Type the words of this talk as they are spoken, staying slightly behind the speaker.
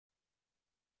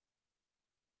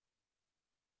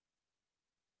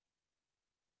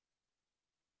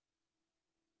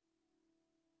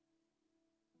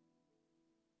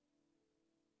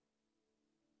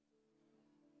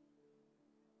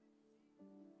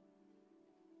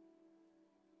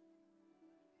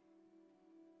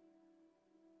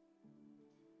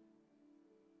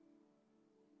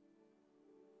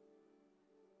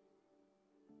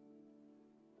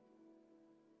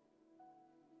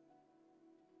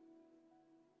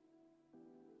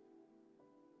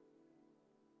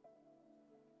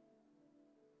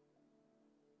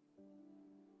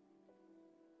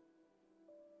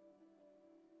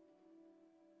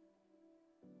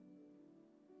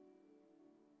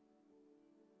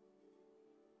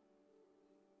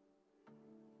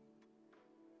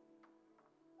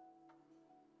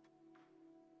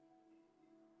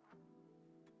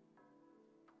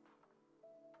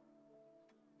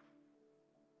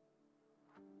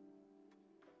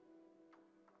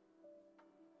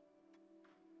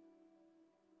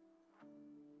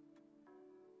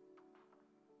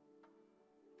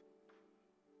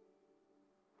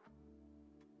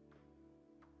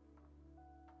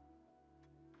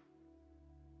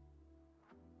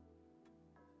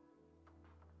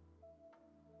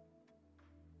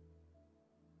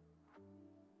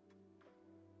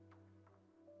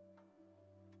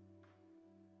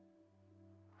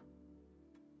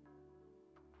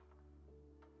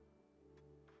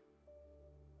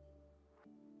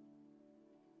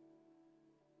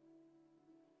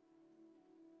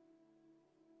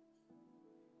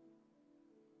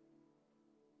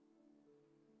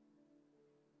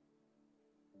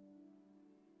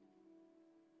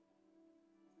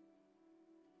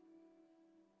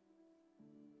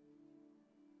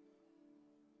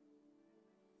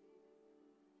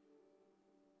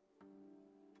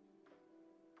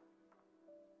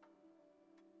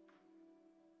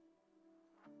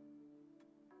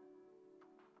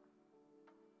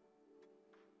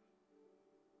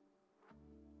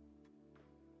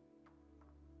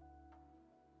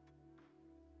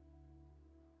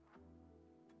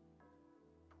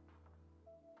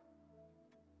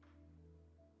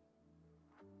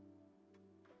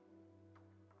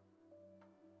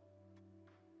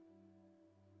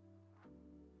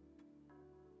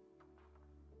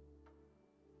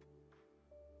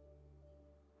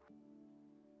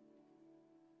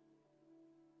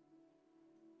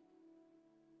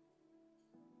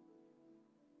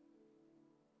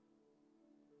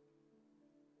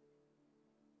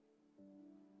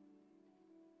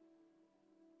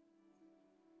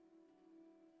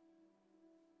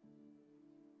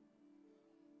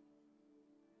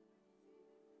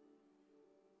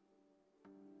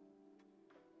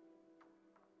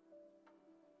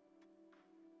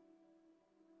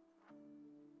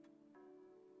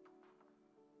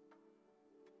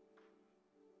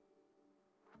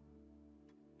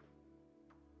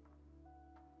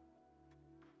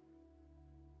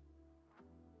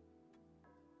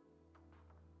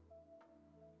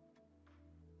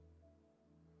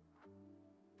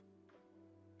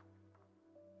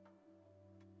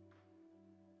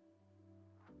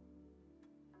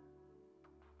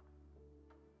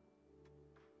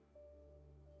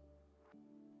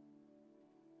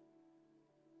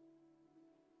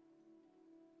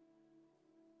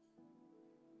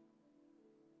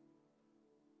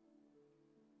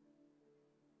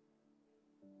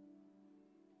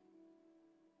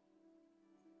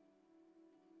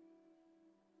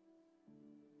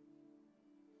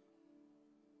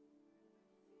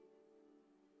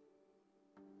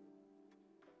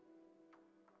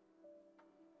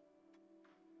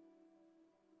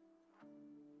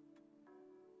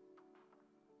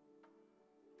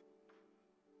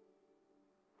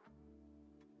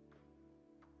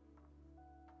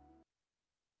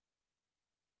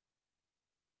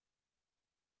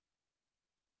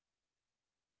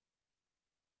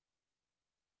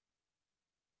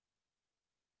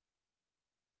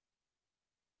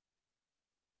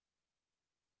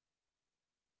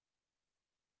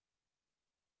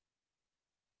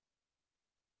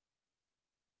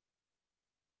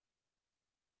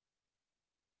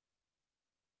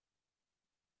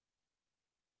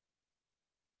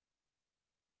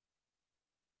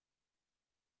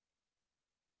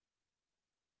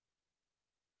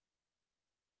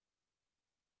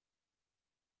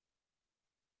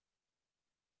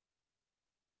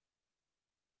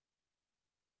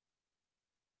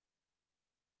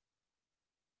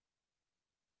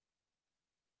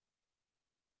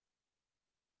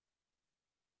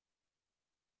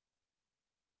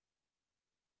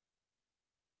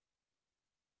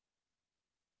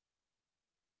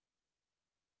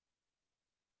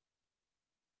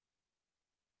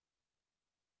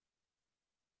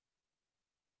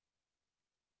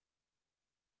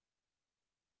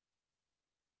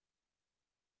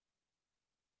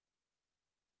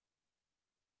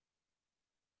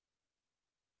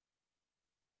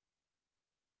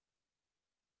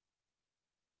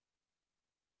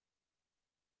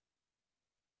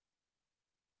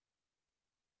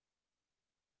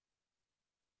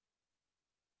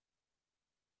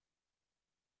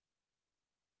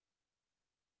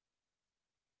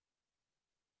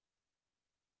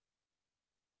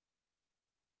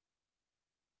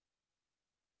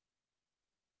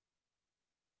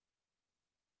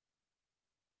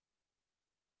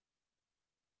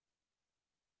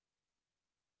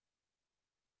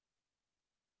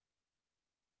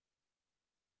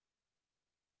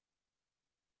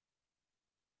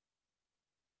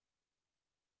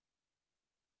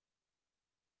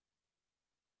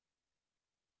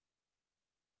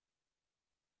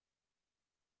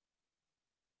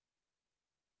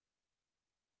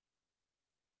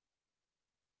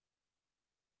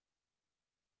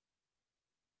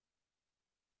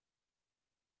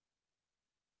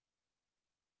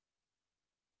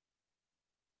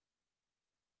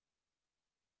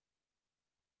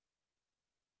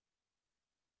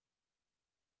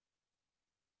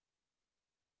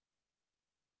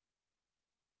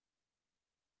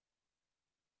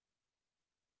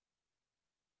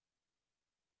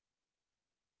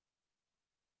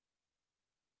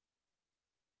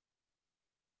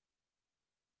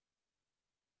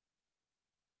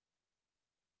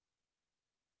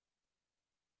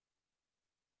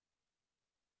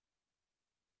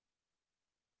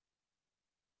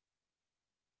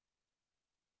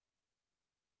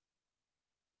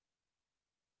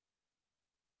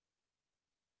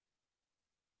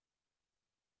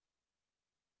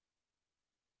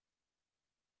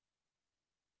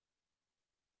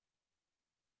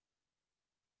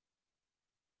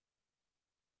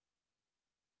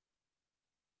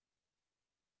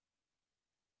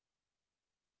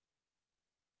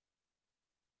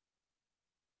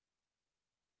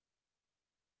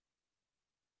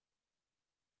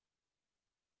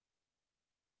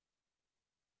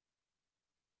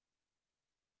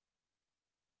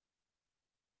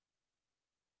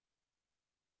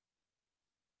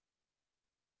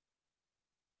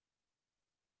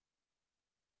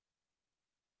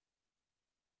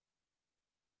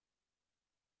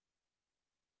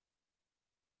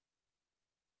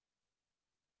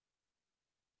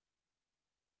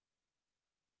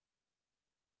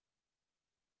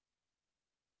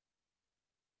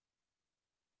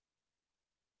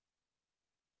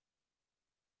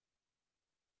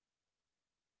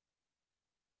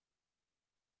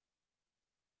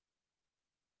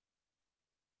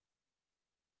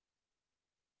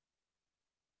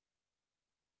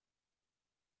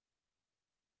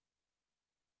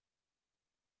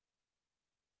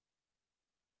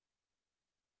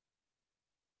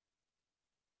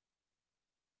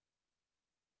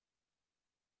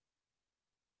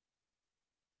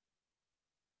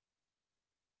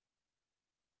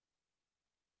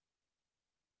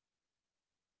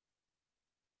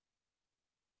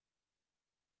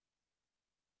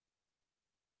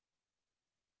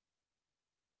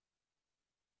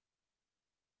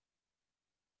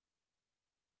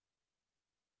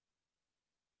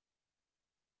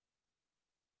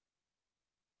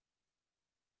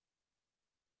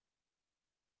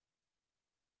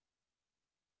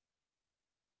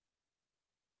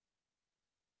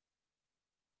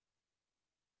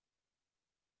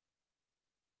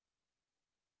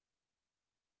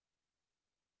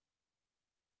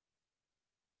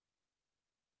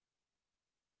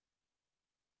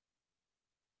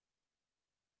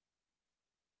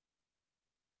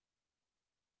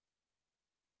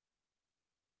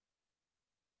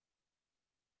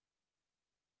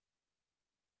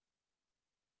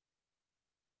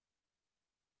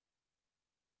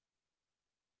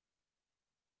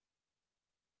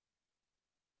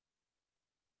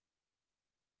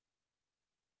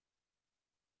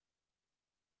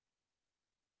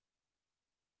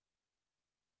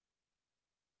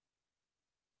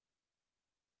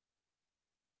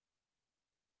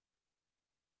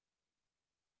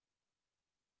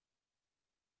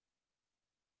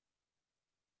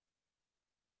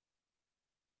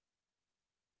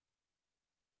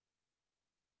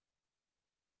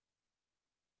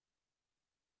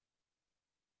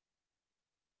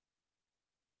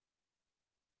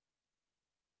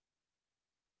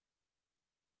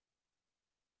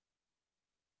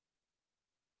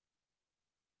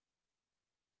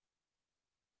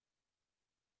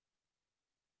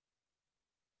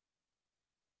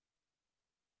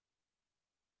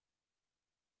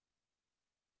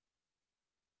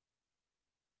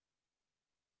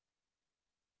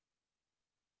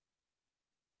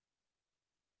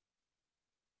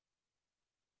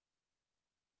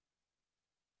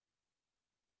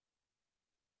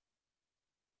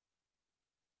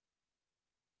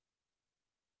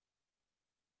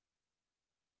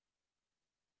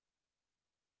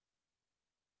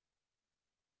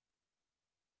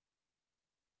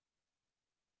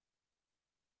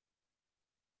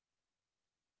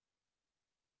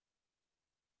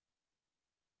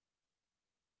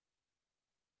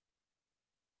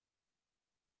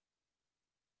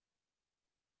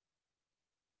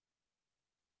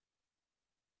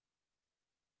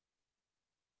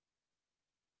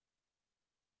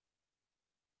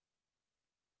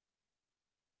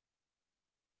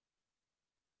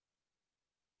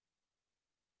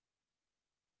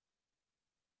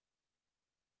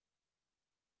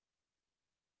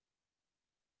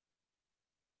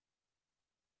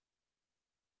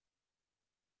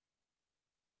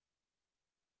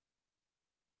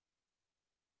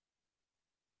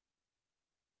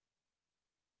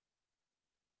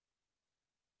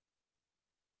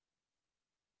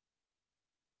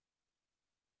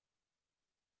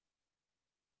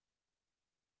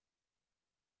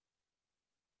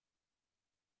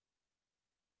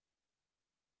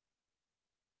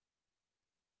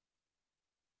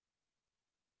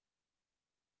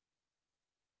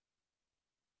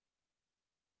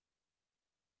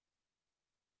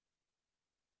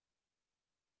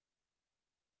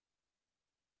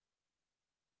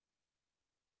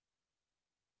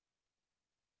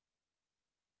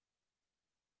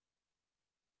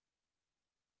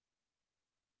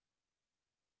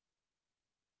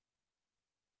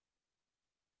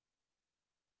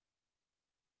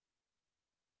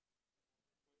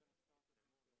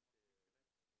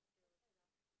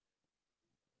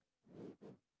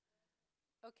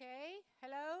Okay,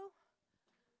 hello.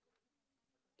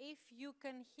 If you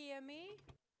can hear me,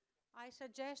 I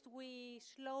suggest we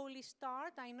slowly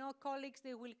start. I know colleagues,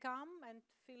 they will come and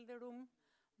fill the room,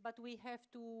 but we have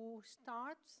to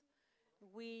start.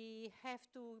 We have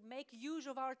to make use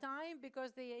of our time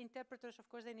because the interpreters, of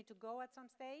course, they need to go at some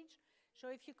stage. So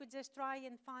if you could just try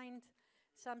and find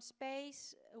some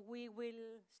space, we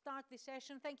will start the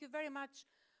session. Thank you very much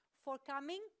for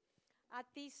coming at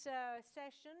this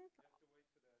session.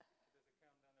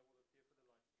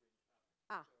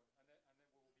 Ah.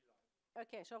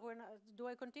 Okay, so do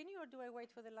I continue or do I wait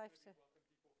for the live session?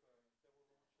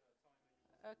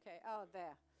 Okay, oh,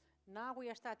 there. Now we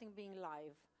are starting being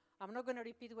live. I'm not going to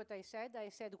repeat what I said. I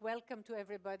said welcome to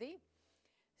everybody.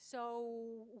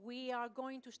 So we are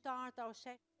going to start our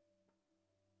session.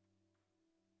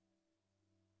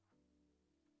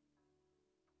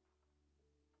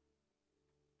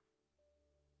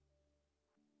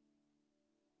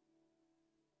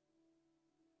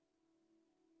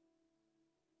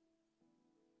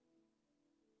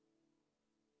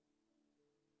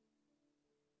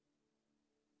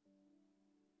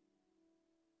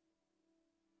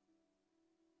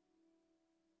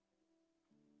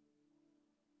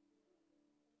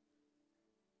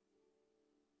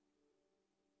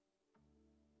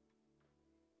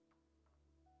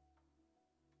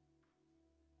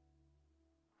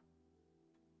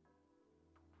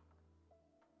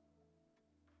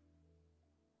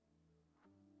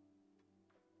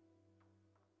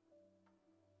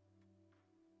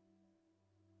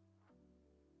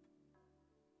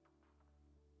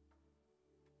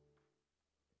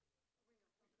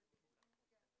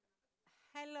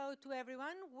 Hello to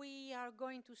everyone. We are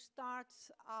going to start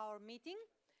our meeting.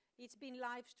 It's been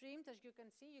live streamed, as you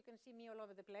can see. You can see me all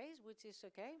over the place, which is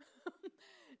okay.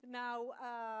 Now,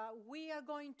 we are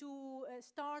going to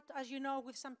start, as you know,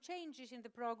 with some changes in the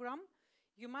program.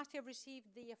 You must have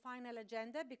received the final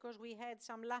agenda because we had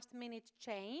some last-minute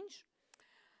change.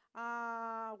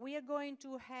 We are going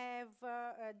to have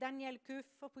Daniel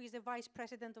CUEFF, who is the Vice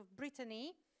President of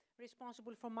Brittany,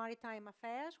 responsible for maritime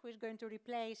affairs, who is going to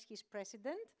replace his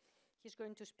president. He's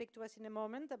going to speak to us in a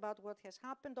moment about what has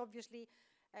happened. Obviously,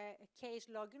 Cees,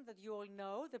 that you all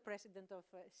know, the president of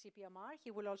CPMR.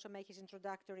 He will also make his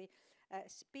introductory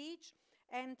speech.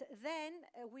 And then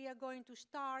we are going to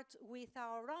start with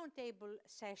our roundtable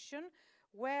session,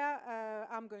 where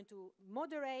I'm going to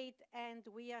moderate, and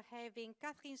we are having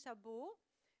Catherine CHABAUD,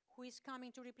 who is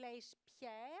coming to replace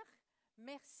Pierre.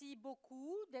 Merci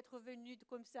beaucoup d'être venu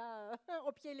comme ça,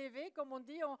 au pied levé, comme on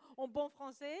dit en bon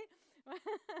français.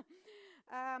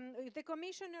 The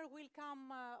commissioner will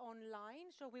come online,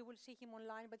 so we will see him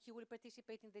online, but he will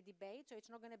participate in the debate. So it's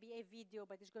not going to be a video,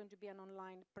 but it's going to be an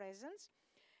online presence.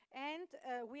 And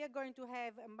we are going to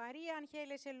have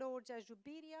MIGUELEZ ELORZA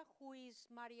ZUBIRIA, who is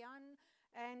Marianne,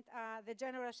 and the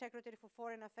General Secretary for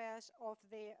Foreign Affairs of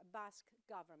the Basque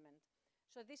government.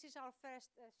 So this is our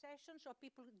first session, so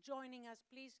people joining us,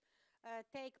 please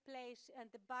take place at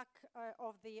the back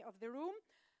of the room.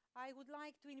 I would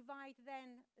like to invite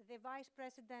then the Vice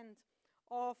President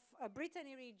of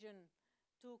Brittany region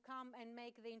to come and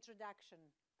make the introduction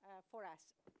for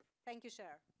us. Thank you,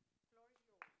 sir.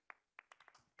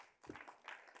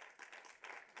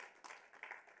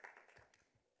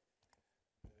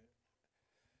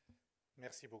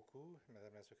 Merci beaucoup,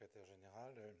 Madame la Secrétaire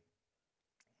Générale.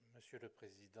 Monsieur le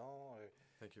Président.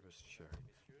 Thank you, Mr. Chair.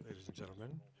 Ladies and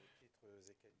gentlemen,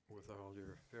 with all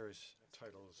your various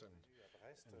titles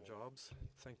and jobs,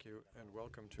 thank you and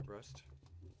welcome to Brest,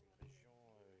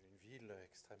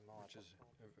 which is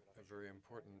a very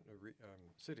important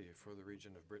city for the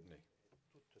region of Brittany.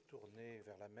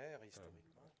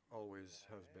 Always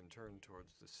has been turned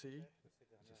towards the sea,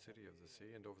 the city of the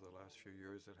sea, and over the last few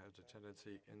years it has a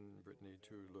tendency in Brittany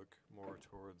to look more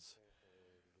towards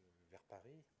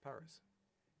Paris.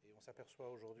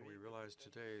 We realize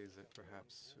today that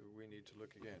perhaps we need to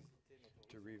look again,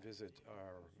 to revisit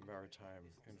our maritime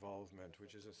involvement,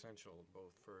 which is essential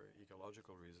both for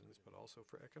ecological reasons but also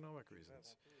for economic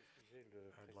reasons.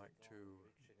 I'd like to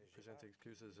present the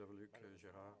excuses of Luc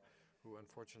Gérard, who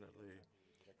unfortunately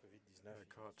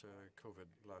caught COVID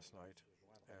last night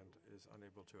and is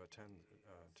unable to attend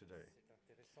today.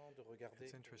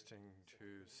 It's interesting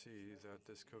to see that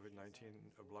this COVID-19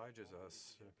 obliges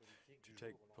us to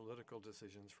take political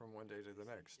decisions from one day to the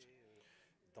next,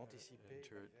 and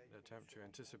to attempt to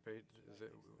anticipate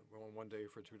one day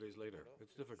for 2 days later.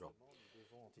 It's difficult,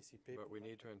 but we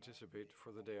need to anticipate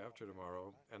for the day after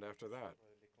tomorrow and after that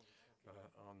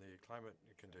on the climate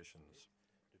conditions.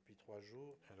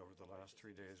 And over the last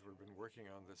 3 days, we've been working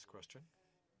on this question.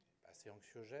 assez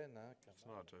anxiogène. It's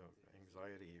not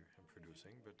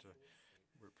anxiety-producing, but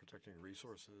we're protecting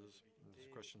resources.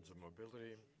 There's questions of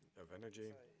mobility, of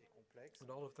energy, and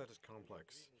all of that is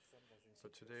complex.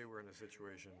 But today we're in a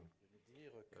situation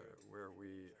where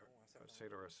we say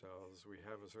to ourselves, we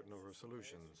have a certain number of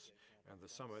solutions. And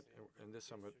in this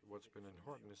summit, what's been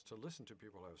important is to listen to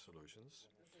people who have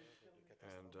solutions.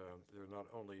 And they're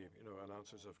not only,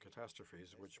 announcers of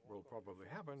catastrophes, which will probably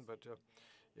happen, but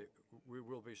we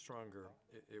will be stronger.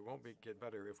 It won't get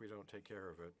better if we don't take care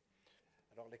of it.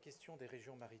 Alors, la question des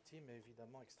régions maritimes est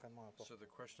évidemment extrêmement importante. So the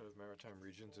question of maritime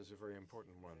regions is a very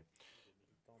important one.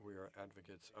 We are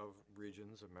advocates of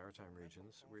regions, of maritime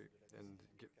regions.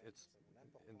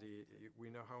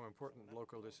 We know how important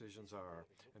local decisions are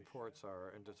and ports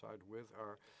are, and decide with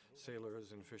our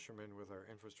sailors and fishermen, with our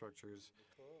infrastructures,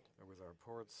 with our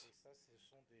ports.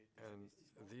 And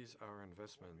these are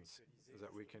investments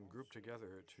that we can group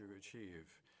together to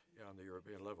achieve on the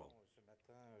European level.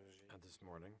 And this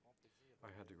morning, I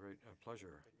had the great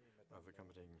pleasure of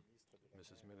accompanying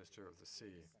Mrs. Minister of the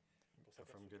Sea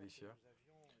from Galicia,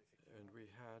 and we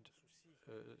had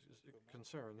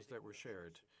concerns that were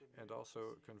shared and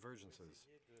also convergences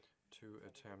to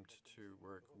attempt to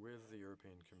work with the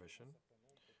European Commission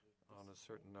on a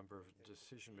certain number of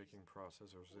decision-making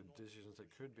processes or decisions that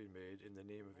could be made in the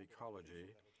name of ecology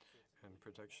and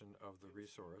protection of the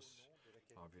resource,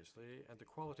 obviously, and the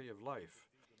quality of life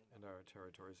in our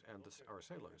territories and our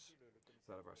sailors,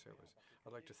 that of our sailors.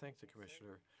 I'd like to thank the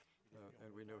Commissioner,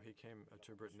 and we know he came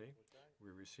to Brittany.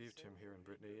 We received him here in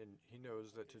Brittany, and he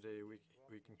knows that today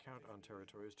we can count on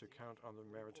territories to count on the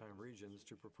maritime regions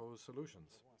to propose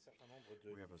solutions.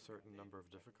 We have a certain number of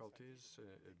difficulties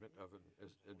of an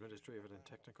administrative and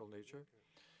technical nature.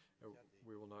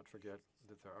 We will not forget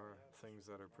that there are things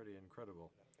that are pretty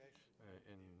incredible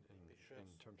in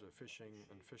terms of fishing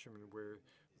and fishermen, where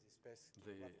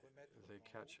they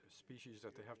catch species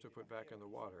that they have to put back in the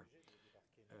water.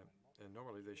 And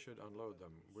normally they should unload them,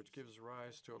 which gives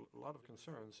rise to a lot of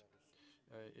concerns,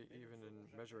 even in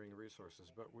measuring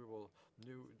resources. But we will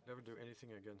never do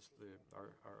anything against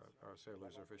our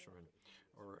sailors or fishermen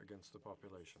or against the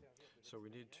population. So we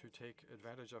need to take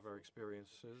advantage of our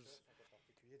experiences,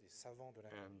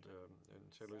 and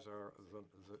sailors are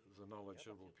the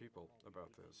knowledgeable people about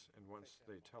this. And once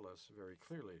they tell us very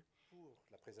clearly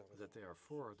that they are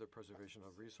for the preservation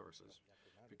of resources,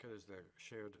 because they're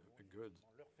shared good,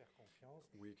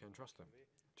 we can trust them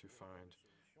to find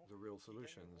the real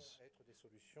solutions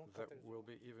that will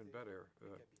be even better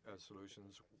as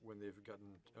solutions when they've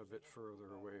gotten a bit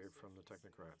further away from the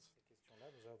technocrats.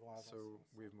 So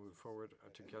we've moved forward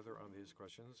together on these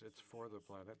questions. It's for the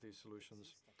planet. These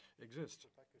solutions exist.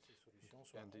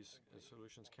 And these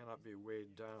solutions cannot be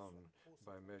weighed down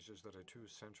by measures that are too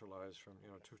centralized from,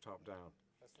 too top down.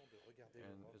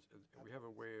 And we have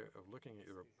a way of looking at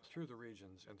Europe through the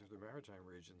regions, and through the maritime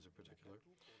regions in particular,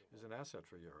 is an asset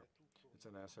for Europe. It's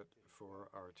an asset for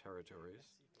our territories.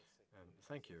 And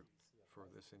thank you for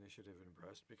this initiative in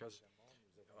Brest, because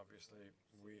obviously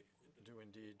we do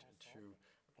indeed to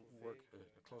work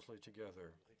closely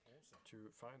together to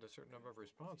find a certain number of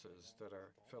responses that our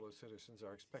fellow citizens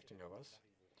are expecting of us.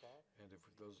 And if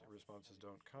those responses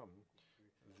don't come,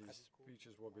 these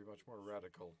speeches will be much more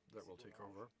radical that will take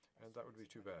over, and that would be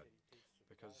too bad,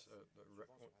 because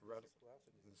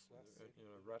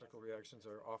radical reactions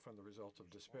are often the result of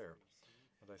despair.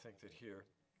 And I think that here,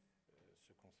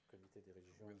 with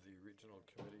the regional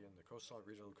committee and the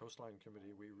regional coastline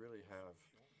committee, we really have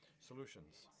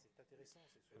solutions.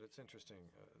 And it's interesting.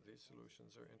 These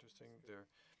solutions are interesting. They're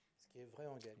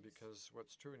because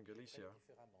what's true in Galicia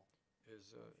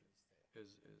is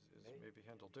maybe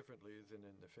handled differently than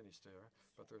in the Finistère,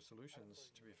 but there are solutions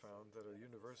to be found that are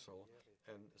universal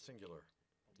and singular,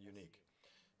 unique.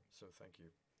 So thank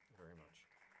you very much.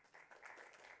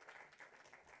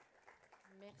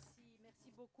 Merci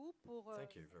beaucoup pour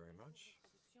thank you very much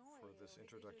for this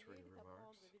introductory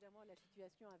remarks. We're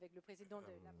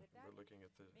looking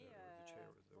at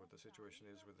what the situation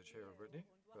is with the chair of Brittany,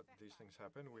 but these things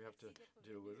happen. We have to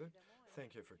deal with it.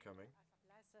 Thank you for coming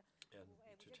and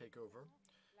to take over.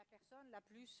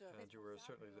 And you were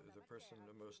certainly the person,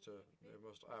 the most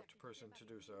apt person to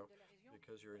do so,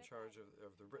 because you're in charge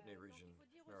of the Brittany region,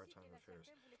 maritime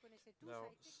affairs. Now,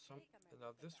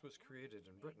 this was created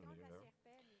in Britain, and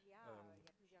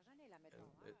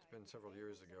it's been several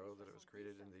years ago that it was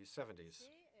created in the 70s.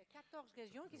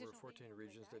 There were 14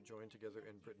 regions that joined together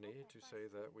in Brittany to say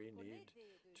that we need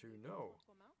to know.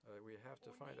 We have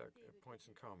to find out points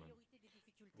in common.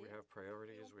 We have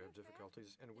priorities, we have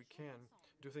difficulties, and we can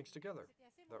do things together.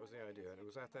 That was the idea. And it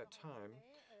was at that time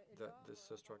that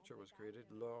this structure was created,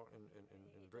 law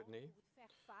in Brittany,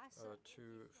 to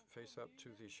face up to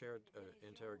the shared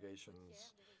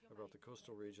interrogations about the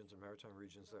coastal regions and maritime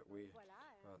regions that we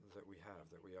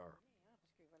are.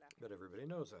 But everybody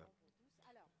knows that.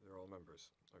 They're all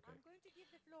members. Okay. I'm going to give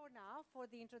the floor now for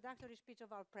the introductory speech of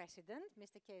our president,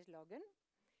 Mr. Cees LOGGEN,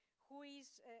 who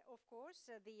is, of course,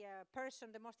 the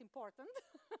person, the most important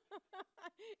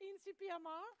in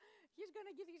CPMR. He's going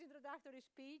to give his introductory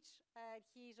speech.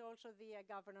 He's also the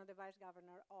governor, the vice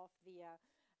governor of the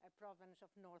province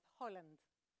of Noord-Holland.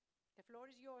 The floor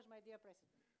is yours, my dear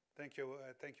president. Thank you,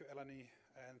 Eleni,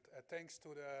 and thanks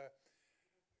to the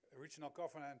regional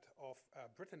government of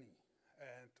Brittany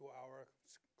and to our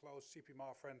close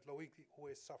CPMR friend Loïc, who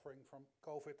is suffering from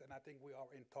COVID, and I think we are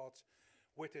in touch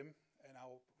with him, and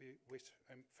we wish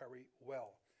him very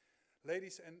well.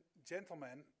 Ladies and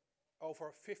gentlemen,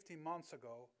 over 15 months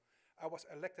ago, I was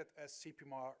elected as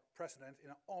CPMR president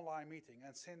in an online meeting,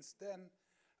 and since then,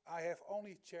 I have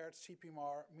only chaired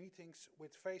CPMR meetings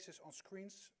with faces on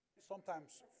screens,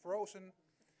 sometimes frozen,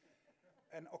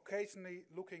 and occasionally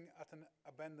looking at an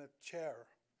abandoned chair.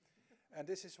 And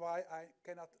this is why I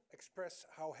cannot express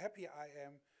how happy I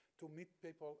am to meet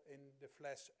people in the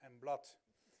flesh and blood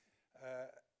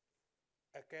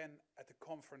again at the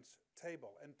conference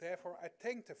table. And therefore I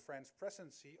thank the French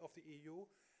presidency of the EU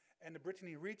and the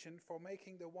Brittany region for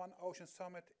making the One Ocean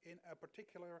Summit in a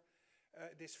particular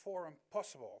this forum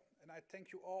possible. And I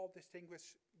thank you all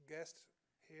distinguished guests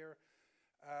here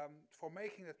for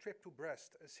making the trip to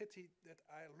Brest, a city that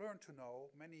I learned to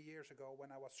know many years ago when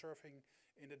I was serving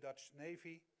in the Dutch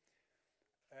Navy.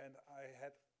 And I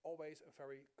had always a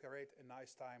very great and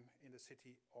nice time in the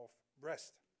city of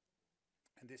Brest.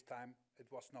 And this time it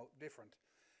was no different.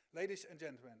 Ladies and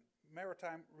gentlemen,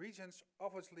 maritime regions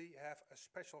obviously have a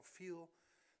special feel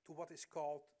to what is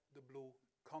called the Blue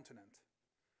Continent.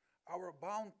 Our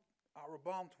bond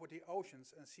with the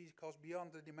oceans and seas goes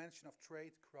beyond the dimension of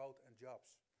trade, growth and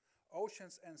jobs.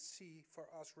 Oceans and sea for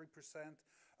us represent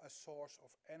a source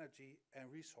of energy and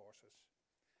resources.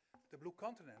 The Blue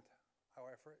Continent,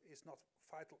 however, is not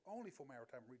vital only for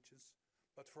maritime regions,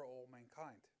 but for all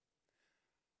mankind.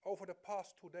 Over the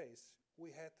past 2 days, we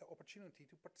had the opportunity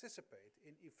to participate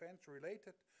in events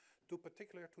related to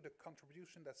particular to the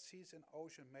contribution that seas and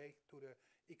ocean make to the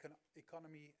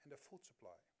economy and the food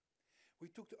supply. We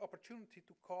took the opportunity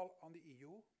to call on the EU,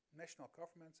 national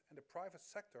governments and the private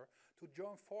sector to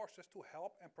join forces to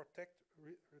help and protect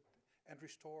and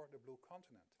restore the Blue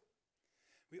Continent.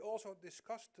 We also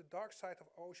discussed the dark side of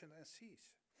ocean and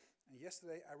seas. And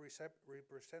yesterday I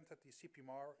represented the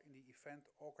CPMR in the event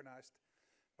organized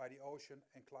by the Ocean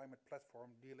and Climate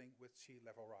Platform dealing with sea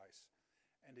level rise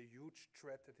and the huge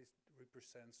threat that it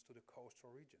represents to the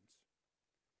coastal regions.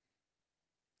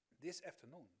 This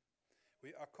afternoon,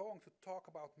 we are going to talk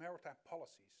about maritime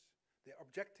policies, their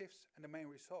objectives and the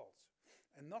main results.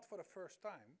 And not for the first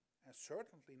time, and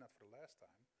certainly not for the last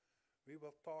time, we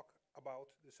will talk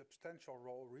about the substantial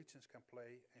role regions can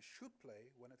play and should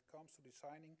play when it comes to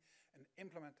designing and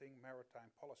implementing maritime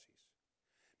policies.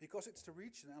 Because it's the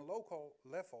region and local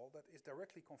level that is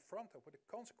directly confronted with the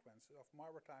consequences of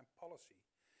maritime policy,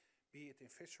 be it in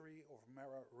fishery or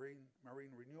marine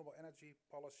renewable energy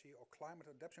policy or climate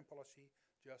adaptation policy,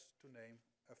 just to name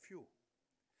a few.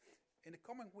 In the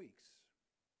coming weeks,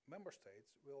 Member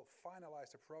States will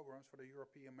finalize the programs for the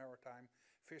European Maritime,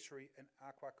 Fishery and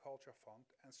Aquaculture Fund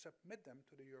and submit them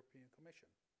to the European Commission.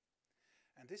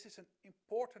 And this is an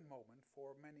important moment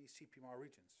for many CPMR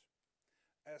regions,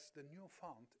 as the new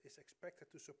fund is expected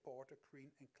to support the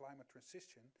green and climate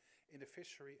transition in the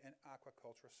fishery and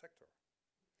aquaculture sector.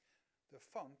 The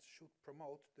fund should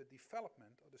promote the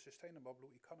development of the sustainable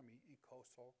blue economy in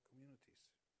coastal communities.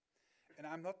 And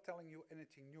I'm not telling you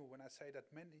anything new when I say that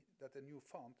the new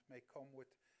fund may come with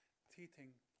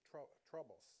teething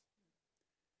troubles.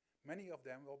 Many of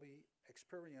them will be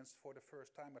experienced for the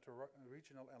first time at the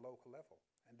regional and local level.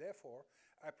 And therefore,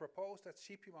 I propose that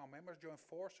CPMR members join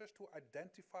forces to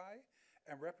identify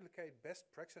and replicate best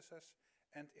practices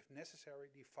and, if necessary,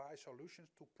 devise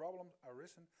solutions to problems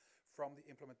arisen from the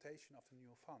implementation of the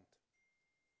new fund.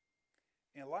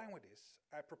 In line with this,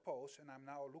 I propose, and I'm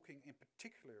now looking in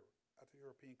particular at the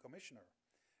European Commissioner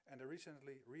and the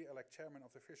recently re-elected chairman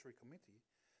of the Fishery Committee,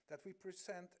 that we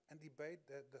present and debate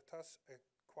the thus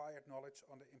acquired knowledge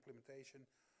on the implementation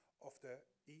of the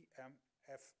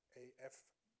EMFAF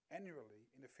annually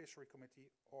in the Fishery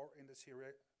Committee or in the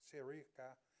SEArica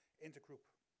Intergroup,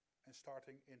 and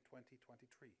starting in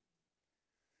 2023.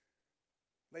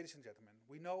 Ladies and gentlemen,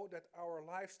 we know that our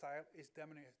lifestyle is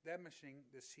damaging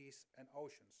the seas and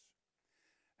oceans.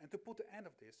 And to put the end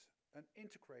of this, an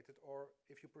integrated, or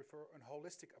if you prefer, a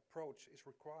holistic approach is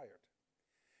required.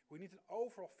 We need an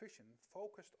overall vision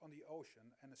focused on the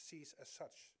ocean and the seas as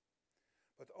such,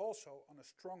 but also on a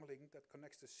strong link that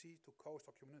connects the sea to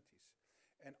coastal communities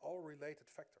and all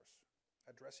related factors,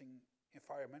 addressing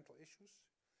environmental issues,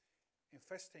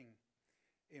 investing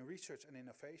in research and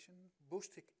innovation,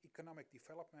 boosting economic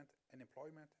development and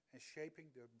employment, and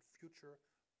shaping the future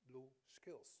blue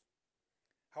skills.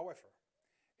 However,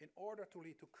 in order to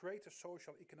lead to greater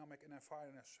social, economic and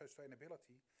environmental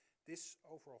sustainability, this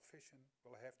overall vision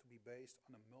will have to be based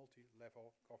on a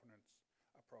multi-level governance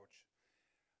approach.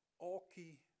 All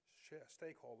key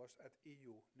stakeholders at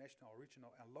EU, national,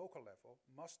 regional and local level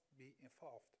must be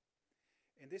involved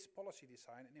in this policy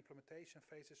design and implementation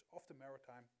phases of the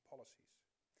maritime policies.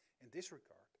 In this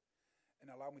regard,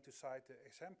 and allow me to cite the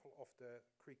example of the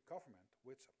Greek government,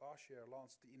 which last year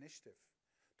launched the initiative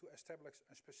to establish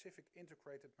a specific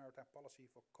integrated maritime policy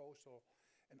for coastal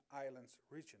and islands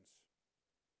regions.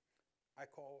 I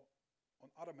call on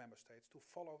other member states to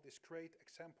follow this great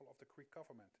example of the Greek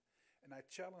government, and I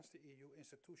challenge the EU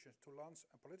institutions to launch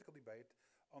a political debate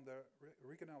on the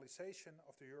regionalization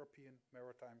of the European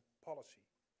maritime policy.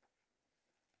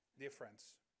 Dear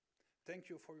friends,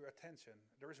 thank you for your attention.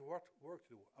 There is work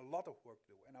to do, a lot of work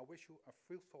to do, and I wish you a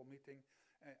fruitful meeting,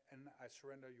 and I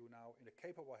surrender you now in the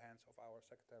capable hands of our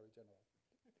Secretary General.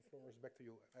 The floor is back to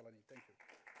you, Eleni. Thank you.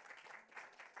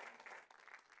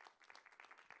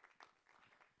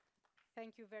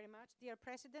 Thank you very much, dear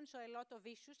President. So a lot of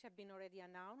issues have been already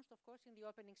announced, of course, in the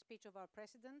opening speech of our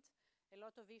President. A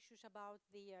lot of issues about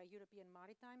the European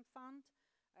Maritime Fund,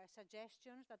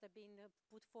 suggestions that have been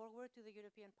put forward to the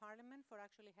European Parliament for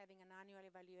actually having an annual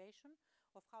evaluation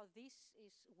of how this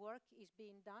work is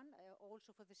being done,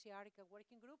 also for the SEArica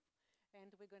working group. And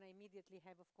we're going to immediately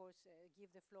have, of course, give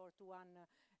the floor to one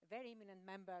very eminent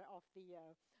member of the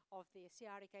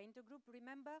SEArica Intergroup.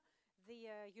 Remember, the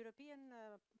European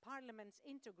Parliament's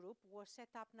Intergroup was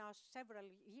set up now several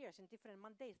years in different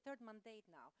mandates, third mandate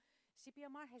now.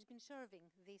 CPMR has been serving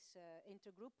this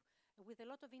Intergroup with a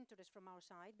lot of interest from our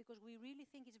side, because we really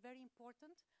think it's very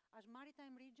important as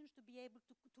maritime regions to be able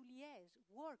to liaise,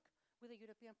 work with the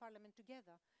European Parliament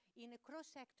together in a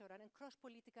cross-sector and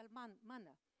cross-political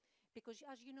manner. Because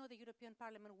as you know, the European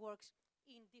Parliament works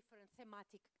in different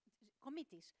thematic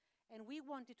committees, and we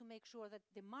wanted to make sure that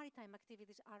the maritime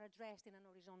activities are addressed in an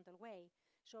horizontal way.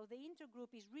 So the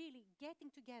Intergroup is really getting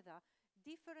together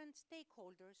different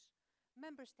stakeholders,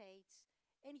 member states,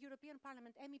 and European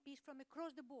Parliament MEPs from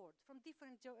across the board, from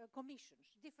different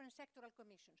commissions, different sectoral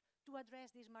commissions, to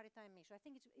address this maritime issue. I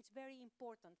think it's very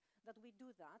important that we do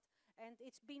that, and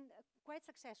it's been quite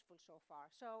successful so far.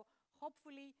 So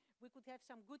hopefully we could have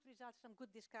some good results, some good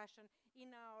discussion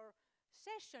in our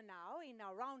session now, in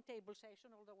our roundtable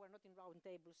session, although we're not in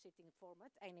roundtable sitting format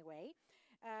anyway.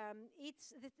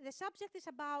 The subject is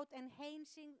about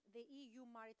enhancing the EU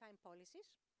maritime policies,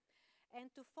 and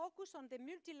to focus on the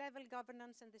multi-level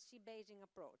governance and the sea-basing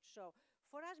approach. So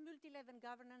for us, multi-level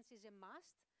governance is a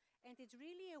must, and it's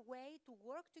really a way to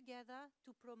work together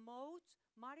to promote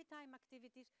maritime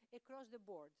activities across the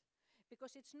board.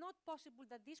 Because it's not possible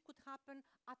that this could happen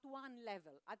at one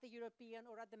level, at the European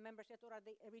or at the member state or at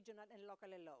the regional and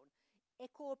local alone. A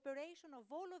cooperation of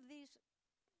all of these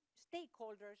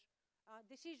stakeholders,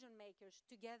 decision makers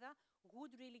together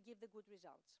would really give the good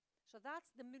results. So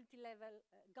that's the multi-level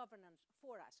governance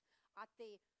for us. At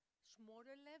the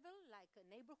smaller level, like a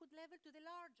neighborhood level, to the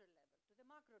larger level, to the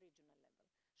macro-regional level.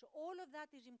 So all of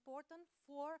that is important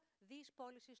for these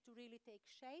policies to really take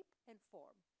shape and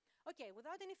form. Okay,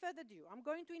 without any further ado, I'm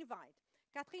going to invite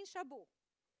CHABAUD,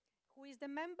 who is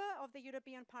the member of the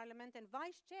European Parliament and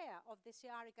vice chair of the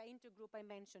SEArica Intergroup I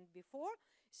mentioned before.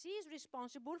 She is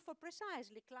responsible for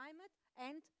precisely climate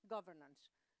and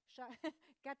governance.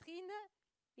 Catherine,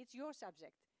 it's your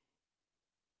subject.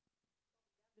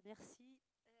 Merci.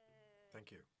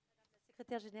 Thank you.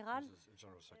 Secrétaire générale.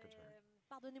 General Secretary.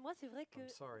 Pardonnez-moi, c'est vrai que I'm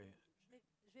sorry.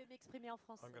 je vais m'exprimer en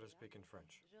français. I'm going to speak in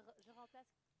French. Je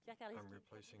remplace Pierre Carles. I'm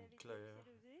replacing Claire,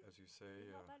 as you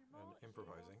say, and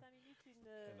improvising.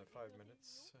 In 5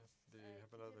 minutes, they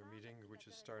have another meeting which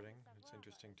is starting. It's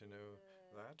interesting to know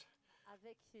that.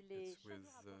 It's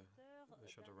with the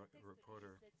shadow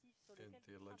reporter in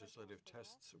the legislative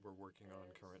tests we're working on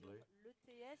currently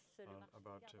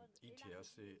about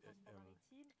ETS, the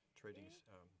trading,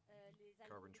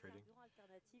 carbon trading,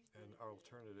 and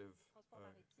alternative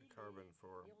carbon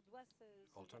for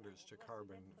alternatives to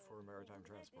carbon for maritime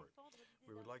transport.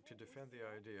 We would like to defend the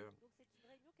idea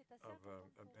of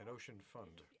an ocean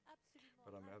fund,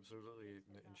 but I'm absolutely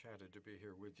enchanted to be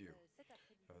here with you.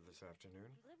 this afternoon.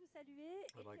 Je voudrais vous saluer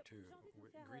I'd like to j'ai envie de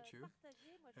vous faire greet you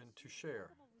partager. Moi, je and to suis share.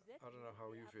 comment vous êtes. I don't know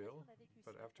how you Après feel, ce qu'on a vécu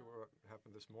but ce after matin, what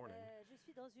happened this morning, je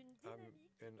suis dans une dynamique.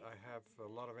 and I have a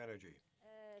lot of energy.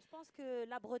 Je pense que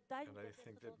la Bretagne And doit I être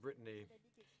think dans that une Brittany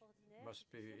dynamique extraordinaire. must Je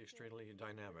suis be sûre que extremely le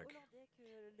dynamic. Hollandais,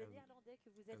 le néerlandais que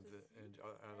vous êtes And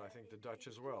aussi. I think the Dutch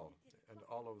as well, and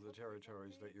all of the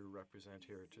territories that you represent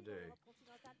here today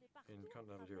in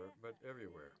continental Europe, but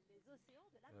everywhere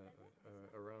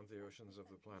around the oceans of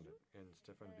the planet. And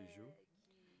Stéphane Bijou,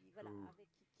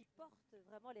 qui porte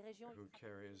vraiment les régions who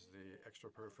carries the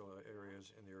extra-peripheral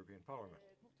areas in the European Parliament.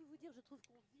 Pour tout vous dire, je trouve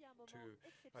qu'on vit un moment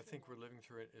I think we're exceptionnel. living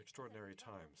through extraordinary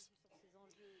times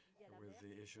with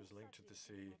the issues linked to the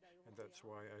sea, and that's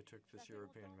why I took this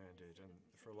European mandate. And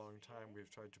for a long time,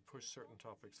 we've tried to push certain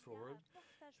topics forward,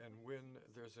 and when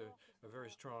there's a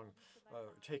very strong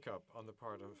take-up on the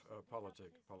part of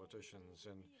politicians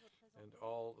and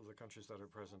all of the countries that are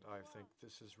present, I think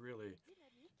this is really,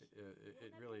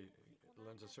 it really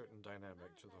lends a certain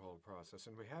dynamic to the whole process.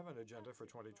 And we have an agenda for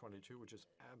 2022, which is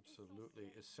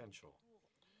absolutely essential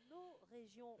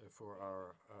for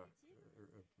our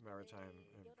maritime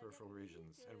and peripheral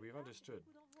regions. And we've understood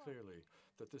clearly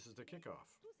that this is the kickoff.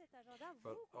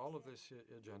 But all of this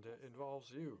agenda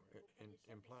involves you,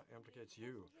 implicates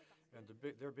you, and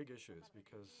they're big issues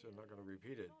because I'm not going to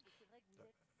repeat it.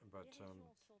 But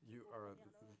you are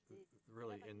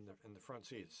really in the front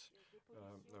seats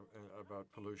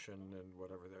about pollution and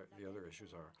whatever the other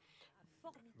issues are.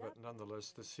 But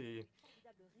nonetheless, the sea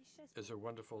is a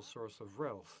wonderful source of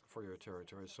wealth for your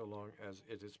territory so long as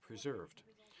it is preserved.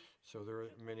 So there are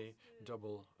many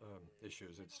double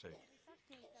issues at stake.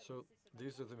 So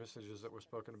these are the messages that were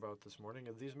spoken about this morning,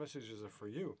 and these messages are for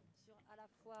you.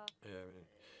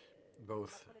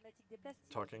 Both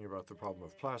talking about the problem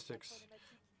of plastics,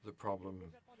 the problem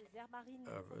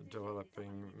of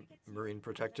developing marine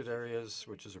protected areas,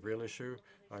 which is a real issue.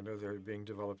 I know they're being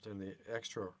developed in the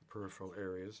extra-peripheral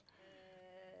areas.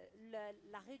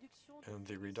 And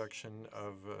the reduction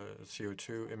of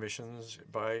CO2 emissions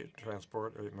by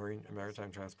transport,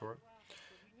 maritime transport.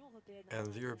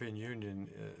 And the European Union,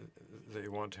 they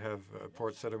want to have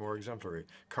ports that are more exemplary.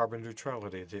 Carbon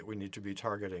neutrality that we need to be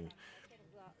targeting.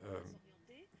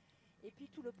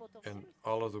 And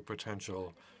all of the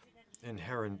potential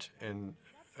inherent in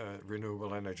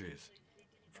renewable energies.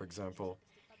 For example,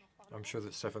 I'm sure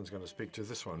that Stefan's going to speak to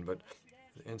this one, but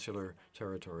insular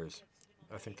territories.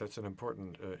 I think that's an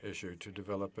important issue to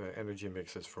develop energy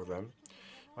mixes for them.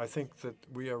 I think that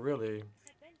we are really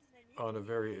on a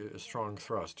very strong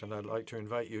thrust, and I'd like to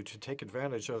invite you to take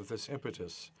advantage of this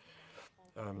impetus.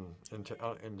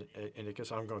 In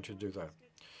case I'm going to do that.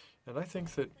 And I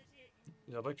think that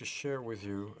I'd like to share with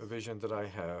you a vision that I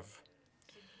have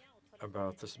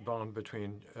about this bond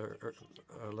between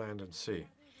land and sea.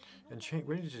 And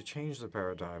we need to change the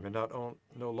paradigm and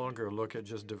no longer look at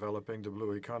just developing the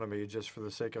blue economy just for the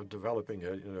sake of developing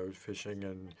it, fishing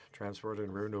and transport and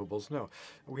renewables. No,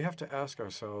 we have to ask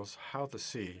ourselves how the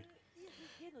sea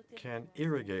can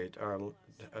irrigate our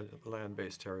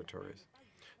land-based territories.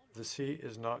 The sea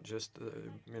is not just,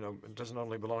 it doesn't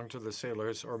only belong to the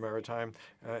sailors or maritime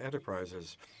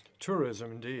enterprises.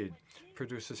 Tourism, indeed,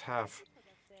 produces half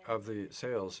of the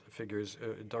sales figures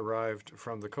derived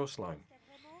from the coastline.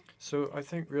 So I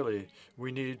think really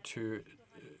we need to,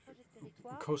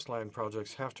 coastline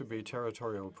projects have to be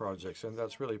territorial projects, and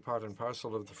that's really part and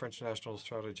parcel of the French national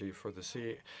strategy for the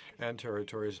sea and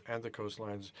territories and the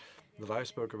coastlines that I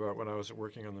spoke about when I was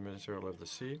working on the Ministerial of the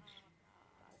Sea.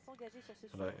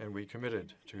 And we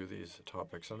committed to these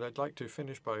topics. And I'd like to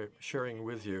finish by sharing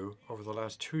with you, over the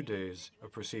last 2 days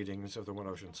of proceedings of the One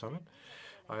Ocean Summit,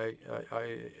 I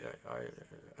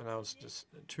announced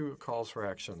 2 calls for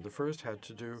action. The first had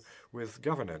to do with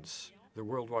governance, the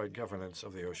worldwide governance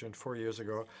of the ocean. 4 years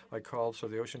ago, I called so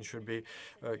the ocean should be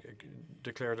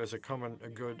declared as a common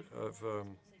good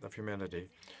of humanity.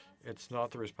 It's not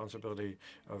the responsibility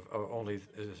of only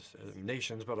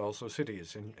nations, but also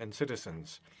cities and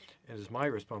citizens. It is my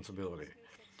responsibility.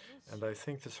 And I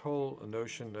think this whole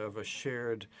notion of a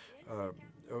shared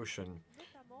ocean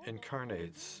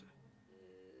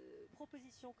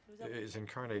is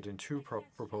incarnate in 2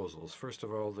 proposals. First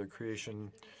of all, the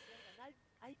creation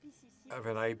of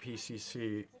an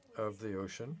IPCC of the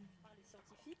ocean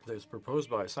that is proposed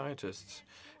by scientists,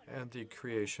 and the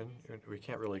creation,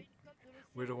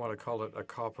 we don't want to call it a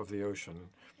COP of the ocean,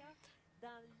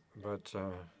 but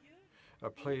a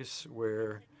place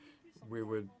where we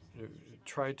would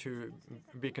try to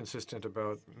be consistent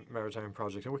about maritime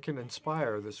projects. And we can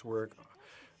inspire this work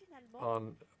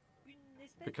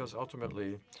because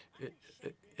ultimately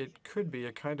it could be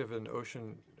a kind of an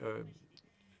ocean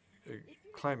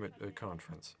climate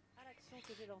conference.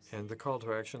 And the call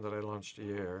to action that I launched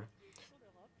here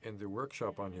in the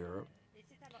workshop on Europe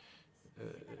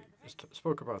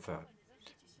spoke about that.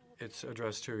 It's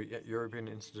addressed to European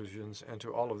institutions and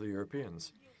to all of the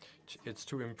Europeans. It's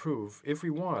to improve, if we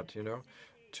want,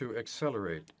 to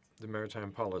accelerate the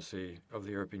maritime policy of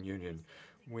the European Union.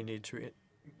 We need to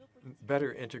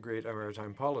better integrate our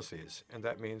maritime policies, and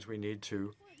that means we need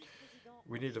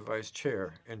a vice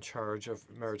chair in charge of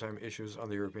maritime issues on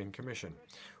the European Commission.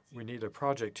 We need a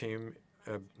project team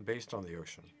based on the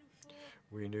ocean.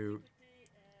 We knew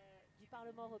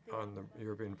on the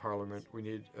European Parliament we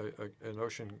need an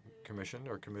ocean commission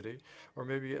or committee, or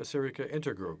maybe a SEArica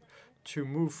intergroup to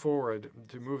move forward,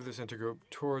 to move this intergroup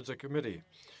towards a committee,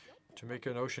 to make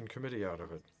an ocean committee out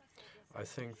of it. I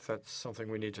think that's something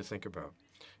we need to think about.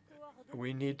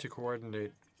 We need to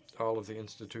coordinate all of the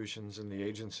institutions and the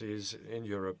agencies in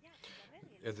Europe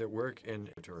that work in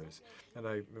territories. And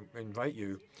I invite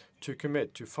you to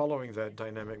commit to following that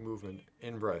dynamic movement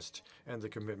in Brest and the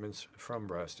commitments from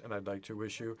Brest. And I'd like to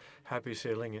wish you happy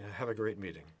sailing and have a great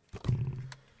meeting.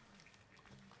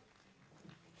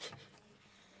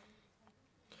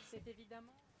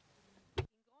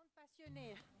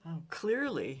 Oh,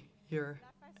 clearly, you're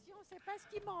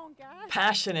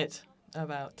passionate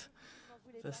about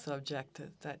the subject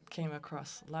that came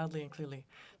across loudly and clearly.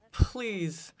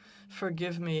 Please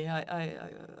forgive me. I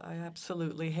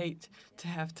absolutely hate to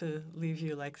have to leave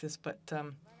you like this, but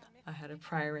I had a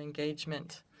prior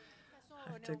engagement.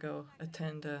 I have to go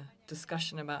attend a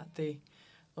discussion about the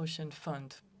Ocean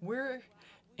Fund. We're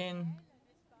in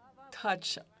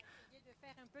touch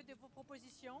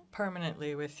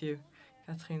permanently with you,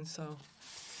 Catherine, so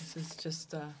this is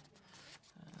just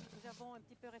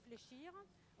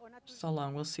so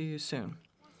long. We'll see you soon.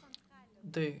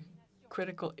 The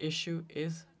critical issue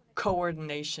is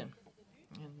coordination,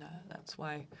 and that's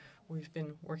why we've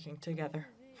been working together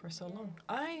for so long.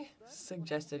 I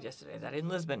suggested yesterday that in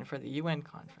Lisbon for the UN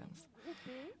conference,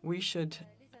 we should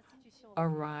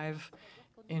arrive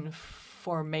in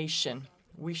formation.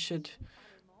 We should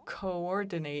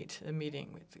coordinate a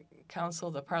meeting with the Council,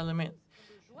 the Parliament,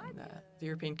 and the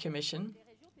European Commission,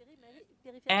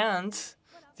 and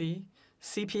the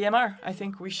CPMR. I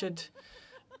think we should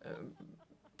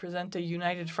present a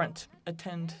united front,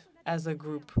 attend as a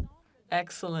group.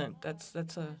 Excellent.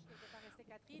 That's a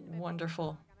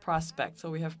wonderful prospect. So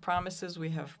we have promises, we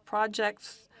have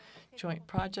projects, joint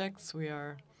projects. We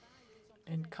are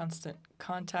in constant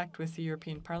contact with the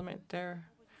European Parliament. They're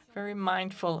very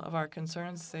mindful of our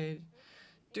concerns. They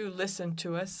do listen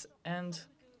to us, and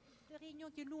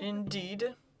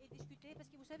indeed,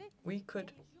 we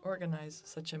could organize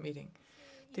such a meeting.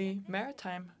 The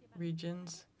maritime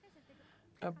regions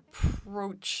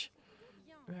approach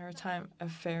maritime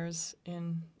affairs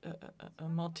in a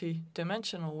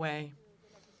multi-dimensional way.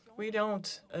 We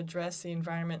don't address the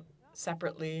environment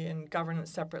separately and governance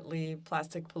separately,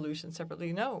 plastic pollution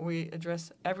separately. No, we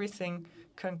address everything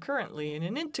concurrently in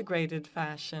an integrated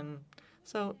fashion.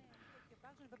 So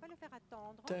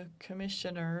the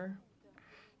commissioner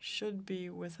should be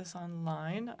with us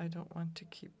online. I don't want to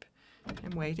keep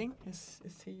him waiting. Is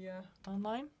he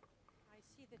online?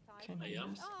 Can you hear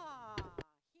us?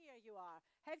 Here you are.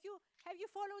 Have you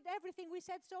followed everything we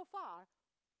said so far?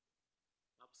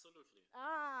 Absolutely.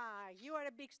 You are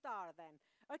a big star then.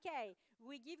 Okay,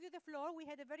 we give you the floor. We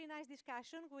had a very nice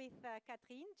discussion with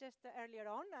Catherine just earlier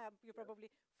on. You probably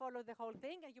followed the whole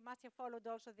thing, and you must have followed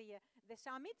also the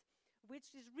summit,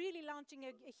 which is really launching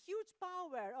a huge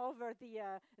power over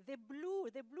the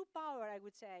blue power, I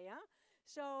would say.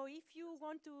 So if you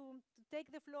want to take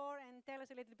the floor and tell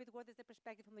us a little bit what is the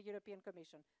perspective from the European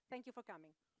Commission. Thank you for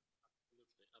coming.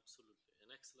 Absolutely.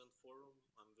 An excellent forum.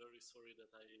 I'm very sorry that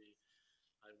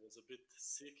I was a bit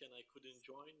sick and I couldn't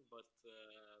join, but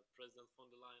President von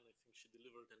der Leyen, I think she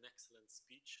delivered an excellent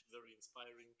speech, very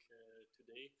inspiring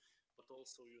today. But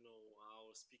also,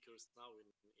 our speakers now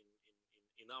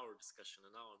in our discussion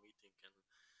and our meeting, and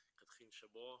Catherine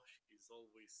CHABAUD, she's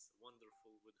always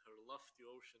wonderful with her love to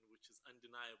ocean, which is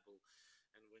undeniable.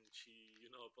 And when she,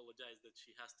 apologized that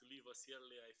she has to leave us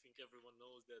early, I think everyone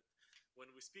knows that when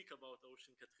we speak about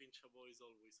ocean, Catherine CHABAUD is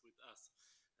always with us.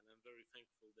 And I'm very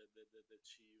thankful that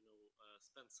she,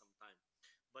 spent some time.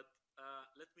 But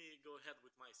let me go ahead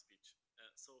with my speech.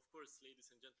 So, of course,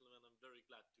 ladies and gentlemen, I'm very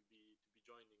glad to be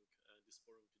joining this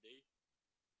forum today,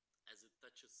 as it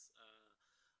touches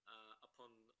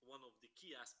upon one of the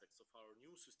key aspects of our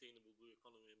new sustainable blue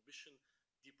economy ambition,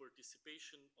 the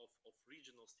participation of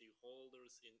regional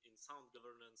stakeholders in sound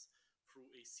governance through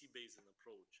a sea basin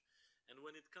approach. And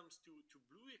when it comes to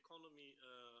blue economy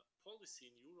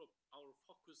policy in Europe, our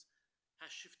focus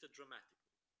has shifted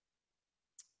dramatically.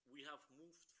 We have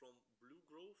moved from blue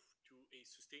growth to a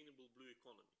sustainable blue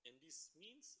economy. And this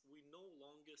means we no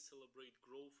longer celebrate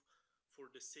growth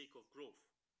for the sake of growth,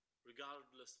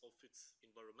 regardless of its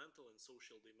environmental and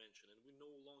social dimension. And we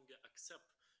no longer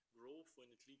accept growth when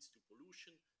it leads to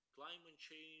pollution, climate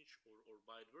change, or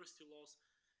biodiversity loss.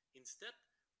 Instead,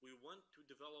 we want to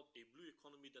develop a blue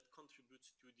economy that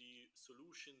contributes to the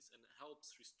solutions and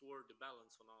helps restore the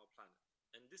balance on our planet.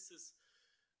 And this is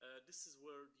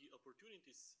where the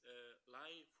opportunities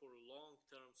lie for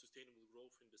long-term sustainable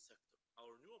growth in the sector.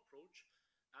 Our new approach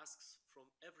asks from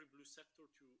every blue sector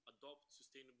to adopt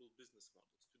sustainable business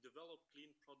models, to develop clean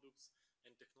products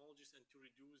and technologies, and to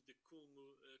reduce the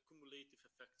cumulative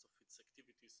effects of its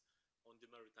activities on the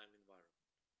maritime environment.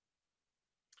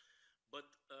 But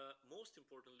most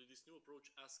importantly, this new approach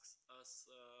asks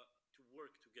us to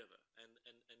work together,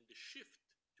 and the shift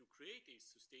to create a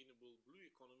sustainable blue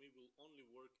economy will only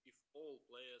work if all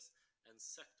players and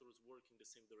sectors work in the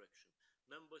same direction.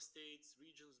 Member states,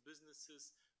 regions,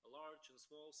 businesses, a large and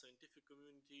small scientific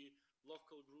community,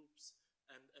 local groups,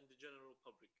 and the general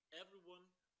public. Everyone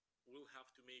will have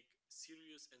to make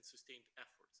serious and sustained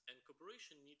efforts, and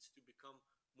cooperation needs to become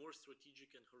more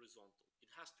strategic and horizontal. It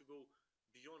has to go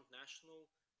beyond national,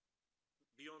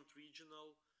 beyond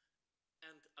regional,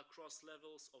 and across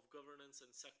levels of governance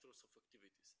and sectors of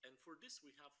activities. And for this,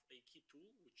 we have a key tool,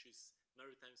 which is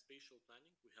maritime spatial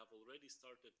planning. We have already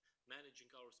started managing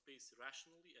our space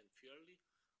rationally and fairly.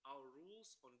 Our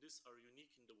rules on this are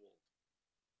unique in the world.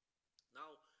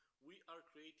 Now, we are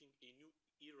creating a new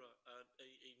era,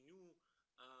 a new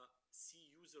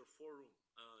sea user forum,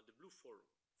 the Blue Forum,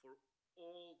 for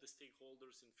all the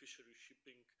stakeholders in fishery,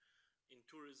 shipping, in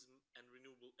tourism, and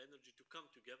renewable energy to come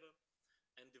together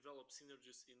and develop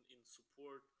synergies in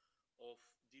support of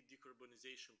the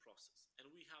decarbonization process. And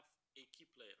we have a key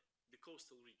player, the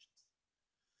coastal regions.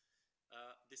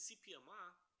 The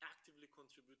CPMR actively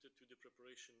contributed to the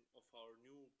preparation of our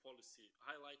new policy,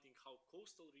 highlighting how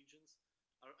coastal regions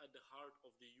are at the heart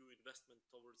of the EU investment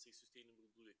towards a sustainable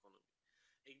blue economy.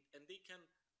 And they can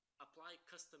apply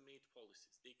custom-made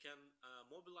policies. They can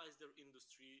mobilize their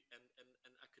industry and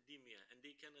academia, and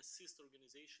they can assist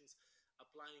organizations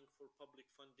applying for public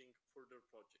funding for their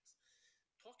projects.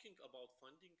 Talking about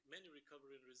funding, many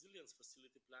recovery and resilience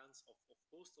facility plans of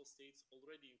coastal states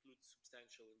already include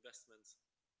substantial investments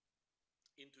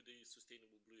into the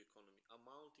sustainable blue economy,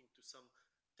 amounting to some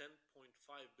 10.5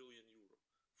 billion euro.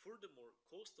 Furthermore,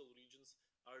 coastal regions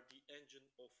are the engine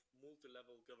of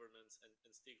multi-level governance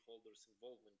and stakeholders'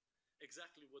 involvement,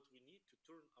 exactly what we need to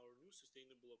turn our new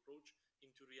sustainable approach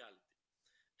into reality.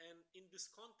 And in this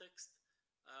context,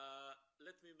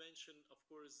 let me mention, of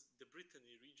course, the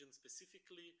Brittany region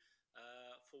specifically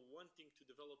for wanting to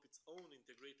develop its own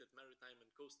integrated maritime and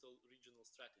coastal regional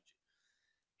strategy.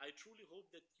 I truly hope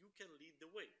that you can lead the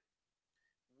way.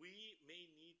 We may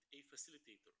need a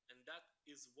facilitator, and that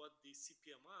is what the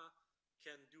CPMR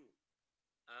can do.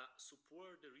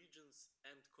 Support the regions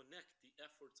and connect the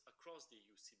efforts across the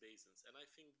EU sea basins. And I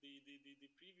think the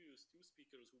previous two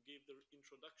speakers who gave their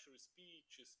introductory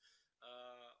speeches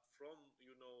from,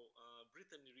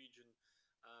 Brittany region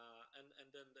and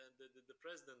then the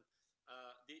president,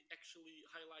 they actually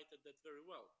highlighted that very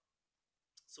well.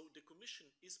 So the Commission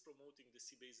is promoting the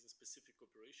sea basin specific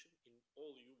cooperation in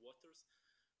all EU waters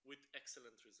with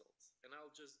excellent results. And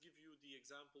I'll just give you the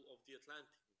example of the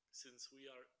Atlantic, since we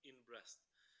are in Brest.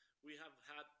 We have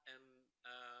had an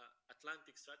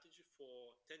Atlantic strategy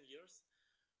for 10 years,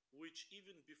 which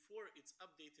even before its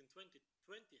update in 2020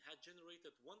 had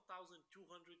generated 1,200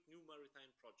 new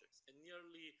maritime projects and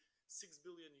nearly 6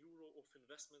 billion euro of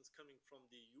investments coming from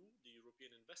the EU, the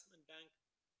European Investment Bank,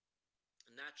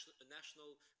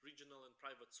 national, regional, and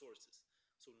private sources.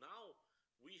 So now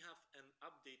we have an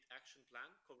update action plan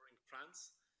covering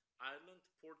France, Ireland,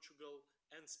 Portugal,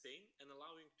 and Spain, and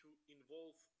allowing to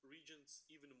involve regions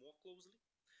even more closely.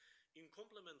 In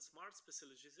complement, smart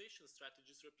specialization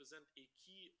strategies represent a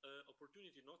key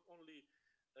opportunity not only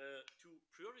to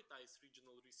prioritize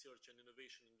regional research and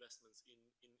innovation investments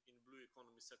in blue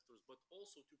economy sectors, but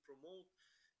also to promote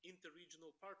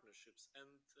interregional partnerships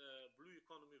and blue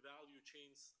economy value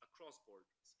chains across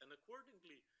borders. And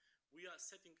accordingly, we are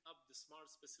setting up the smart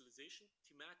specialization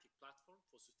thematic platform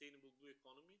for sustainable blue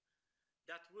economy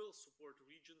that will support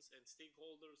regions and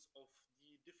stakeholders of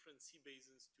the different sea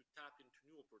basins to tap into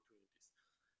new opportunities.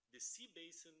 The sea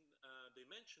basin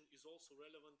dimension is also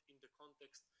relevant in the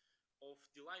context of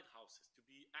the lighthouses to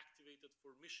be activated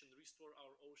for mission Restore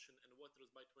Our Ocean and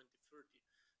Waters by 2030.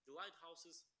 The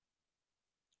lighthouses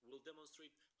will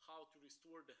demonstrate how to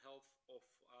restore the health of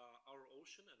our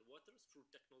ocean and waters through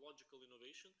technological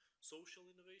innovation, social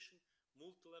innovation,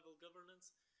 multi-level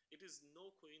governance. It is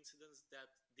no coincidence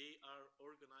that they are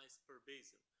organized per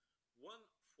basin. One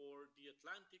for the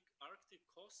Atlantic Arctic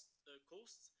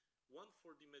coasts, one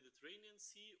for the Mediterranean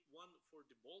Sea, one for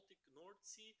the Baltic North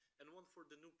Sea, and one for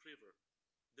the Danube River.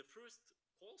 The first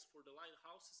calls for the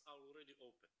lighthouses are already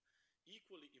open.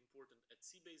 Equally important at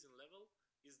sea basin level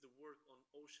is the work on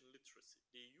ocean literacy.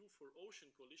 The EU for Ocean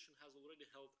Coalition has already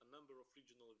held a number of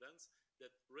regional events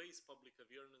that raise public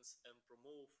awareness and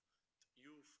promote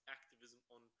youth activism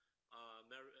on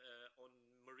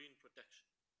marine protection.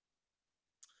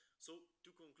 So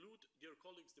to conclude, dear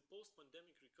colleagues, the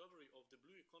post-pandemic recovery of the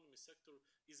blue economy sector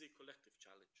is a collective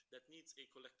challenge that needs a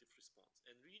collective response.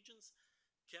 And regions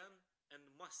can and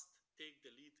must take the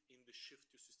lead in the shift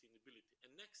to sustainability.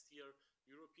 And next year,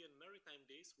 European Maritime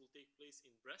Days will take place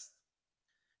in Brest.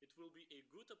 It will be a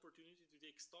good opportunity to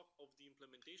take stock of the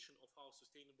implementation of our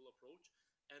sustainable approach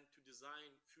and to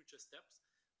design future steps.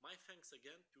 My thanks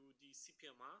again to the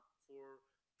CPMR for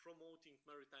promoting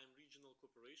maritime regional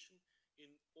cooperation in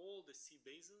all the sea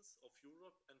basins of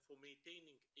Europe and for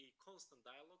maintaining a constant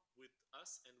dialogue with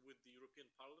us and with the European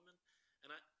Parliament.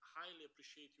 And I highly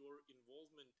appreciate your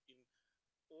involvement in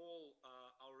all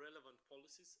our relevant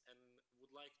policies and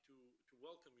would like to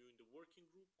welcome you in the working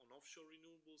group on offshore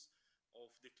renewables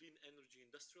of the Clean Energy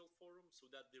Industrial Forum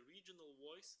so that the regional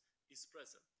voice is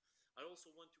present. I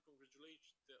also want to congratulate,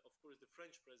 of course, the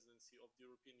French presidency of the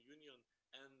European Union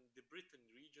and the Brittany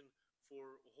region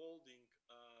for holding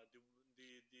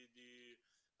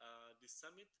the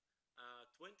summit.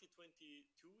 2022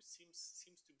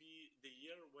 seems to be the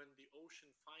year when the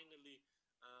ocean finally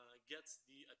gets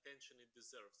the attention it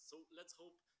deserves. So let's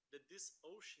hope that this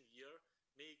ocean year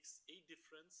makes a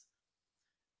difference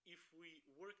if we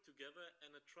work together,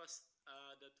 and I trust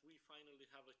that we finally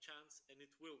have a chance and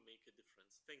it will make a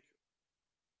difference. Thank you.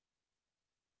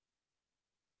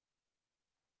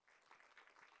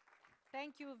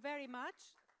 Thank you very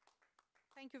much.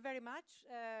 Thank you very much,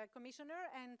 Commissioner.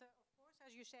 And of course,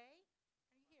 as you say,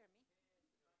 can you hear me? It works?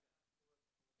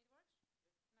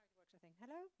 No, it works, I think.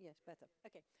 Hello? Yes, better.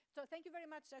 Okay. So thank you very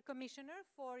much, Commissioner,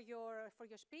 for your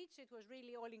speech. It was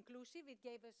really all-inclusive. It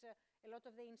gave us a lot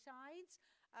of the insights,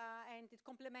 and it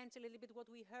complements a little bit what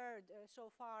we heard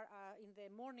so far in the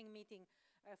morning meeting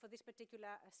for this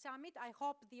particular summit. I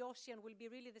hope the ocean will be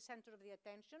really the center of the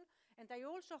attention, and I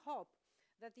also hope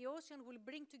that the ocean will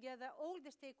bring together all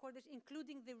the stakeholders,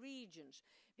 including the regions,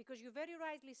 because you very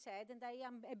rightly said, and I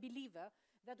am a believer,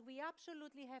 that we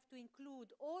absolutely have to include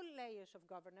all layers of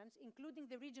governance, including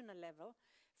the regional level,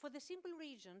 for the simple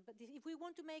reason that if we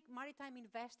want to make maritime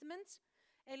investments,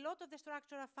 a lot of the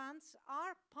structural funds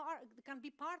can be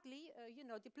partly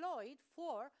deployed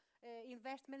for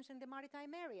investments in the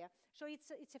maritime area. So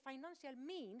it's a financial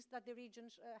means that the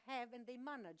regions have and they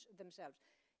manage themselves.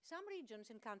 Some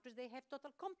regions and countries, they have total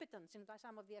competence in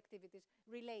some of the activities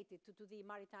related to the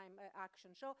maritime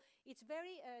action. So it's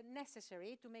very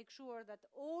necessary to make sure that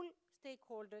all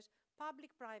stakeholders,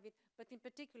 public, private, but in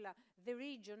particular the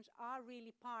regions, are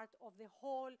really part of the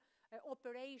whole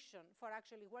operation for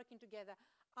actually working together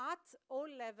at all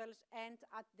levels and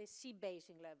at the sea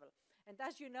basin level. And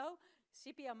as you know,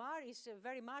 CPMR is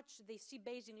very much the sea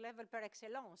basin level per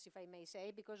excellence, if I may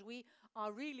say, because we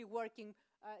are really working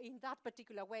in that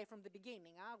particular way from the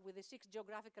beginning. With the 6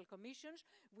 geographical commissions,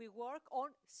 we work on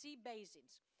sea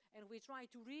basins. And we try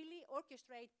to really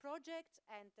orchestrate projects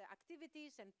and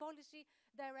activities and policy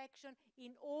direction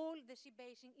in all the sea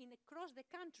basin across the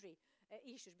country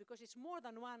issues, because it's more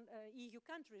than one EU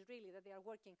countries really that they are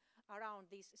working around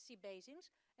these sea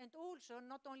basins, and also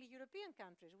not only European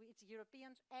countries, it's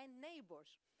Europeans and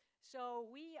neighbors. So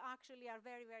we actually are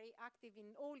very, very active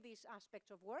in all these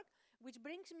aspects of work, which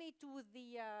brings me to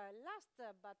the last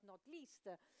but not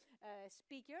least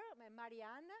speaker,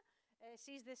 Marianne.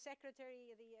 She's the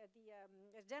secretary,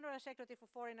 the General Secretary for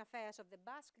Foreign Affairs of the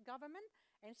Basque government,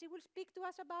 and she will speak to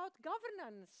us about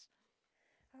governance.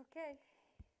 Okay.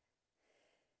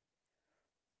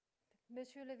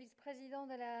 Monsieur le vice-président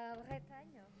de la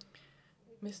Bretagne.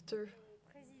 Mr.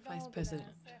 Vice President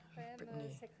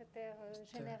Brittany,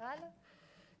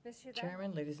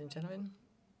 Chairman, ladies and gentlemen,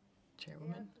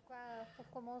 Chairwoman,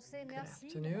 good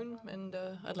afternoon, and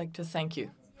I'd like to thank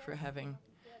you for having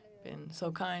been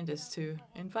so kind as to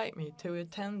invite me to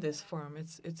attend this forum.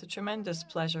 It's a tremendous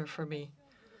pleasure for me.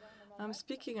 I'm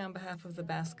speaking on behalf of the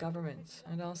Basque government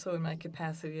and also in my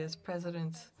capacity as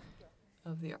President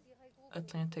of the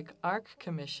Atlantic Arc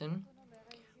Commission,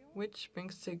 which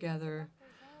brings together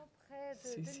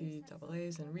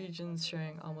CCAAs and regions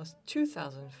sharing almost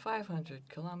 2,500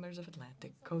 kilometers of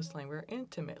Atlantic coastline. We're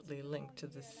intimately linked to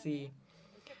the sea.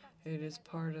 It is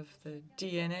part of the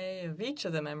DNA of each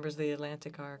of the members of the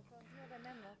Atlantic Arc,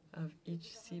 of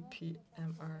each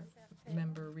CPMR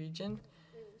member region,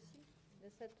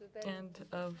 and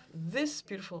of this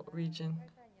beautiful region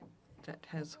that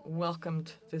has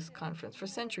welcomed this conference. For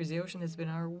centuries, the ocean has been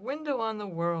our window on the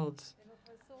world,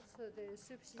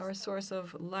 our source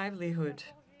of livelihood.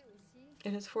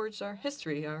 It has forged our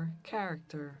history, our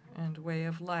character, and way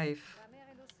of life.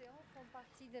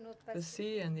 The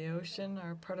sea and the ocean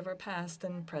are part of our past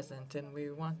and present, and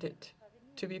we want it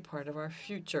to be part of our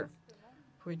future,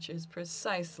 which is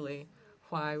precisely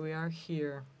why we are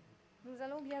here.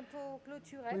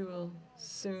 We will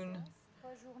soon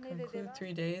conclude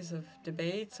 3 days of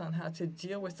debates on how to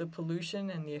deal with the pollution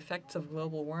and the effects of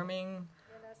global warming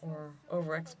or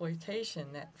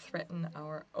overexploitation that threaten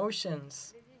our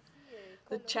oceans.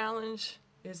 The challenge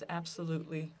is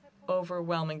absolutely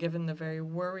overwhelming, given the very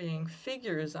worrying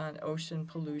figures on ocean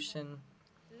pollution.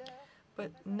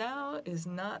 But now is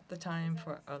not the time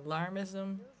for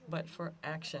alarmism, but for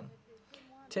action.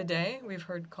 Today, we've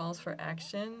heard calls for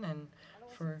action and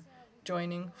for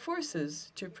joining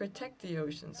forces to protect the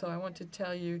ocean. So I want to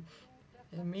tell you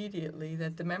immediately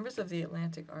that the members of the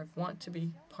Atlantic Arc want to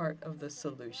be part of the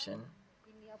solution.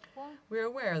 We're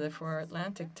aware that for our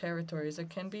Atlantic territories, there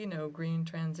can be no green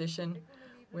transition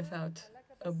without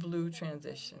a blue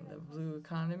transition. The blue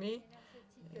economy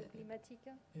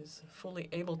is fully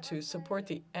able to support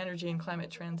the energy and climate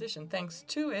transition. Thanks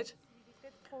to it,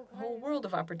 a whole world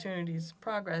of opportunities,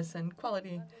 progress, and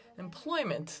quality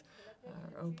employment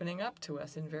are opening up to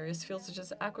us in various fields such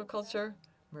as aquaculture,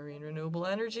 marine renewable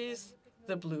energies,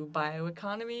 the blue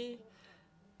bioeconomy,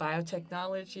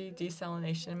 biotechnology,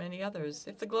 desalination, and many others.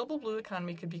 If the global blue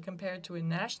economy could be compared to a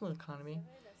national economy,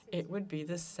 it would be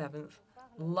the 7th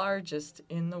largest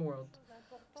in the world.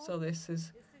 So this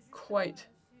is quite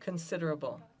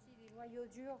considerable.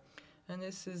 And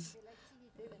this is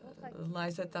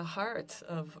lies at the heart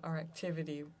of our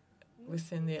activity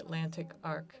within the Atlantic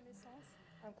Arc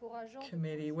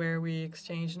Committee, where we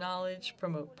exchange knowledge,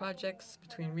 promote projects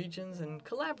between regions, and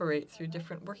collaborate through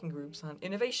different working groups on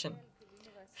innovation,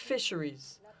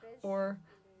 fisheries, or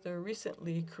the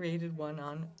recently created one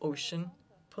on ocean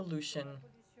pollution.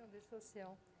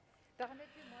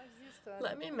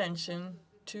 Let me mention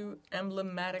 2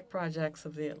 emblematic projects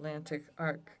of the Atlantic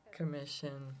Arc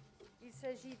Commission.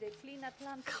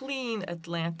 Clean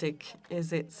Atlantic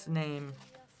is its name.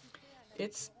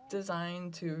 It's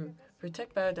designed to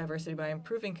protect biodiversity by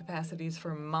improving capacities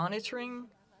for monitoring,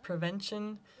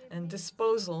 prevention, and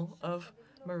disposal of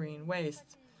marine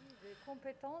waste.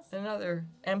 Another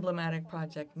emblematic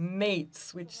project,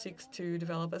 MATES, which seeks to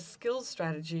develop a skills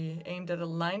strategy aimed at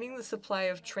aligning the supply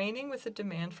of training with the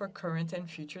demand for current and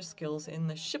future skills in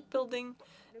the shipbuilding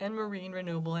and marine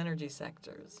renewable energy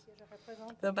sectors.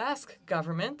 The Basque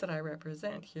government that I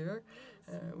represent here,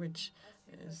 which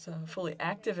is fully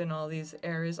active in all these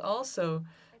areas, also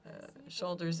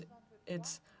shoulders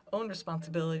its own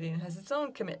responsibility and has its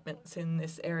own commitments in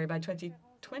this area. By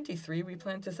 2023, we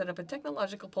plan to set up a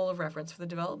technological pole of reference for the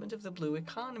development of the blue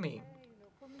economy.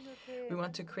 We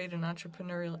want to create an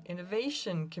entrepreneurial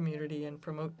innovation community and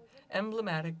promote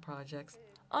emblematic projects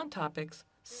on topics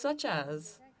such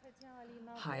as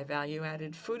high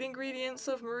value-added food ingredients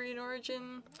of marine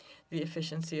origin, the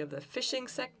efficiency of the fishing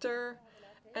sector,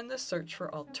 and the search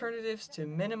for alternatives to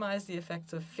minimize the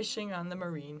effects of fishing on the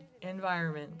marine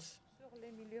environment.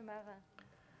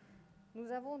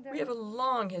 We have a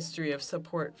long history of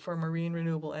support for marine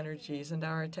renewable energies, and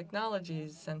our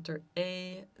Technologies Center,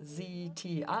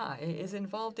 AZTI, is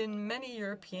involved in many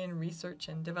European research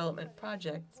and development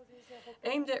projects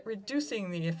aimed at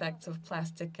reducing the effects of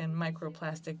plastic and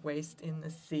microplastic waste in the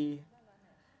sea.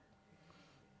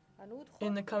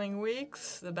 In the coming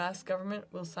weeks, the Basque government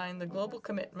will sign the global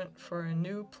commitment for a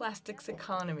new plastics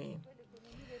economy.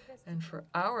 And for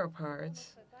our part,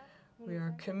 we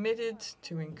are committed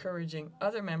to encouraging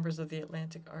other members of the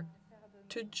Atlantic Arc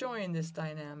to join this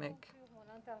dynamic.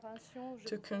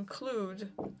 To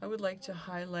conclude, I would like to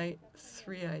highlight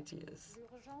 3 ideas.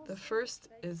 The first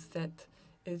is that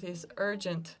it is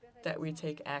urgent that we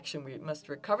take action. We must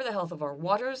recover the health of our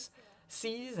waters,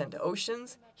 seas, and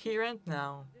oceans here and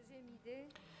now.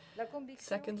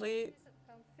 Secondly,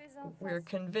 we're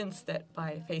convinced that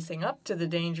by facing up to the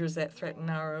dangers that threaten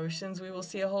our oceans, we will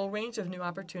see a whole range of new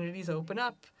opportunities open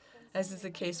up, as is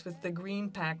the case with the Green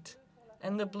Pact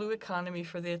and the blue economy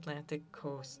for the Atlantic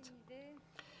coast.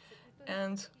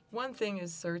 And one thing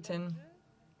is certain,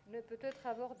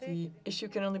 The issue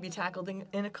can only be tackled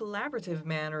in a collaborative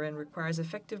manner and requires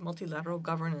effective multilateral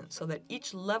governance so that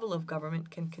each level of government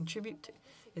can contribute to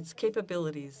its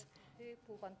capabilities,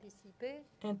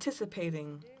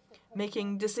 anticipating,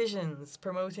 making decisions,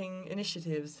 promoting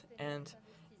initiatives, and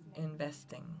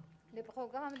investing.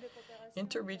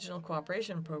 Interregional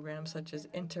cooperation programs such as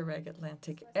Interreg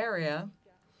Atlantic Area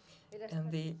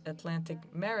and the Atlantic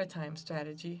Maritime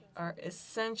Strategy are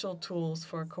essential tools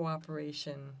for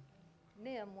cooperation.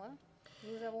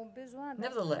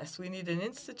 Nevertheless, we need an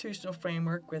institutional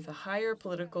framework with a higher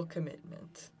political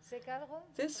commitment.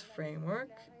 This framework,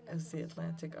 as the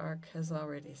Atlantic Arc has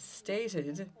already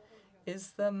stated,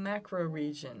 is the macro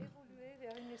region.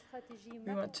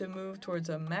 We want to move towards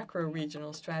a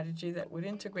macro-regional strategy that would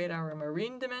integrate our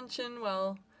marine dimension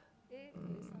while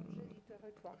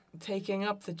taking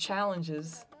up the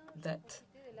challenges that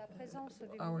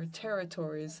our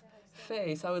territories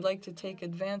face. I would like to take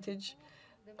advantage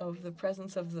of the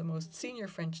presence of the most senior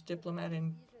French diplomat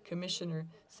and Commissioner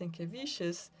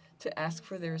CINKEVIČIUS to ask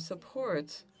for their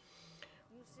support.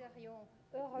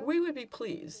 We would be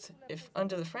pleased if,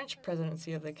 under the French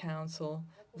presidency of the Council,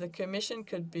 the Commission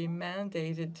could be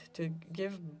mandated to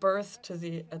give birth to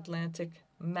the Atlantic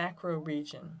macro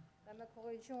region.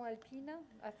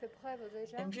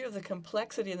 In view of the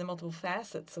complexity and the multiple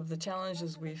facets of the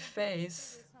challenges we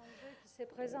face,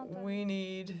 we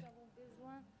need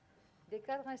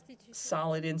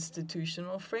solid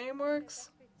institutional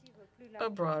frameworks, a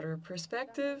broader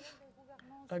perspective,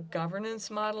 a governance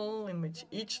model in which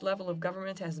each level of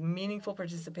government has meaningful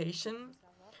participation,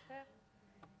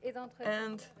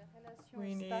 and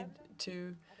we need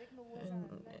to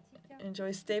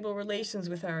enjoy stable relations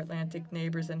with our Atlantic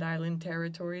neighbors and island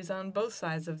territories on both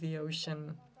sides of the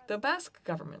ocean. The Basque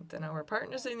government and our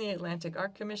partners in the Atlantic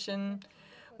Arc Commission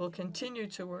will continue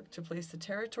to work to place the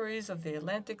territories of the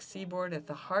Atlantic seaboard at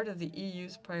the heart of the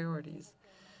EU's priorities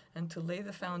and to lay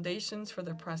the foundations for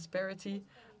the prosperity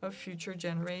of future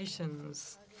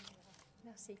generations.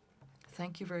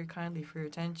 Thank you very kindly for your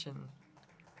attention.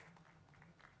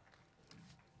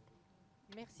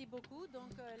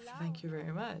 Thank you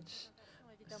very much.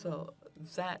 So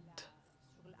that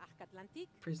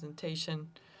presentation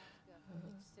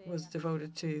was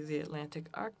devoted to the Atlantic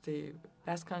Arc. The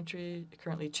Basque Country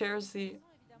currently chairs the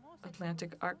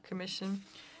Atlantic Arc Commission,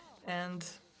 and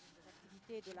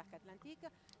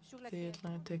the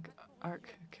Atlantic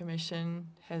Arc Commission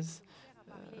has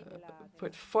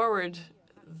put forward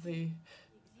the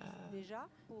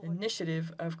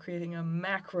initiative of creating a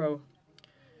macro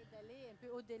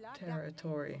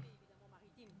territory,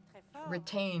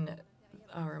 retain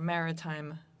our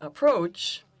maritime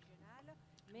approach,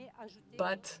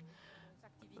 but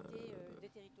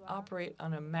operate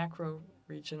on a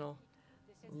macro-regional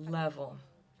level.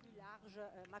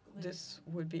 This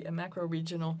would be a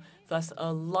macro-regional, thus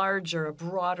a larger, a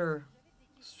broader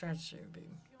strategy, would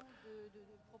be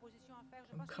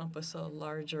encompass a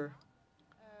larger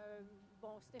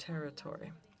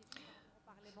territory.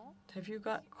 Have you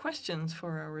got questions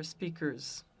for our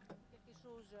speakers?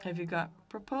 Have you got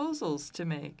proposals to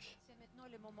make?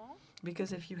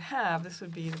 Because if you have, this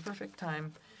would be the perfect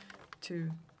time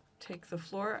to take the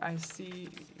floor. I see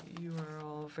you are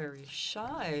all very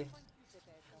shy,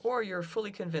 or you're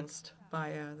fully convinced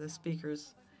by the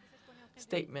speakers'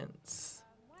 statements.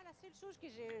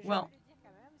 Well,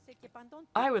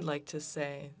 I would like to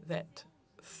say that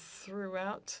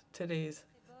throughout today's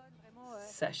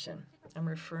session, I'm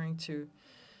referring to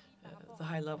the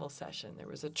high-level session, there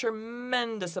was a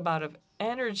tremendous amount of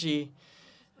energy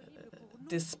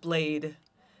displayed,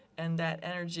 and that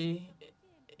energy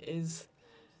is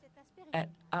at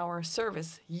our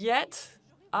service. Yet,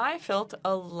 I felt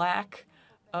a lack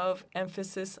of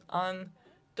emphasis on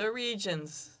the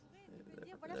regions.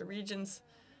 The regions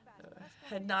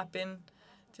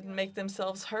didn't make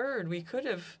themselves heard. We could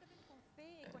have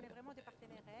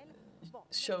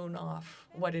shown off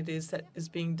what it is that is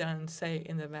being done, say,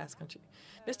 in the Basque Country.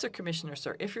 Mr. Commissioner,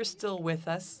 sir, if you're still with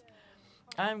us,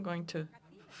 I'm going to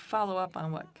follow up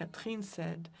on what Catherine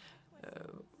said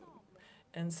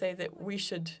and say that we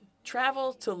should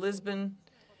travel to Lisbon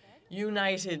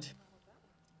united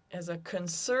as a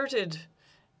concerted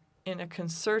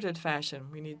fashion.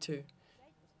 We need to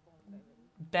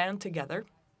band together,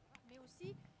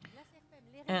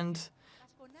 and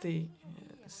the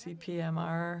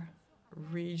CPMR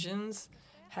regions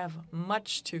have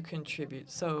much to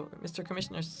contribute. So, Mr.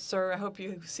 Commissioner, sir, I hope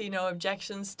you see no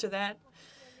objections to that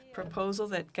proposal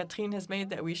that Catherine has made,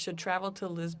 that we should travel to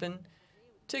Lisbon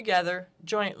together,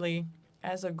 jointly,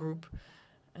 as a group,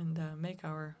 and make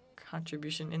our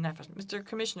contribution in that fashion. Mr.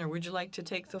 Commissioner, would you like to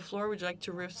take the floor? Would you like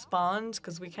to respond?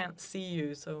 Because we can't see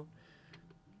you, so.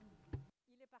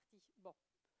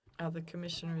 The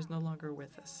commissioner is no longer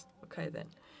with us. Okay, then.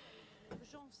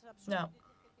 Now,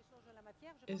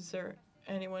 is there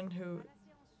anyone who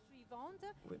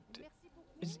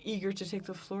is eager to take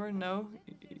the floor? No?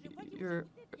 You're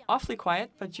awfully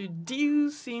quiet, but you do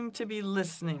seem to be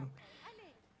listening.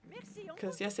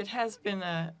 Because, yes, it has been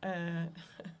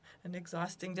an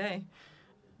exhausting day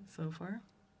so far.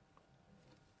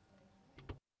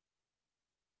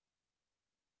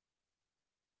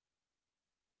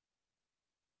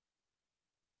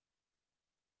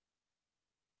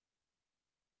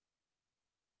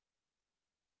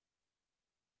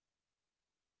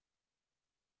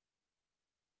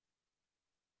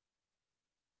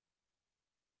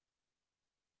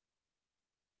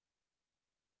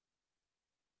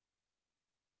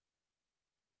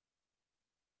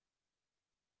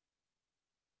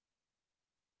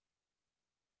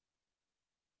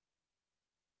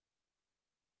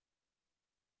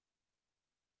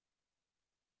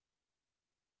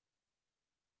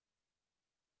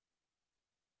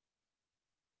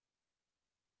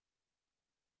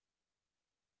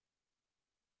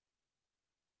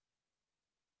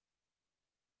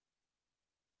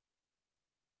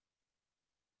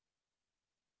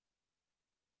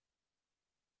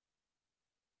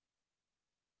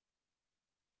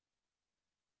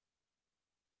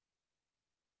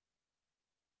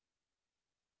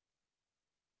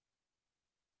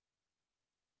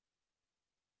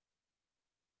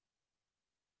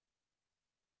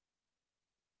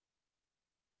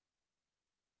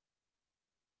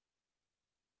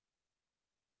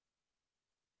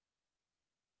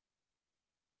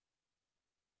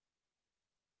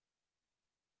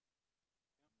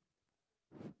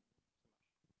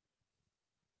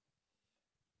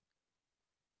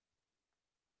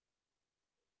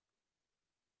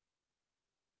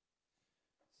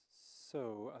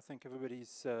 So I think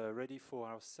everybody's ready for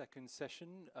our second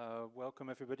session. Welcome,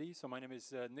 everybody. So my name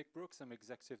is Nick Brooks. I'm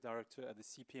Executive Director at the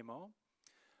CPMR.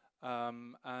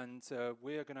 And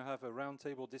we're going to have a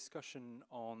roundtable discussion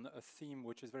on a theme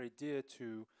which is very dear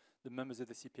to the members of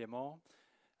the CPMR,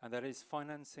 and that is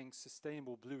financing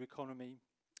sustainable blue economy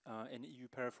in EU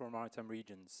peripheral maritime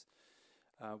regions.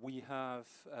 We have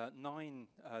 9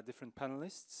 different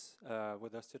panelists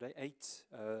with us today, 8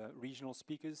 regional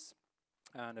speakers,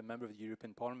 and a member of the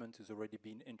European Parliament who's already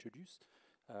been introduced,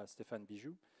 Stéphane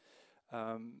Bijou.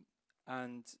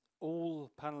 And all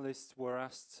panelists were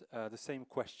asked the same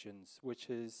questions, which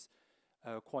is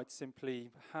quite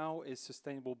simply, how is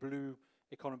sustainable blue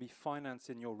economy financed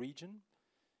in your region?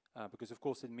 Because of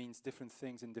course it means different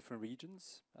things in different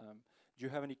regions. Do you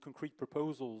have any concrete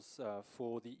proposals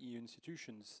for the EU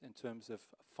institutions in terms of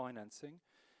financing?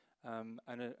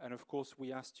 And of course,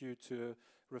 we asked you to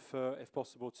refer, if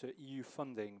possible, to EU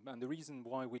funding. And the reason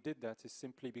why we did that is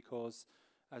simply because,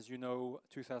 as you know,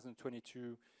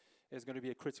 2022 is going to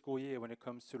be a critical year when it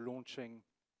comes to launching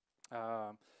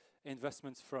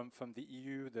investments from the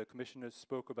EU. The commissioners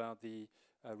spoke about the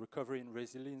Recovery and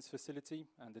Resilience Facility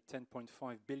and the 10.5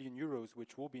 billion euros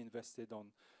which will be invested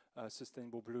on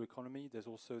sustainable blue economy. There's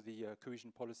also the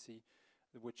cohesion policy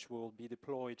which will be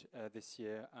deployed this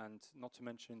year, and not to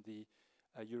mention the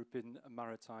European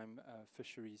Maritime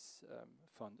Fisheries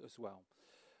Fund as well.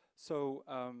 So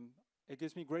it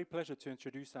gives me great pleasure to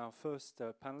introduce our first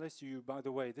panelist. You, by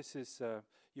the way, this is,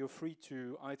 you're free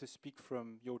to either speak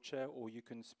from your chair or you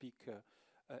can speak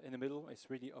in the middle. It's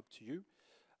really up to you.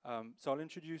 So I'll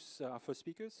introduce our first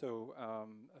speaker. So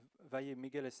Valle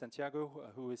MIGUELEZ Santiago,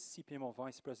 who is CPMR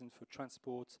Vice President for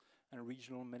Transport and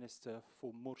Regional Minister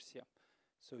for Murcia.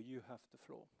 So you have the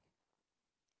floor.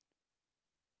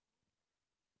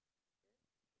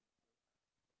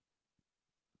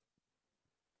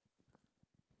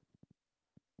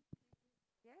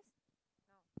 Yes?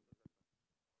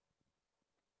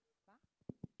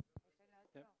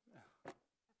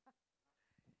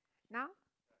 No?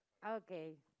 ¿No?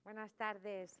 Ok. Buenas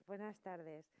tardes. Buenas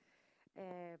tardes.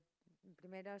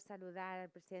 Primero saludar al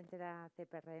presidente de la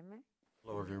CPRM.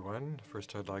 Hello, everyone.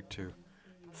 First, I'd like to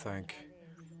thank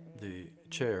the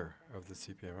chair of the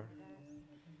CPMR,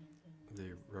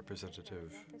 the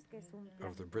representative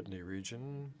of the Brittany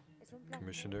region,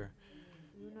 Commissioner.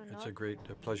 It's a great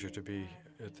pleasure to be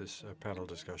at this panel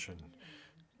discussion.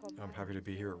 I'm happy to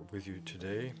be here with you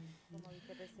today.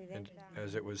 And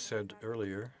as it was said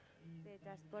earlier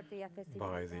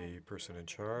by the person in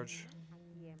charge,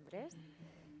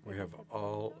 we have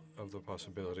all of the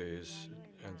possibilities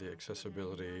and the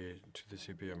accessibility to the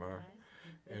CPMR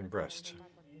in Brest.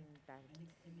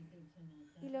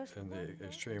 in the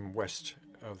extreme west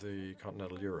of the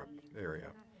continental Europe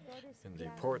area, in the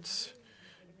ports.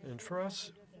 And for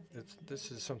us,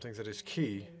 this is something that is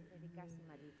key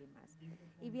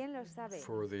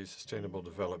for the sustainable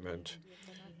development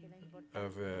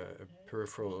of a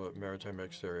peripheral maritime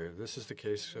mixed area. This is the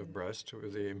case of Brest,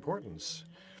 with the importance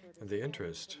and the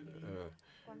interest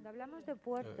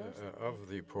of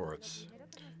the ports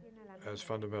as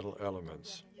fundamental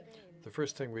elements. The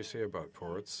first thing we say about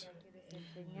ports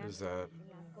is that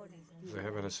they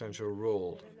have an essential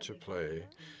role to play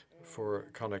for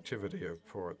connectivity of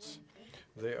ports.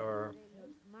 They are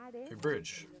a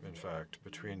bridge, in fact,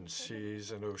 between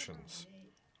seas and oceans.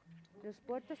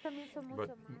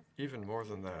 But even more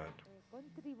than that,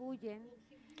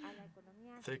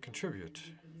 they contribute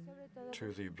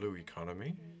to the blue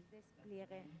economy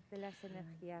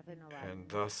and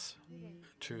thus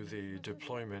to the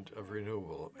deployment of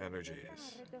renewable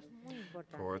energies.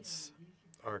 Ports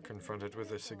are confronted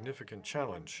with a significant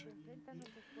challenge,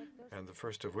 and the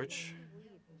first of which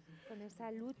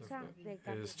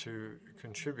is to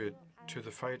contribute to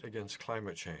the fight against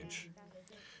climate change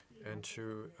and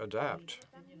to adapt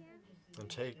and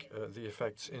take the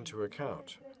effects into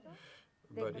account.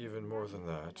 But even more than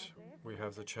that, we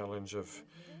have the challenge of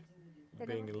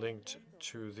being linked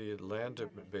to the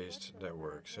land-based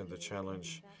networks and the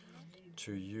challenge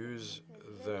to use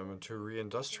them to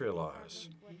reindustrialize,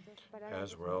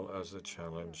 as well as the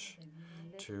challenge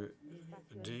to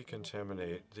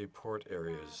decontaminate the port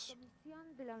areas.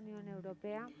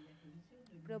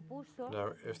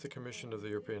 Now, if the Commission of the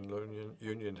European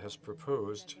Union has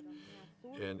proposed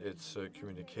in its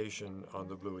communication on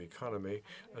the blue economy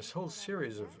a whole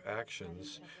series of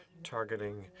actions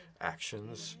targeting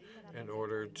actions in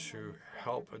order to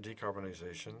help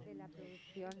decarbonization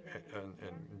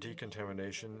and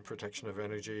decontamination, protection of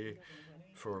energy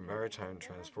for maritime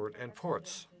transport and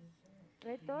ports.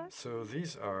 So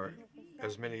these are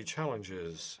as many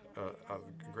challenges of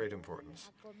great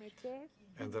importance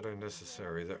and that are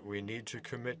necessary, that we need to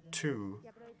commit to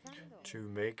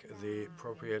make the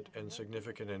appropriate and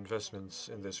significant investments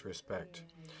in this respect.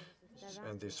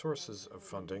 And the sources of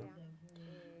funding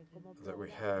that we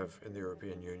have in the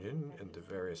European Union in the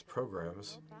various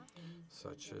programs,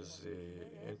 such as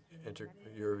the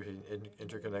European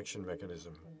Interconnection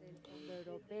Mechanism,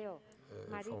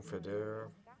 Fonds FEDER,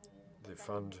 the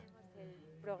Fund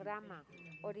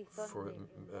for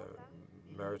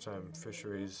Maritime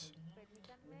Fisheries,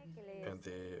 and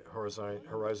the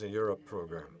Horizon Europe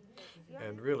program.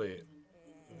 And really,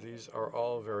 these are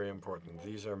all very important.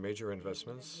 These are major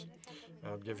investments.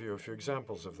 I'll give you a few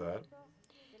examples of that,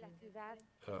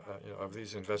 of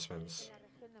these investments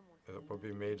that will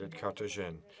be made at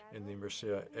Cartagena in the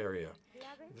Murcia area.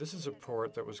 This is a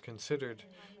port that was considered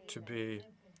to be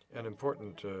an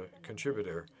important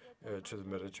contributor to the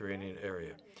Mediterranean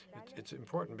area. It's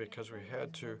important because we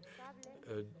had to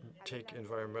take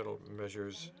environmental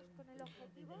measures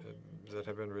that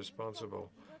have been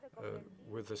responsible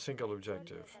with a single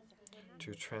objective: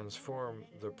 to transform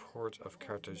the port of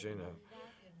Cartagena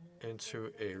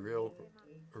into a real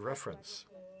reference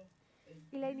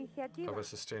of a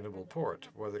sustainable port.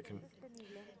 Whether it can,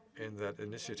 in that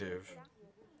initiative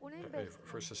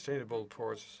for sustainable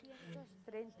ports,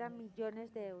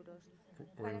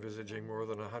 we're envisaging more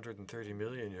than 130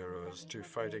 million euros to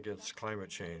fight against climate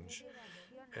change,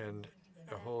 and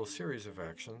a whole series of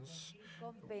actions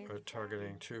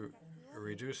targeting to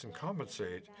reduce and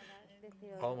compensate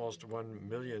almost 1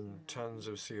 million tons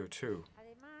of CO2.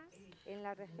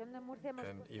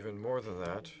 And even more than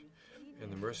that, in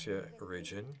the Murcia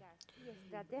region,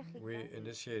 we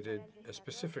initiated a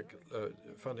specific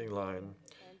funding line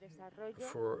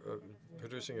for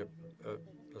producing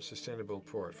a sustainable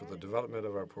port, for the development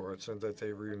of our ports, and that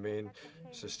they remain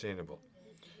sustainable.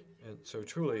 And so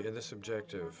truly, in this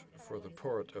objective for the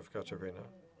port of Cartagena,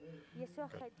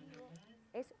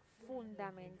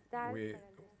 we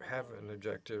have an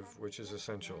objective which is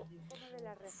essential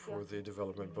for the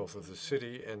development both of the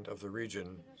city and of the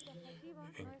region,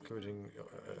 including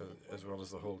as well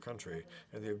as the whole country.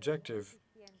 And the objective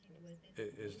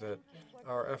is that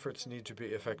our efforts need to be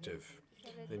effective.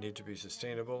 They need to be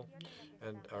sustainable,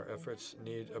 and our efforts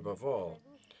need, above all,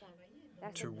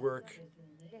 to work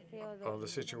on the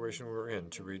situation we're in,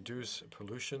 to reduce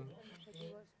pollution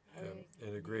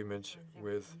in agreement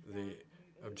with the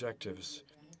objectives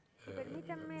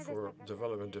for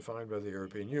development defined by the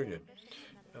European Union.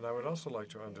 And I would also like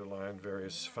to underline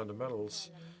various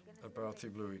fundamentals about the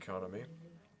blue economy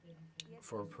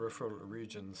for peripheral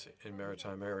regions in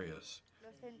maritime areas.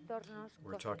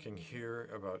 We're talking here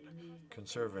about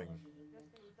conserving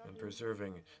and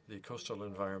preserving the coastal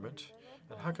environment.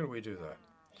 And how can we do that?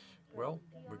 Well,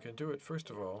 we can do it, first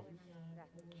of all,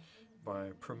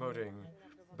 by promoting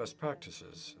best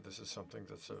practices. This is something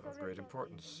that's of great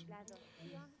importance.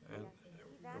 And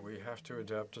we have to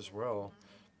adapt as well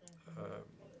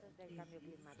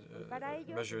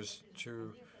measures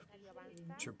to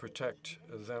protect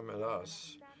them and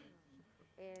us.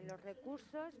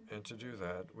 And to do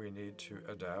that, we need to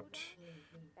adapt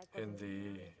in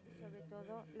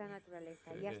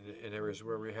areas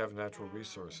where we have natural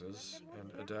resources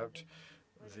and adapt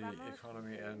the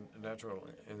economy and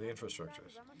the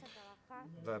infrastructures.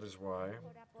 That is why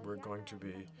we're going to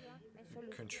be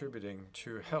contributing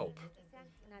to help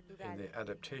in the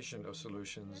adaptation of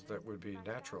solutions that would be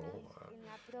natural,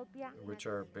 which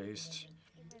are based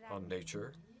on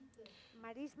nature,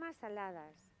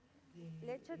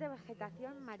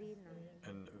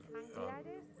 and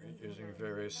using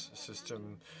various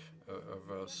systems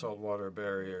of saltwater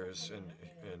barriers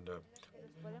and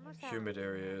humid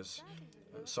areas,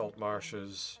 salt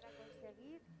marshes,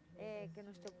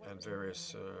 and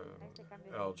various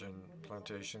algae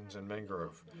plantations and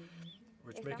mangrove,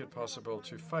 which make it possible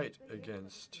to fight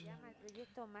against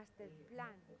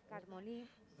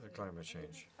climate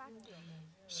change.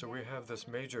 So we have this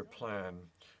major plan,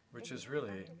 which is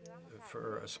really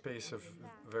for a space of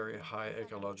very high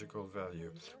ecological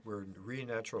value. We're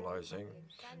renaturalizing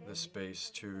the space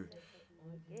to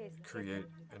create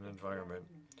an environment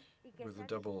with a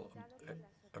double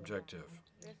objective,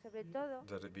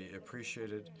 that it be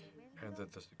appreciated and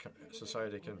that the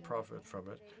society can profit from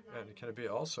it, and it can be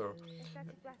also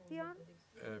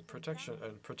a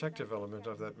protective element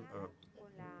of that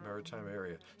maritime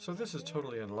area. So this is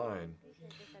totally in line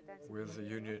with the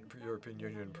European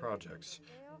Union projects,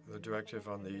 the directive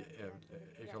on the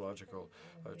ecological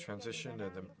transition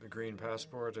and the green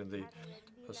passport and the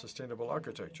sustainable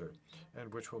architecture,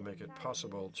 and which will make it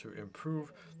possible to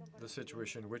improve the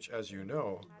situation, which, as you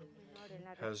know,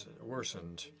 has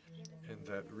worsened in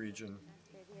that region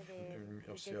in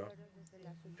Murcia,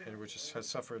 and which has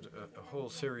suffered a whole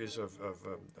series of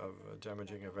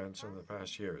damaging events in the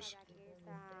past years.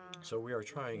 So we are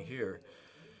trying here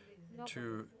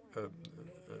to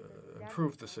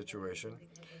improve the situation,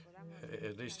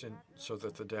 at least so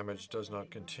that the damage does not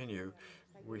continue.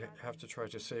 We have to try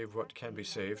to save what can be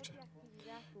saved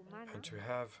and to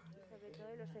have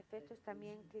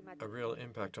a real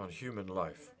impact on human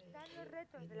life.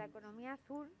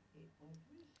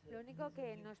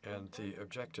 And the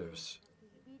objectives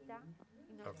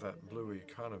of that blue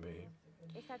economy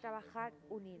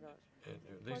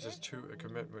leads us to a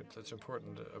commitment that's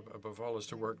important above all, is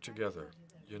to work together,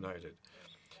 united.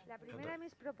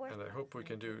 And I hope we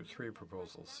can do 3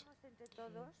 proposals.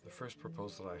 The first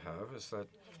proposal I have is that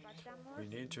we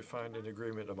need to find an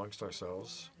agreement amongst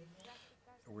ourselves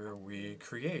where we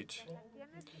create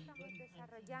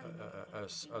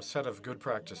a set of good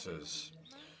practices,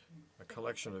 a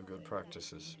collection of good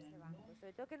practices,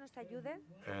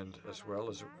 and as well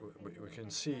as we can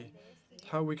see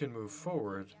how we can move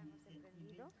forward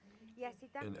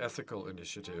in ethical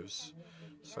initiatives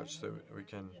such that we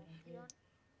can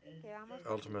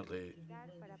ultimately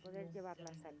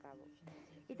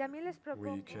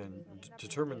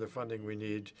determine the funding we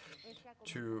need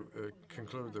to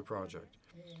conclude the project.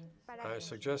 I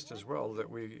suggest as well that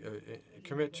we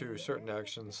commit to certain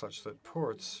actions such that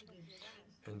ports,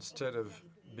 instead of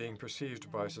being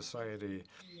perceived by society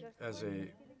as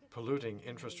a polluting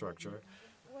infrastructure,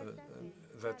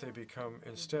 that they become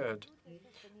instead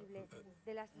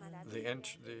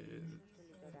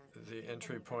the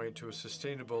entry point to a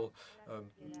sustainable,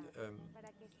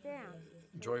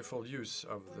 joyful use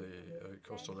of the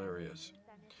coastal areas,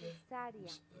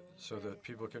 so that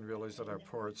people can realize that our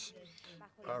ports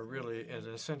are really an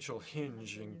essential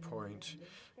hinging point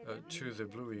to the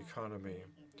blue economy,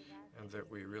 and that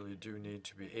we really do need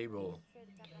to be able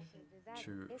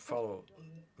to follow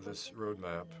this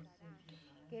roadmap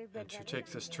and to take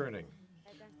this turning,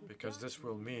 because this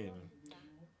will mean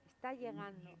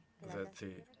that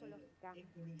the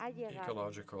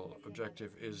ecological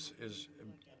objective is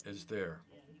there,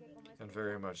 and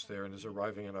very much there, and is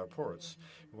arriving in our ports.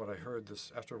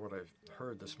 After what I've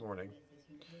heard this morning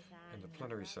in the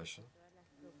plenary session,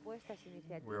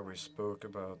 where we spoke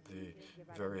about the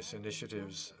various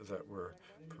initiatives that were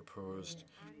proposed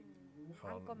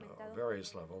on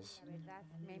various levels,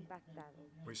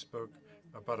 we spoke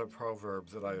about a proverb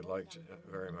that I liked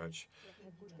very much.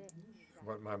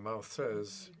 What my mouth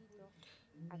says,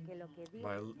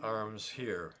 my arms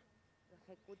hear,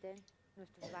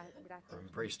 are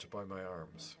embraced by my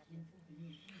arms.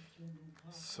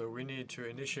 So we need to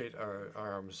initiate our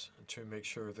arms to make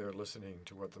sure they're listening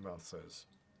to what the mouth says.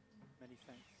 Many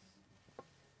thanks.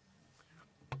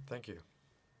 Thank you.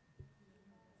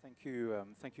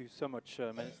 Thank you so much,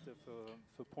 Minister,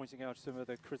 for pointing out some of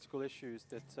the critical issues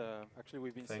that actually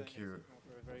we've been saying Thank you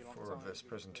for a very long for time. this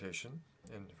presentation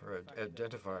and for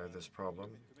identifying this problem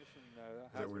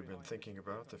that we've been thinking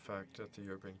about, the fact that the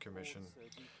European Commission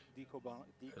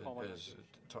is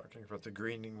talking about the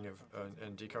greening of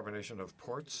and decarbonation of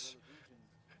ports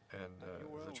and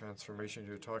the transformation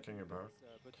you're talking about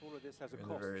in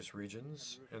the various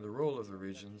regions, and the role of the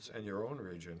regions and your own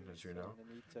region, as you know.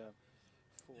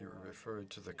 You referred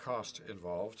to the cost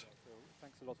involved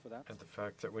and the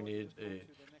fact that we need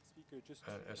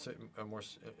a more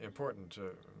important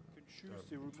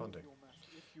funding.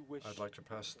 I'd like to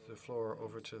pass the floor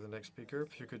over to the next speaker.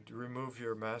 If you could remove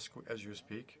your mask as you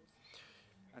speak.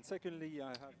 And secondly, I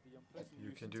have the unpleasant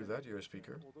You can do that, you're a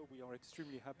speaker. Although we are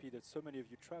extremely happy that so many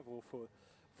of you travel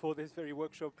for this very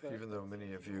workshop. Even though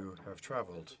many of you have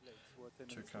traveled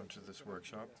to come to this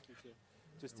workshop.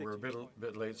 We're a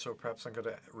bit late, so perhaps I'm going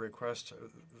to request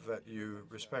that you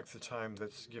respect the time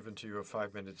that's given to you of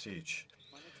 5 minutes each.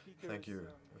 Thank you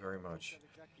very much.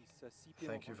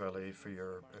 Thank you, Valle, for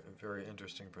your very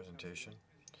interesting presentation.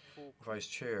 Vice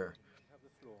Chair,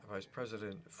 Vice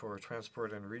President for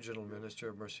Transport and Regional Minister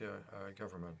of Murcia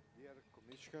Government. Dear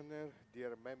Commissioner,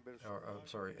 dear members. I'm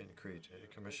sorry, in Crete.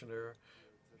 Commissioner,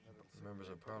 members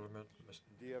of Parliament,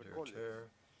 dear Chair,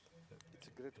 it's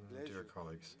a great pleasure. dear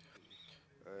colleagues.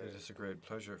 It is a great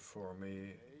pleasure for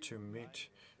me to meet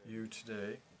you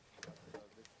today,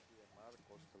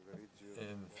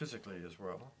 and physically as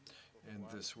well, in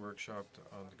this workshop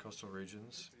on the coastal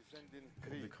regions,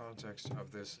 in the context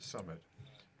of this summit.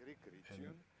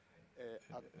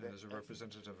 And as a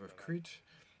representative of Crete,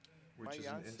 which is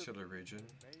an insular region,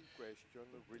 main question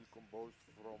will compose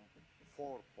from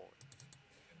 4 points.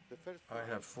 The first I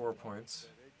have 4 points.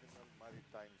 The regional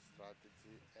maritime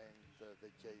strategy and the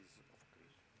case of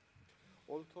Crete.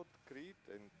 Although Crete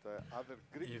and other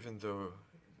Greek even though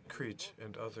Crete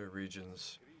and other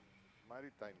regions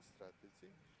maritime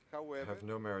strategy, however, have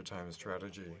no maritime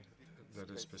strategy that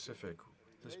is specific.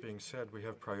 This being said, we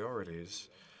have priorities,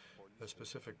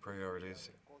 specific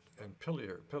priorities and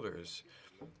pillars,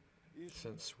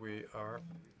 since we are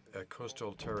a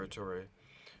coastal territory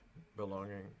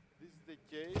belonging. This is the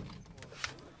case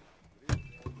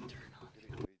for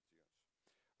regions.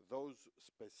 Those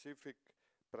specific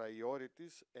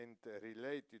priorities and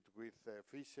related with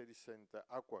fisheries and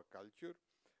aquaculture,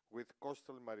 with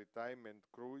coastal maritime and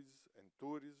cruise and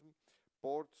tourism,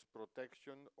 ports,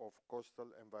 protection of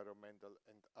coastal environmental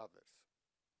and others.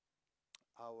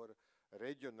 Our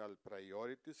regional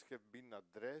priorities have been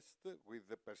addressed with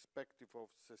the perspective of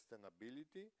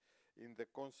sustainability in the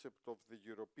concept of the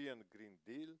European Green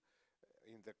Deal,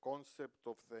 in the concept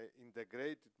of the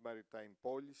integrated maritime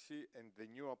policy and the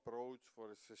new approach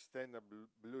for a sustainable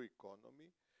blue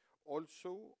economy,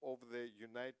 also of the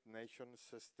United Nations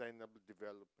Sustainable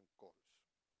Development Goals.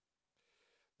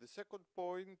 The second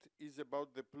point is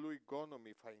about the blue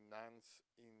economy finance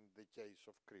in the case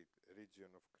of Crete,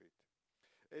 region of Crete.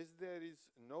 As there is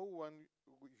no one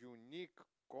unique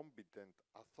competent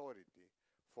authority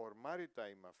for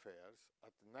maritime affairs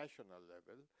at national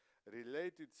level,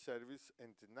 related service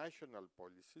and national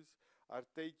policies are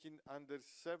taken under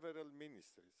several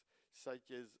ministries,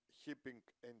 such as shipping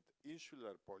and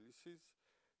insular policies,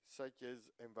 such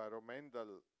as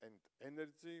environmental and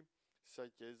energy,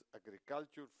 such as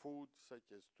agriculture, food, such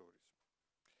as tourism.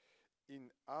 In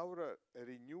our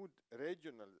renewed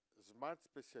regional smart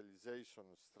specialization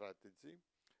strategy,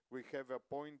 we have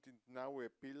appointed now a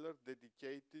pillar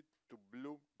dedicated to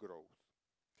blue growth.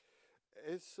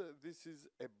 As this is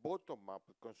a bottom-up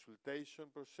consultation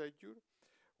procedure,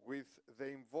 with the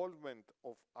involvement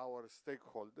of our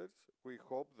stakeholders, we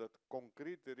hope that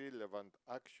concrete relevant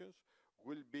actions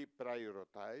will be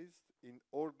prioritized in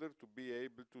order to be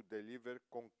able to deliver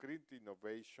concrete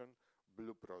innovation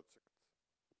blue projects.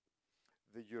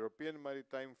 The European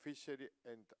Maritime Fishery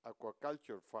and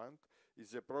Aquaculture Fund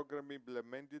is a program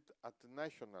implemented at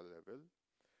national level.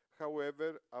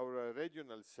 However, our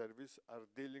regional services are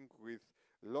dealing with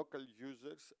local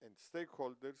users and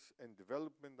stakeholders and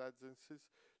development agencies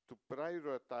to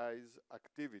prioritize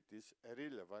activities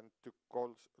relevant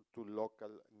to local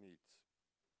needs.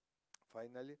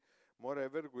 Finally,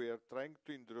 moreover, we are trying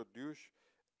to introduce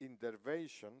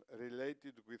intervention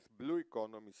related with blue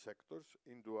economy sectors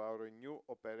into our new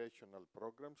operational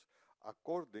programs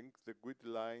according to the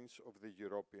guidelines of the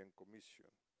European Commission.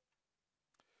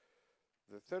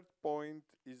 The third point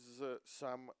is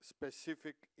some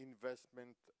specific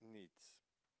investment needs.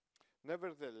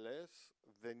 Nevertheless,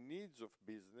 the needs of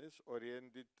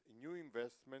business-oriented new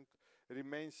investment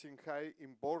remains in high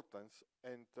importance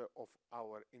and of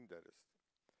our interest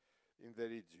in the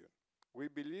region. We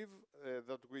believe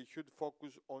that we should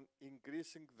focus on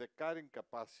increasing the carrying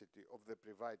capacity of the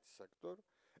private sector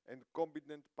and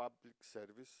competent public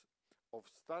service of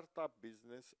startup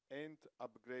business and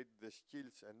upgrade the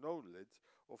skills and knowledge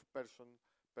of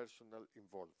personnel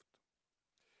involved.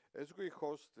 As we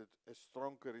hosted a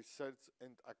strong research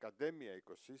and academia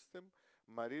ecosystem,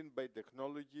 marine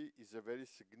biotechnology is a very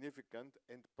significant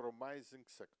and promising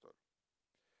sector.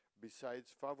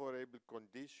 Besides favorable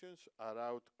conditions,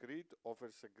 around Crete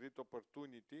offers a great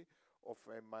opportunity of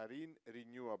a marine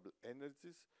renewable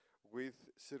energies with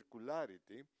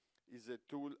circularity is a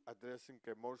tool addressing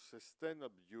a more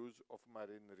sustainable use of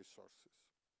marine resources.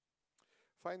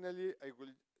 Finally, I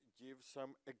will give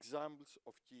some examples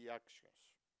of key actions.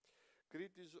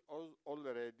 Crete is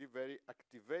already very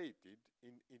activated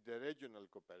in interregional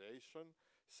cooperation,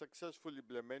 successfully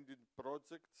implemented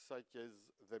projects such as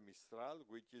the Mistral,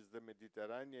 which is the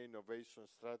Mediterranean Innovation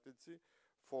Strategy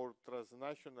for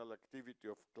transnational activity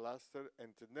of cluster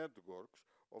and networks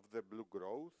of the blue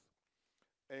growth,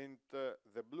 and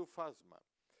the Blue Phasma,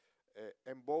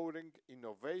 empowering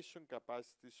innovation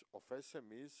capacities of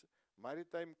SMEs,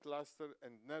 maritime cluster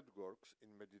and networks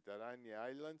in Mediterranean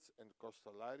islands and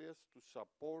coastal areas to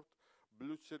support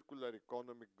blue circular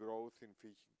economic growth in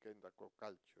fishing and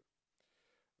aquaculture.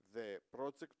 The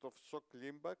project of SOC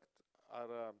Limbact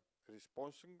are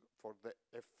responsible for the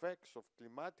effects of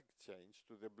climatic change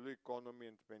to the blue economy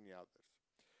and many others.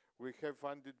 We have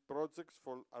funded projects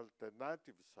for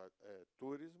alternative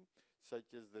tourism,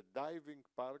 such as the diving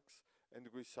parks, and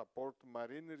we support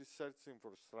marine research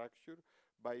infrastructure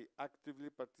by actively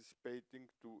participating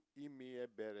to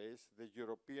EMEA-BRS, the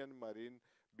European Marine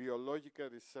Biological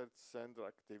Research Center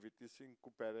activities in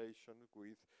cooperation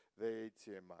with the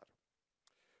HCMR.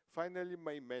 Finally,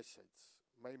 my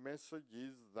message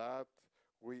is that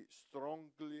we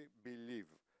strongly believe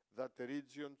that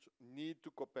regions need to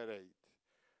cooperate,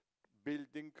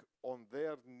 building on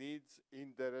their needs,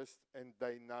 interests, and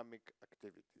dynamic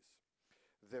activities.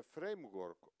 The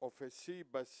framework of a sea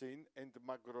basin and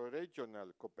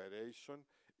macro-regional cooperation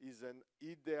is an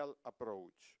ideal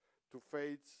approach to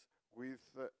face with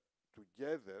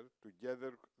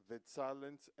together the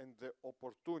challenge and the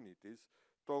opportunities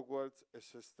towards a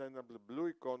sustainable blue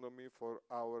economy for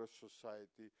our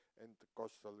society and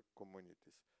coastal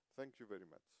communities. Thank you very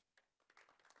much.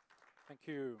 Thank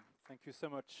you. Thank you so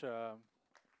much,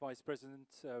 Vice President.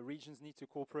 Regions need to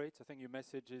cooperate. I think your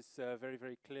message is very,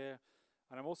 very clear.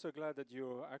 And I'm also glad that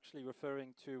you're actually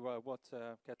referring to what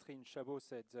Catherine CHABAUD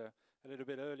said a little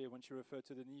bit earlier when she referred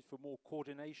to the need for more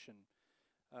coordination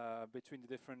between the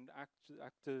different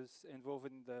actors involved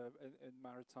in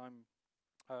maritime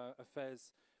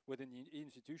affairs within the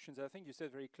institutions. I think you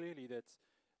said very clearly that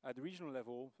at the regional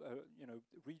level,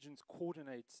 regions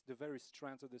coordinate the various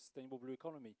strands of the sustainable blue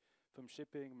economy, from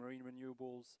shipping, marine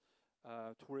renewables,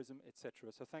 tourism,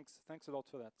 etc. So thanks a lot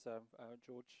for that,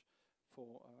 George,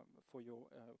 for your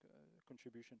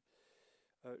contribution.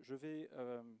 Je vais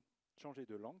changer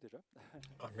de langue déjà.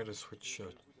 I'm going to switch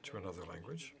to another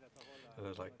language, and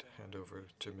I'd like to hand over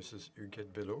to Mrs.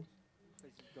 Huguette Bello,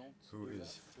 who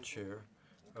is chair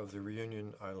of the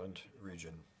Reunion Island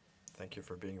region. Thank you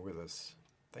for being with us.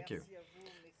 Thank you.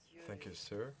 Thank you,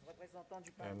 sir,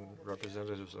 and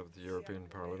representatives of the European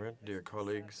Parliament, dear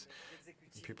colleagues,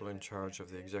 people in charge of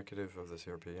the executive of the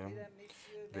CRPM,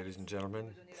 ladies and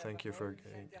gentlemen, thank you for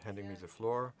handing me the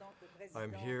floor.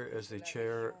 I'm here as the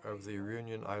chair of the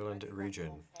Reunion Island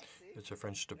region. It's a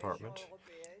French department.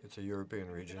 It's a European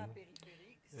region.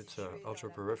 It's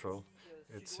ultra-peripheral.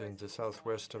 It's in the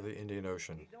southwest of the Indian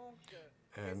Ocean,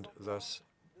 and thus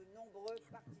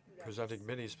presenting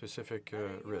many specific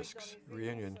risks.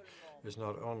 Reunion is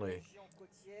not only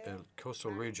a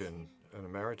coastal region and a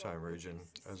maritime region,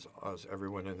 as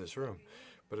everyone in this room,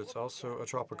 but it's also a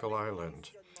tropical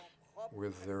island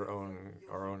with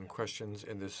our own questions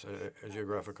in this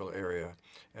geographical area,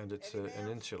 and it's an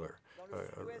insular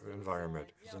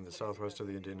environment. It's in the southwest of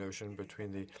the Indian Ocean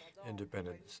between the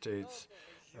independent states,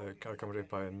 accompanied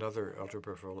by another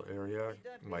ultra-peripheral area,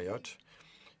 Mayotte,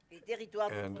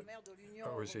 and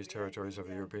overseas territories of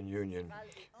the European Union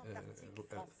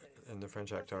in the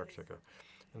French Antarctica.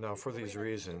 Now, for these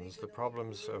reasons, the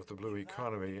problems of the blue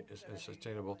economy and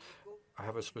sustainable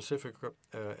have a specific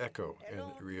echo in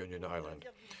Reunion Island.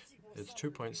 It's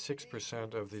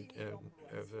 2.6% of the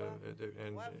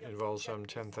and involves some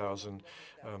 10,000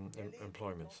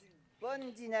 employments.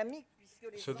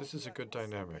 So this is a good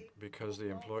dynamic because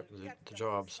the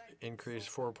jobs increase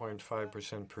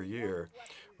 4.5% per year,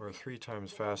 or 3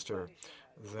 times faster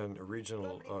than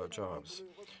regional jobs.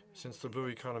 Since the blue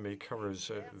economy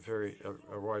covers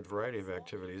a wide variety of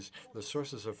activities, the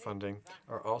sources of funding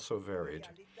are also varied.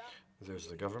 There's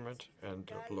the government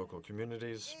and local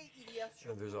communities,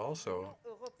 and there's also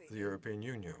the European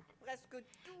Union.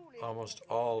 Almost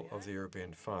all of the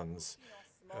European funds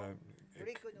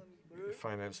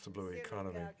finance the blue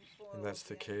economy, and that's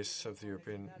the case of the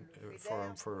European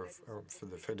Forum for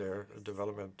the FEDER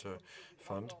Development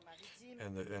Fund,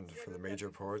 and for the major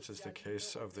ports it's the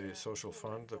case of the Social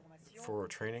Fund for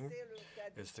training.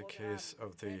 It's the case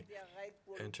of the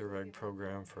Interreg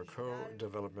program for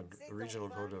co-development, regional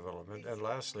co-development, and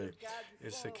lastly,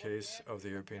 it's the case of the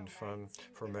European Fund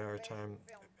for Maritime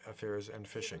Affairs and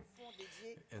Fishing,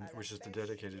 which is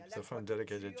the fund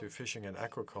dedicated to fishing and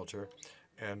aquaculture.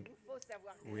 And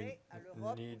we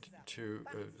need to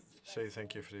say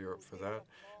thank you to Europe for that,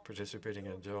 participating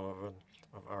in the development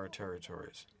of our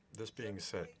territories. This being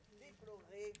said,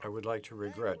 I would like to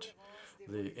regret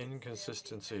the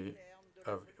inconsistency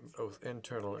of both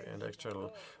internal and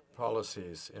external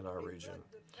policies in our region.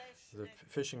 The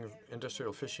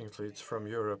industrial fishing fleets from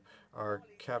Europe are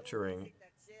capturing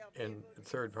in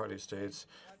third-party states,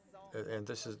 and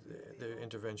this is the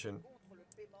intervention,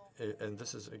 and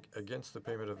this is against the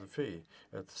payment of the fee.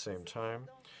 At the same time,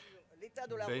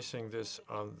 basing this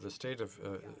on the state of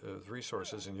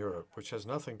resources in Europe, which has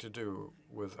nothing to do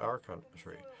with our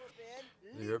country,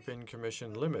 the European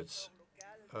Commission limits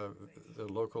the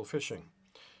local fishing.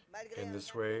 In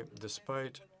this way,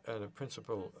 despite a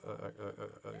principal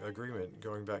agreement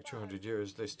going back 200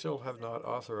 years, they still have not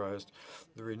authorized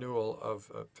the renewal of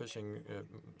fishing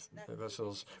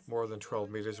vessels more than 12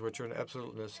 meters, which are an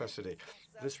absolute necessity.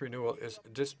 This renewal is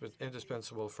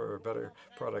indispensable for better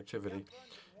productivity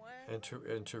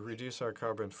and to reduce our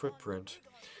carbon footprint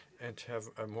and to have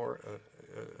a more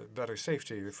better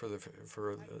safety for the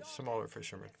smaller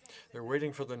fishermen. They're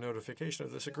waiting for the notification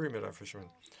of this agreement, our fishermen.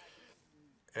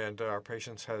 And our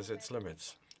patience has its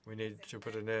limits. We need to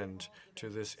put an end to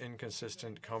this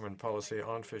inconsistent common policy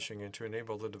on fishing and to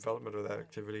enable the development of that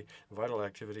activity, vital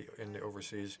activity, in the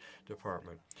overseas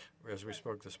department, as we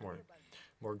spoke this morning.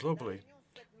 More globally,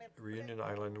 Reunion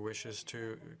Island wishes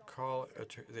to call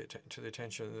to the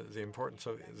attention the importance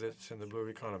of this in the blue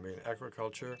economy, in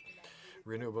agriculture,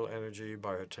 renewable energy,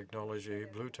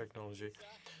 biotechnology, blue technology.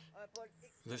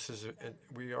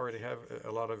 We already have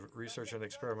a lot of research and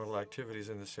experimental activities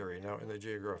in this area. Now, in the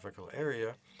geographical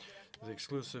area, the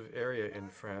exclusive area in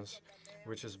France,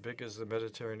 which is big as the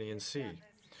Mediterranean Sea,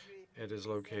 it is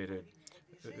located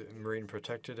marine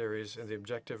protected areas, and the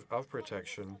objective of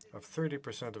protection of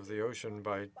 30% of the ocean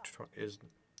is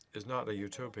not a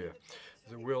utopia.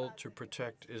 The will to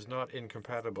protect is not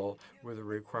incompatible with the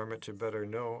requirement to better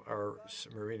know our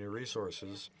marine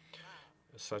resources,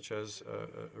 such as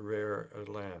rare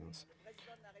lands.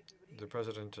 The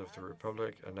President of the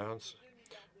Republic announced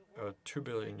a €2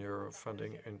 billion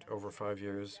funding over 5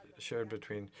 years, shared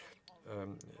between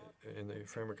in the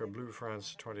framework of Blue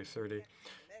France 2030,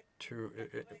 to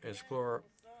explore.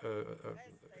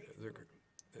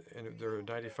 And there are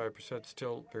 95%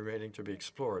 still remaining to be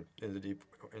explored in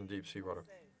deep sea water.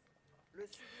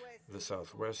 The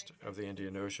southwest of the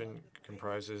Indian Ocean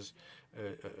comprises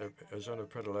a zone of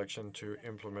predilection to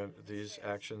implement these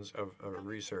actions of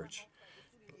research.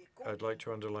 I'd like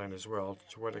to underline as well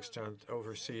to what extent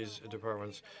overseas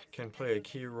departments can play a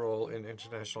key role in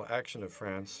international action of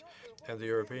France and the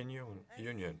European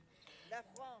Union.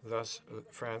 Thus,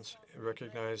 France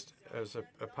recognized as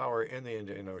a power in the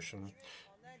Indian Ocean,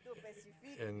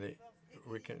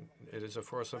 it is a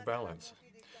force of balance,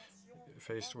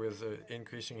 faced with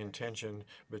increasing tension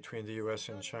between the U.S.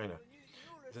 and China.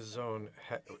 This zone,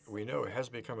 we know, has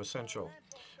become essential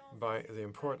by the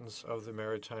importance of the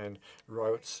maritime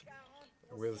routes,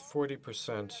 with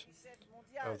 40%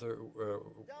 of the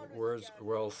world's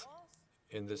wealth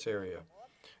in this area.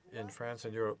 In France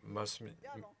and Europe must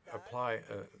apply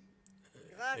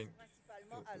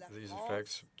these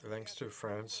effects. Thanks to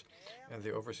France and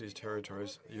the overseas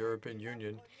territories, the European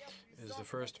Union is the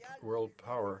first world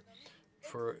power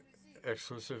for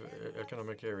exclusive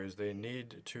economic areas. They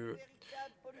need to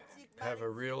have a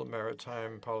real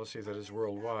maritime policy that is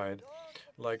worldwide,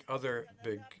 like other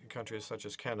big countries such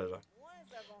as Canada,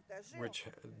 which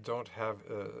don't have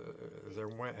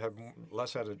have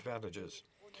less advantages.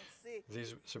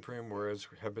 These supreme words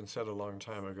have been said a long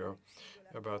time ago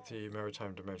about the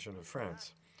maritime dimension of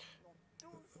France.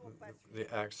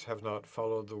 The acts have not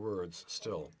followed the words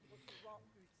still.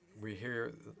 We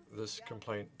hear this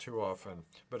complaint too often,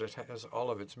 but it has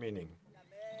all of its meaning.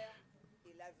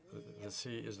 The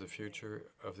sea is the future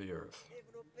of the earth.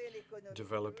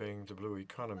 Developing the blue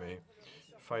economy,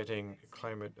 fighting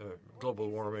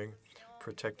global warming,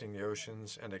 protecting the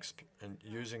oceans and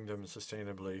using them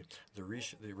sustainably, the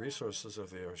resources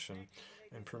of the ocean,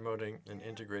 and promoting and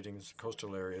integrating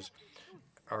coastal areas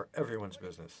are everyone's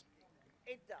business.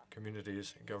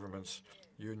 Communities, governments,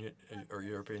 Union or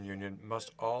European Union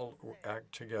must all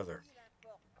act together.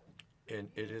 And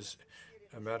it is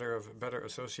a matter of better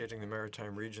associating the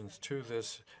maritime regions to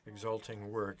this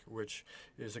exalting work, which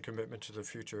is a commitment to the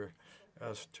future.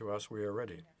 As to us, we are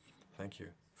ready. Thank you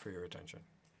for your attention.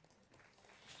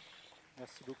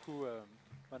 Merci beaucoup,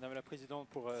 Madame la Présidente,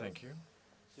 pour Thank you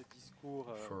ce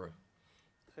discours for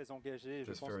très engagé.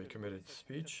 this very committed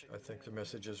speech. I think the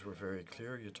messages were very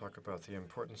clear. You talk about the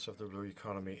importance of the blue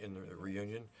economy in the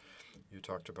reunion. You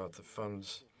talked about the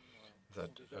funds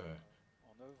that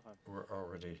were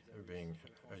already being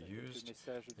used,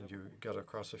 and you got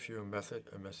across a few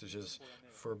messages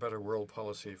for a better world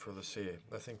policy for the sea.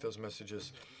 I think those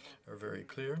messages are very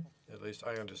clear. At least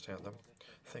I understand them.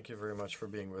 Thank you very much for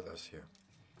being with us here.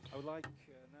 I would like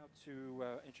now to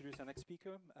introduce our next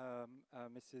speaker,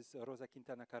 Mrs. Rosa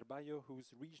Quintana Carballo,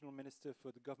 who's Regional Minister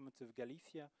for the Government of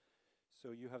Galicia. So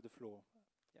you have the floor.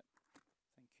 Yeah.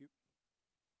 Thank you.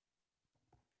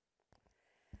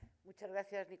 Muchas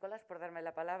gracias, Nicolas, por darme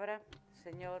la palabra.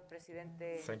 Señor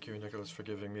Presidente. Thank you, Nicolas, for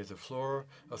giving me the floor.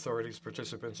 Authorities,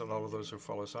 participants, and all of those who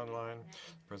follow us online,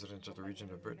 President of the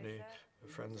region of Brittany,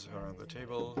 friends around the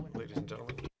table, ladies and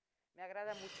gentlemen.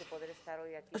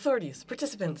 Authorities,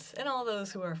 participants, and all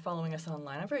those who are following us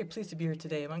online. I'm very pleased to be here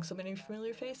today among so many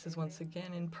familiar faces once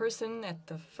again in person at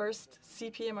the first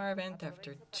CPMR event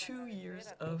after 2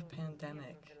 years of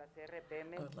pandemic.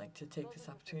 I would like to take this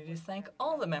opportunity to thank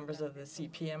all the members of the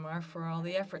CPMR for all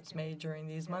the efforts made during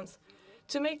these months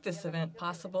to make this event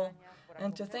possible,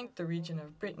 and to thank the region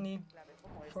of Brittany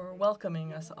for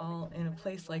welcoming us all in a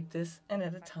place like this and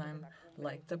at a time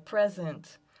like the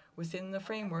present, within the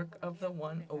framework of the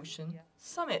One Ocean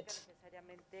Summit.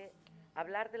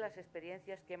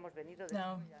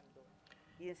 Now,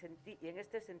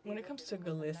 when it comes to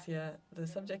Galicia, the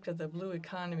subject of the blue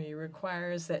economy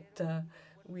requires that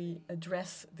we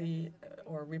address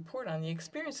or report on the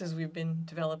experiences we've been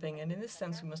developing, and in this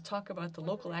sense we must talk about the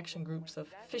local action groups of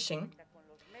fishing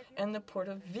and the Port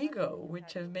of Vigo,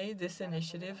 which have made this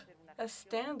initiative a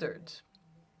standard.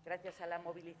 It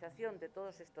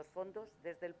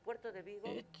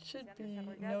should be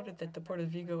noted that the Port of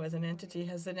Vigo as an entity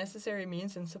has the necessary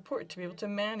means and support to be able to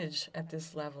manage at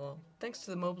this level. Thanks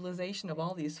to the mobilization of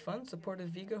all these funds, the Port of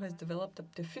Vigo has developed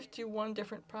up to 51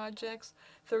 different projects,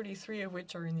 33 of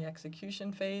which are in the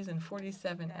execution phase, and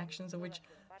 47 actions of which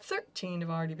 13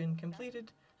 have already been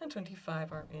completed and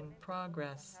 25 are in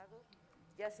progress.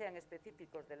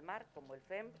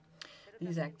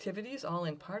 These activities, all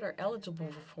in part, are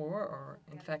eligible for, or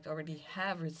in fact already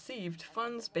have received,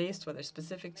 funds based, whether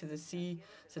specific to the sea,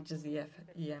 such as the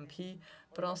FEMP,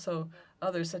 but also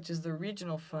others such as the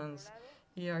regional funds,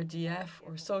 ERDF,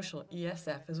 or social,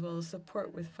 ESF, as well as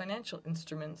support with financial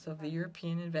instruments of the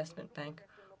European Investment Bank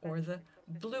or the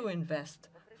Blue Invest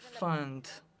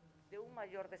Fund.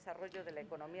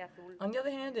 On the other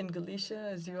hand, in Galicia,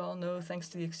 as you all know, thanks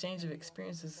to the exchange of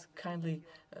experiences kindly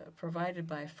provided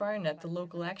by FARNet, the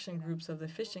local action groups of the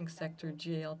fishing sector,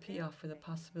 GALP, offer the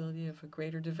possibility of a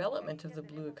greater development of the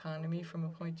blue economy from a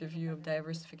point of view of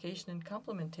diversification and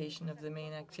complementation of the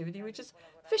main activity, which is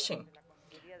fishing,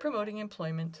 promoting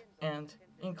employment and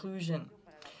inclusion.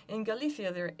 In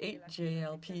Galicia, there are 8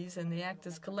 GALPs, and they act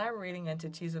as collaborating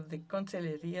entities of the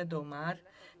Conselleria do Mar,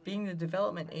 being the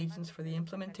development agents for the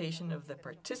implementation of the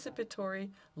participatory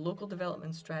local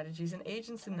development strategies and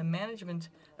agents in the management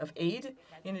of aid,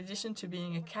 in addition to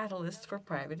being a catalyst for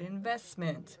private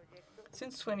investment.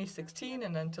 Since 2016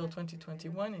 and until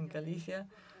 2021 in Galicia,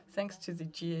 thanks to the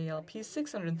GALP,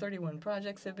 631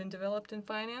 projects have been developed and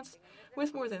financed,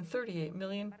 with more than 38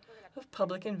 million of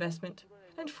public investment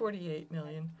and 48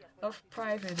 million of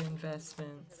private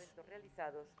investments.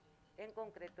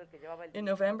 In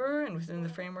November, and within the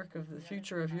framework of the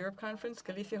Future of Europe conference,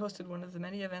 Galicia hosted one of the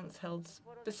many events held,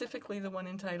 specifically the one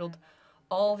entitled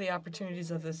All the Opportunities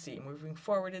of the Sea, Moving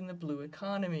Forward in the Blue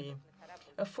Economy,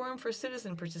 a forum for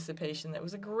citizen participation that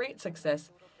was a great success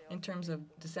in terms of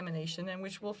dissemination and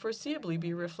which will foreseeably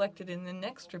be reflected in the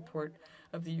next report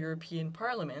of the European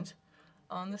Parliament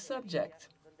on the subject,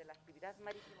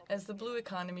 as the blue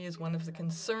economy is one of the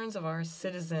concerns of our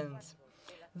citizens.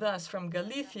 Thus, from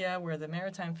Galicia, where the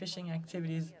maritime fishing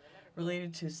activities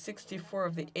related to 64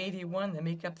 of the 81 that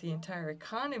make up the entire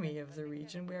economy of the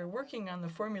region. We are working on the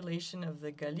formulation of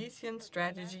the Galician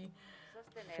strategy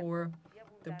for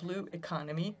the blue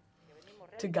economy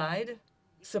to guide,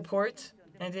 support,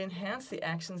 and enhance the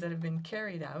actions that have been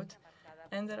carried out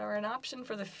and that are an option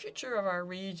for the future of our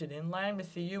region in line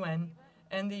with the UN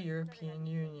and the European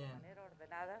Union.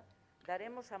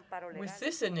 With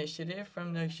this initiative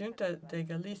from the Junta de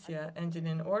Galicia and in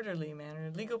an orderly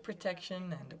manner, legal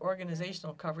protection and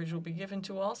organizational coverage will be given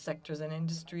to all sectors and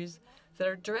industries that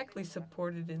are directly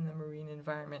supported in the marine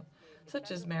environment,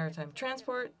 such as maritime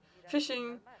transport,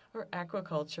 fishing, or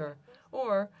aquaculture,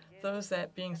 or those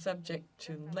that being subject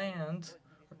to land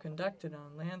or conducted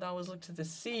on land always look to the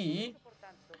sea,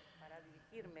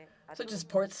 such as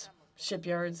ports,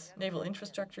 shipyards, naval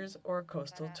infrastructures, or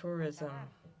coastal tourism.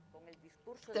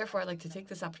 Therefore, I'd like to take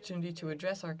this opportunity to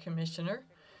address our Commissioner,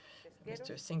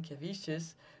 Mr.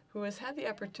 SINKEVIČIUS, who has had the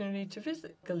opportunity to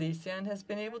visit Galicia and has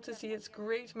been able to see its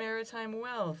great maritime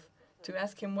wealth, to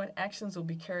ask him what actions will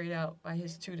be carried out by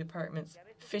his two departments,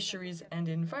 Fisheries and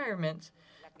Environment,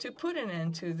 to put an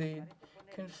end to the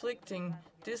conflicting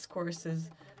discourses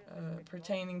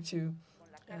pertaining to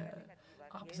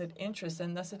opposite interests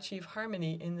and thus achieve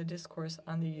harmony in the discourse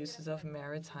on the uses of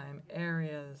maritime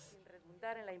areas.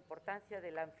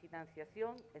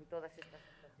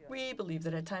 We believe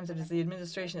that at times it is the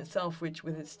administration itself which,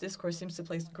 with its discourse, seems to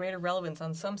place greater relevance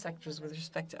on some sectors with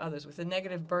respect to others, with the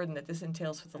negative burden that this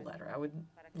entails for the latter. I would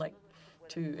like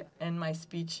to end my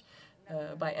speech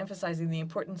by emphasizing the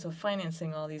importance of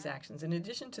financing all these actions. In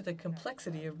addition to the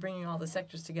complexity of bringing all the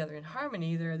sectors together in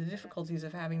harmony, there are the difficulties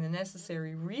of having the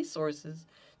necessary resources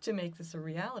to make this a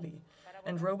reality.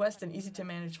 And robust and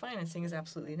easy-to-manage financing is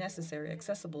absolutely necessary,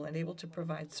 accessible, and able to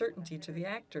provide certainty to the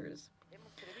actors.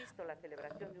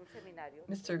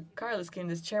 Mr. Carlos,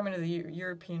 as chairman of the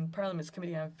European Parliament's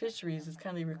Committee on Fisheries, is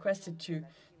kindly requested to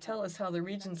tell us how the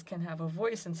regions can have a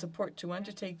voice and support to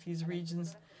undertake these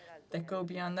regions that go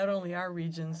beyond not only our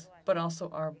regions, but also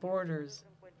our borders.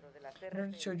 In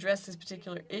order to address this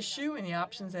particular issue and the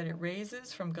options that it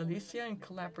raises from Galicia in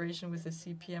collaboration with the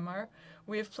CPMR,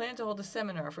 we have planned to hold a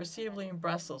seminar foreseeably in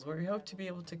Brussels, where we hope to be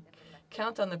able to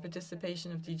count on the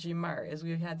participation of DG MAR, as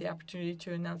we had the opportunity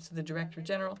to announce to the Director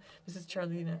General, Mrs.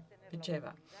 Charlina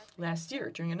Picheva, last year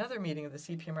during another meeting of the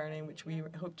CPMR, in which we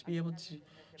hope to be able to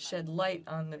shed light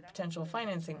on the potential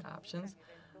financing options,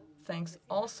 thanks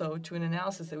also to an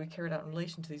analysis that we carried out in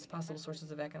relation to these possible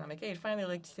sources of economic aid. Finally, I'd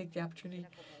like to take the opportunity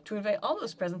to invite all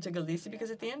those present to Galicia,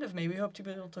 because at the end of May, we hope to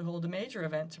be able to hold a major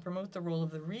event to promote the role of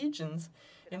the regions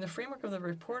in the framework of the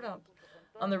report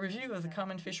on the review of the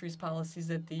common fisheries policies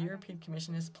that the European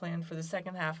Commission has planned for the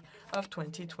second half of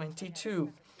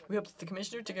 2022. We hope that the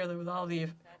Commissioner, together with all the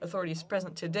authorities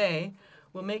present today,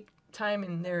 will make time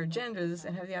in their agendas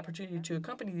and have the opportunity to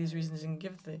accompany these regions and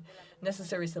give the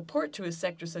necessary support to a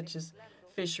sector such as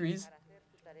fisheries,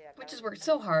 which has worked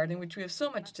so hard and which we have so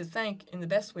much to thank in the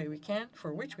best way we can,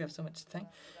 for which we have so much to thank,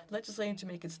 legislating to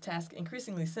make its task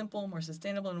increasingly simple, more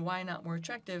sustainable, and why not more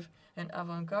attractive and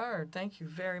avant-garde. Thank you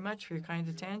very much for your kind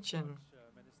attention.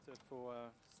 Minister, for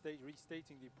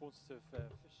restating the importance of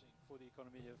fishing for the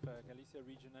economy of Galicia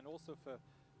region, and also for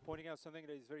pointing out something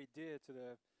that is very dear to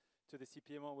the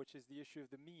CPMR, which is the issue of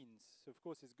the means. So of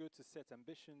course it's good to set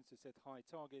ambitions, to set high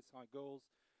targets, high goals,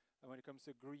 and when it comes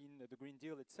to the Green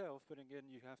Deal itself, but again,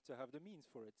 you have to have the means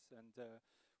for it. And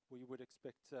we would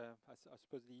expect, I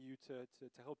suppose, the EU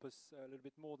to help us a little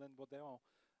bit more than what they are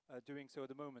doing so at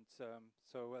the moment.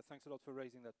 So thanks a lot for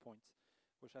raising that point,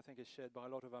 which I think is shared by a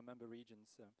lot of our member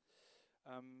regions.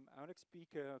 Our next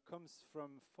speaker comes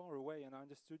from far away, and I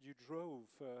understood you drove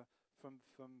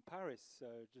from Paris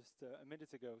just a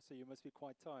minute ago, so you must be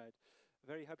quite tired.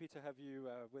 Very happy to have you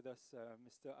with us,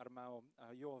 Mr. Armao.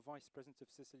 You're Vice President of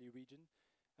Sicily region,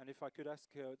 and if I could ask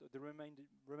the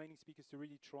remaining speakers to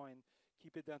really try and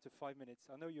keep it down to 5 minutes.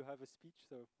 I know you have a speech,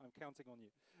 so I'm counting on you.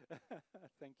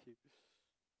 Thank you.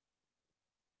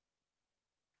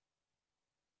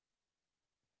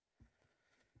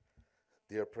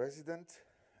 Dear President,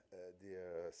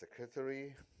 dear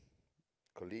Secretary,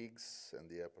 colleagues, and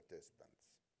dear participants,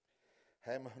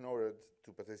 I am honored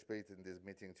to participate in this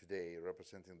meeting today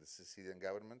representing the Sicilian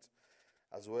government,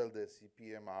 as well the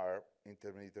CPMR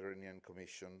Inter-Mediterranean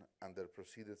Commission under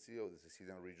presidency of the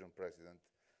Sicilian Region President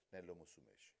Nello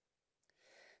Musumeci.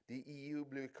 The EU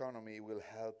blue economy will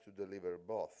help to deliver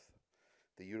both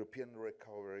the European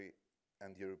recovery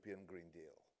and European Green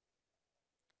Deal.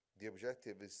 The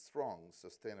objective is strong,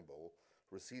 sustainable,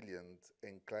 resilient,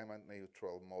 and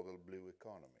climate-neutral model blue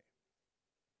economy.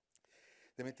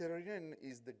 The Mediterranean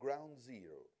is the ground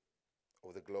zero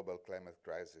of the global climate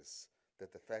crisis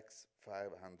that affects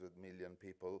 500 million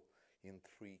people in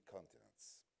 3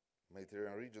 continents.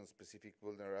 Mediterranean region-specific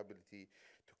vulnerability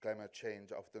to climate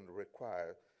change often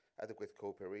require adequate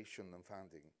cooperation and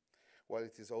funding, while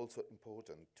it is also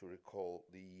important to recall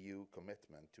the EU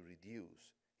commitment to reduce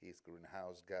its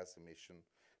greenhouse gas emission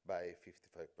by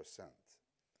 55%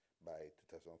 by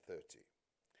 2030.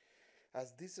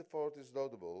 As this effort is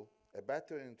laudable, a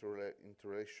better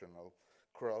interrelational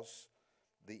cross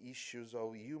the issues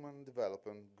of human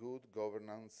development, good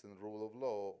governance and rule of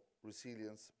law,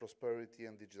 resilience, prosperity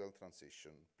and digital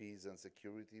transition, peace and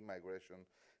security, migration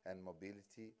and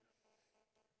mobility,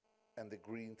 and the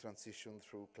green transition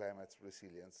through climate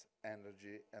resilience,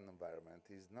 energy and environment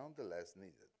is nonetheless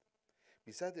needed.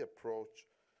 Besides the approach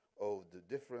of the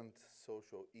different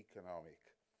socio-economic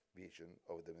vision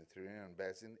of the Mediterranean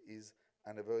basin is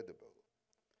unavoidable.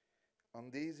 On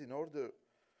this, in order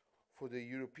for the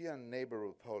European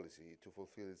neighbourhood policy to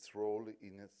fulfill its role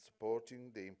in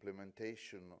supporting the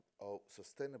implementation of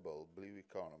sustainable blue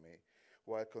economy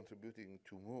while contributing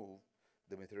to move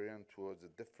the Mediterranean towards a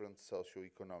different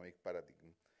socio-economic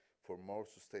paradigm for more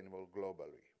sustainable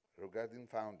globally. Regarding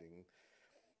funding,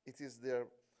 it is there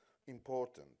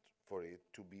important for it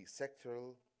to be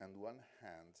sectoral on one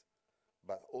hand,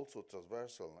 but also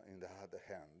transversal in the other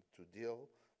hand, to deal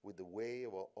with the way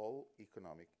of all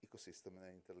economic ecosystem and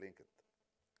interlinked.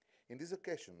 In this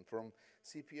occasion, from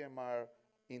CPMR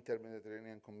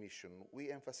Inter-Mediterranean Commission,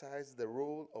 we emphasize the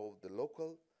role of the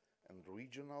local and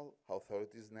regional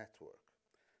authorities network.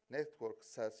 Networks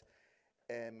such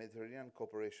a Mediterranean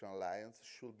Cooperation Alliance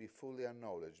should be fully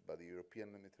acknowledged by the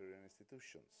European and Mediterranean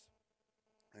institutions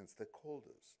and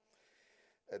stakeholders,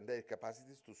 and their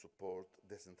capacities to support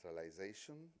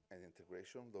decentralization and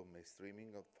integration of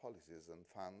mainstreaming of policies and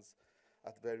funds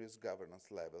at various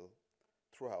governance levels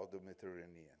throughout the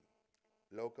Mediterranean.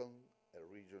 Local and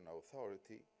regional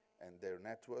authority and their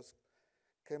networks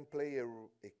can play a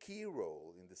key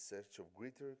role in the search of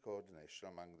greater coordination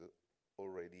among the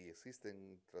already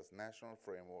existing transnational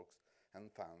frameworks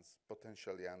and funds,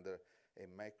 potentially under a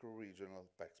macro-regional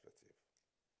perspective.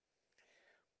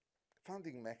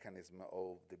 Funding mechanism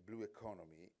of the blue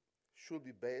economy should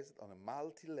be based on a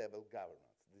multi-level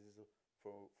governance. This is,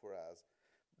 for us,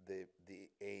 the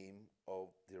aim of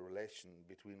the relation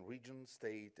between region,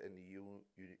 state, and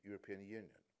European Union.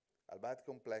 Albeit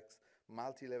complex,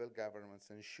 multi-level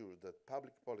governments ensure that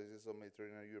public policies on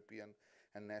Mediterranean, European,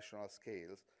 and national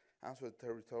scales answer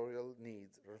territorial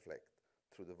needs reflect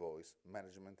through the voice,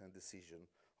 management, and decision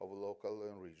of local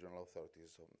and regional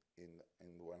authorities in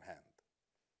one hand.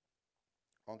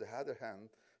 On the other hand,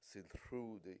 still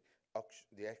through the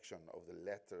action of the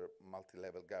latter,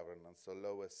 multi-level governance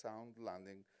allow a sound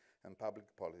landing and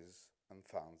public policies and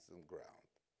funds on ground.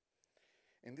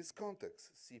 In this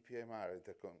context, CPMR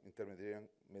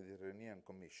Inter-Mediterranean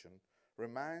Commission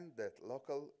reminds that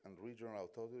local and regional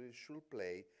authorities should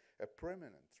play a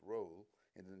preeminent role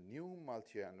in the new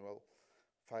multi-annual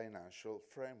financial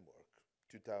framework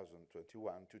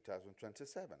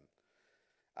 2021-2027,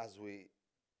 as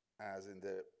in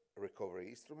the Recovery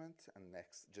Instrument and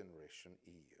Next Generation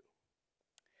EU.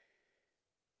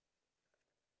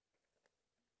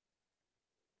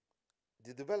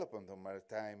 The development of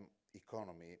maritime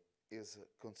economy is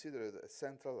considered a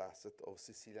central asset of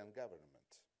Sicilian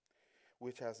government,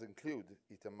 which has included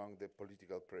it among the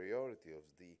political priorities of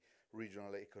the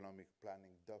Regional Economic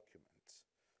Planning document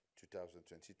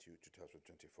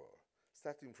 2022-2024,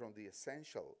 starting from the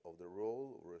essential of the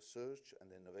role of research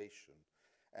and innovation,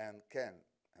 and can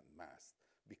and must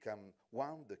become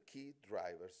one of the key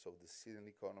drivers of the Sicilian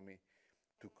economy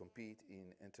to compete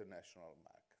in international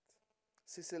market.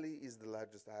 Sicily is the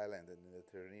largest island in the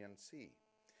Mediterranean Sea,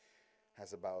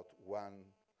 has about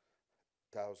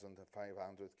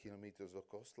 1,500 kilometers of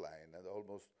coastline and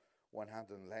almost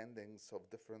 100 landings of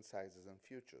different sizes and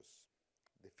features.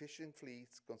 The fishing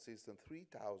fleets consist of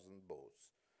 3,000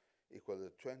 boats, equal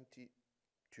to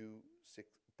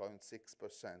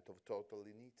 22.6% of total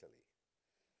in Italy.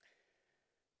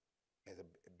 It's a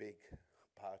big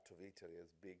part of Italy, a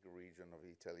big region of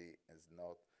Italy, is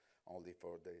not only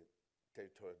for the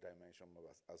territorial dimension,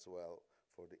 but as well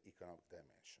for the economic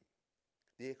dimension.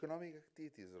 The economic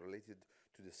activities related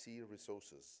to the sea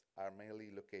resources are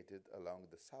mainly located along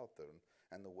the southern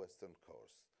and the western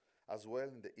coast, as well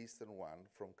in the eastern one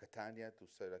from Catania to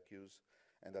Syracuse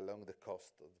and along the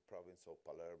coast of the province of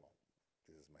Palermo.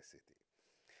 This is my city.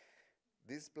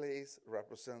 This place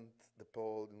represents the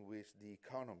pole in which the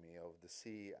economy of the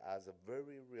sea has a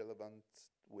very relevant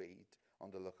weight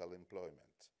on the local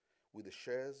employment, with the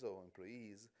shares of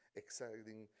employees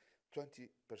exceeding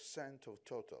 20% of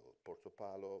total.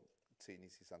 Portopalo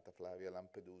Cinisi, Santa Flavia,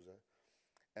 Lampedusa,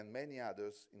 and many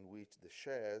others in which the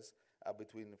shares are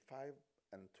between 5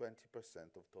 and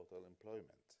 20% of total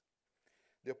employment.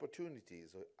 The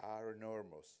opportunities are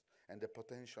enormous, and the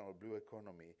potential blue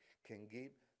economy can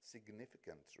give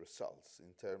significant results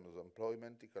in terms of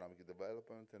employment, economic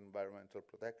development, and environmental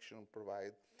protection,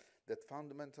 provided that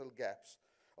fundamental gaps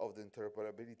of the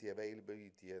interoperability,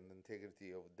 availability, and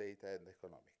integrity of data and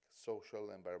economic,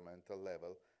 social, environmental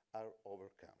level are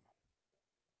overcome.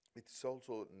 It is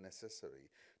also necessary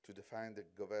to define the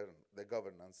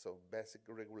governance of basic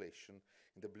regulation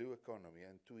in the blue economy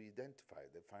and to identify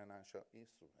the financial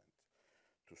instrument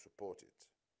to support it.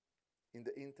 In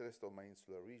the interest of my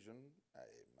insular region, I am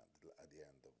at the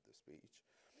end of the speech,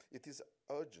 it is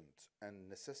urgent and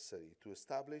necessary to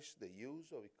establish the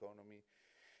use of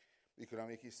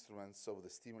economic instruments of the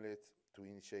stimulate to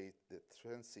initiate the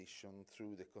transition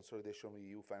through the consolidation of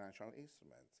EU financial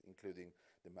instruments, including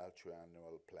the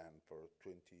multi-annual plan for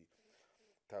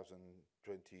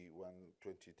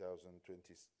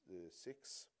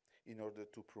 2021-2026, in order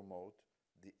to promote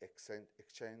the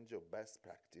exchange of best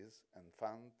practice and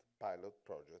fund pilot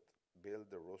project, build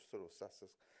the roster of success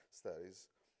studies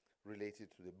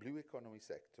related to the blue economy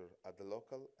sector at the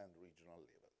local and regional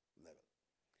level.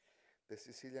 The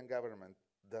Sicilian government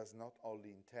does not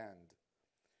only intend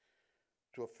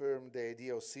to affirm the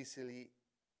idea of Sicily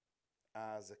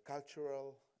as a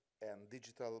cultural and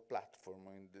digital platform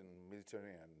in the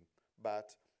Mediterranean,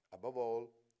 but above all,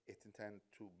 it intends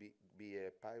to be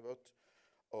a pivot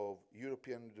of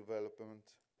European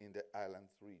development in the island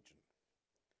region.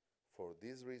 For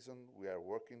this reason, we are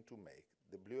working to make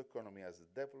the blue economy as a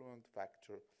development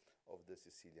factor of the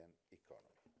Sicilian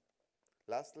economy.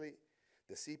 Lastly,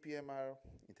 the CPMR,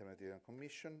 Intermediate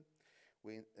Commission,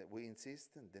 we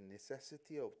insist on the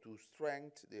necessity to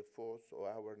strengthen the efforts of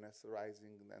awareness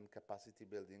raising and capacity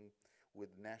building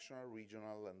with national,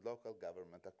 regional, and local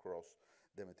government across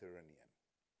the Mediterranean,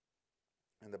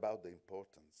 and about the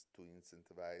importance to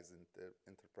incentivize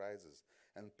enterprises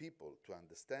and people to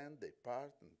understand their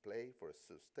part and play for a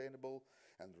sustainable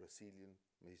and resilient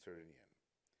Mediterranean.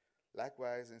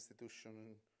 Likewise,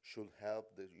 institutions should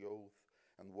help the youth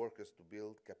and workers to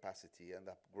build capacity and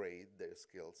upgrade their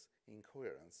skills in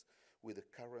coherence with the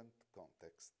current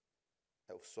context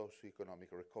of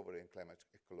socio-economic recovery and climate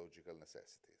ecological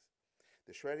necessities.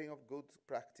 The sharing of good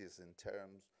practice in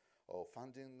terms of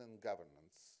funding and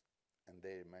governance and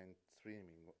their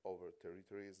mainstreaming over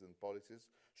territories and policies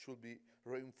should be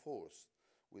reinforced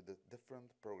with the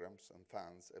different programs and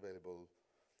funds available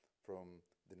from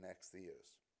the next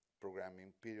year's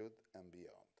programming period and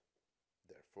beyond.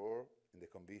 Therefore, in the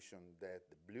conviction that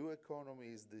the blue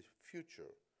economy is the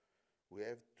future, we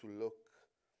have to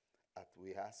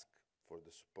we ask for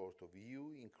the support of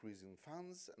EU, increasing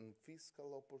funds and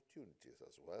fiscal opportunities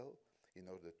as well, in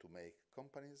order to make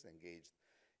companies engaged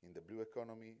in the blue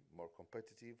economy more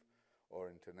competitive or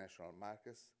international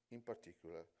markets, in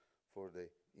particular for the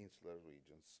insular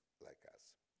regions like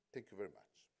us. Thank you very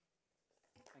much.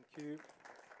 Thank you.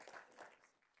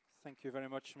 Thank you very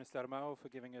much, Mr. Armao, for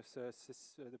giving us the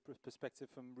perspective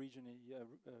from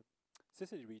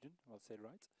Sicily region, I'll say it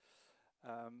right.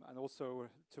 And also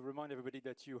to remind everybody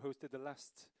that you hosted the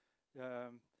last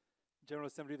General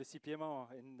Assembly of the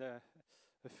CPMR in a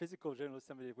physical General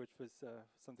Assembly, which was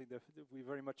something that we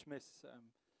very much miss.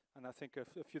 And I think a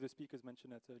few of the speakers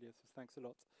mentioned that earlier, so thanks a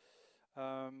lot.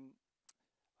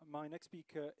 My next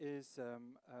speaker is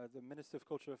the Minister of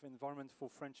Culture and Environment for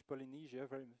French Polynesia.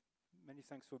 Many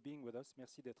thanks for being with us.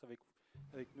 Merci d'être avec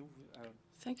nous.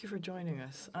 Thank you for joining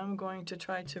us. I'm going to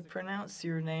try to pronounce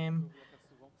your name.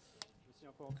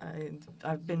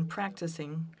 I've been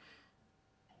practicing.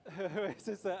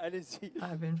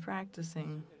 I've been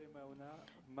practicing.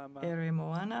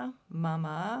 Eremoana,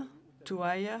 Mama,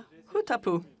 Tuaya,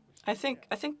 Hutapu. I think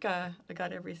I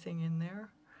got everything in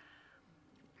there.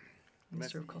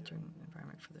 Minister of Culture and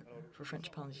Environment for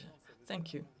French Polynesia.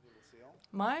 Thank you.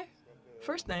 My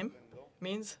first name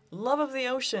means love of the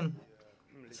ocean.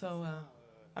 So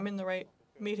I'm in the right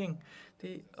meeting.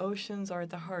 The oceans are at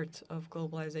the heart of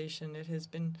globalization. It has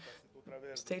been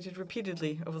stated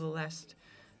repeatedly over the last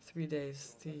 3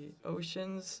 days. The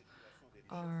oceans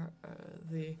are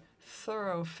the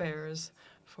thoroughfares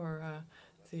for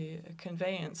the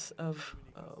conveyance of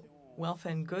wealth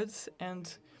and goods,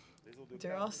 and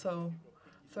they're also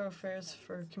thoroughfares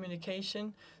for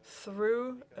communication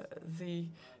through the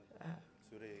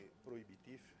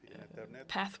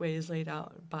pathways laid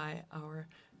out by our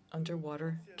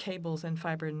underwater cables and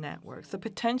fiber networks. The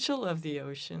potential of the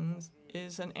oceans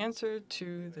is an answer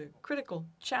to the critical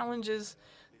challenges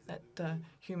that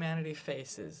humanity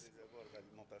faces.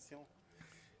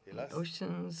 The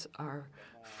oceans are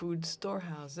food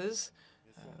storehouses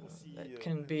that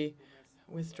can be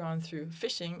withdrawn through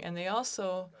fishing, and they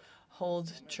also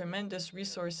hold tremendous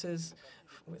resources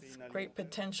with great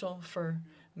potential for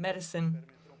medicine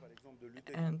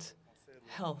and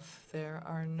health. There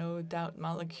are no doubt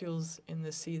molecules in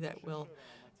the sea that will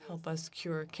help us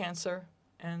cure cancer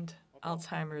and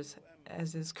Alzheimer's,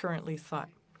 as is currently thought.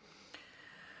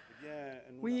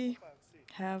 We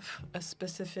have a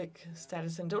specific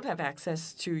status and don't have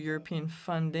access to European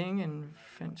funding in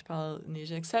French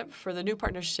Polynesia, except for the new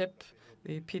partnership,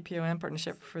 the PPOM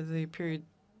partnership for the period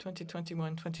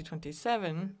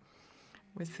 2021-2027,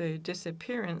 with the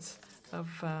disappearance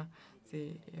of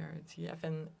the RTF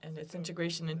and its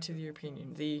integration into the European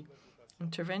Union. The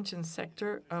intervention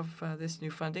sector of this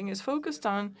new funding is focused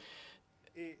on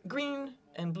green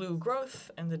and blue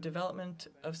growth and the development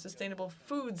of sustainable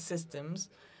food systems.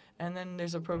 And then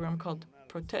there's a program called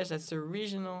Protège, that's the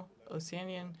regional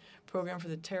Oceanian program for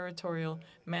the territorial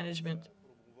management,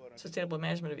 sustainable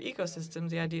management of ecosystems.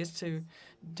 The idea is to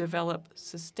develop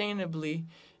sustainably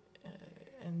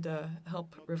and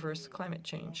help reverse climate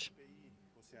change.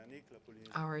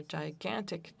 Our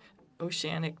gigantic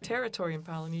oceanic territory in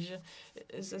Polynesia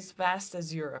is as vast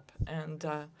as Europe and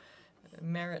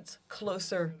merits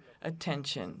closer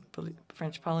attention.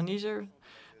 French Polynesia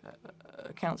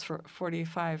accounts for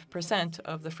 45%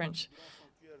 of the French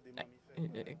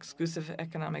exclusive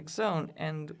economic zone,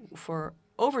 and for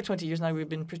over 20 years now we've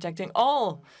been protecting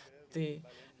all the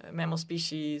mammal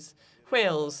species,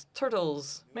 whales,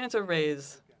 turtles, manta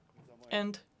rays,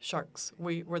 and sharks.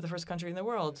 We were the first country in the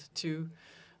world to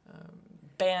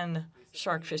ban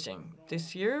shark fishing.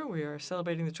 This year we are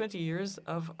celebrating the 20 years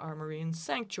of our marine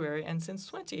sanctuary, and since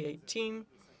 2018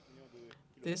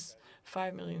 this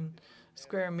 5 million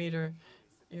square meter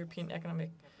European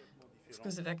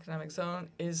exclusive economic zone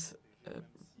is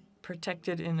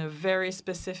protected in a very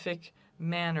specific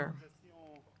manner.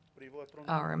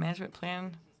 Our management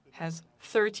plan has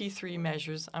 33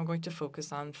 measures. I'm going to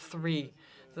focus on 3.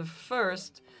 The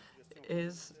first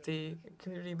is the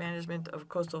community management of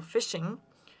coastal fishing.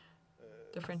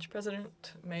 The French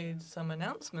president made some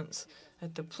announcements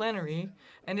at the plenary,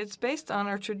 and it's based on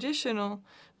our traditional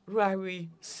ROUI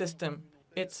system.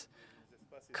 It's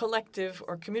collective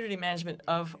or community management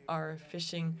of our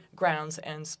fishing grounds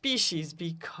and species,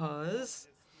 because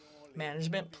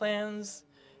management plans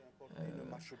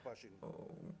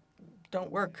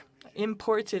don't work.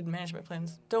 Imported management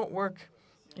plans don't work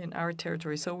in our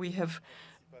territory. So we have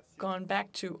gone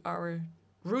back to our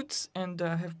roots and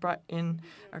have brought in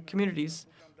our communities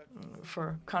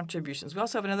for contributions. We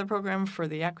also have another program for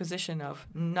the acquisition of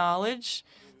knowledge,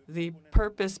 the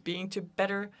purpose being to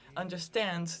better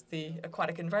understand the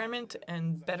aquatic environment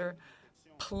and better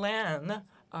plan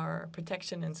our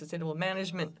protection and sustainable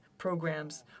management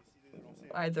programs,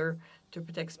 either to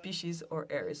protect species or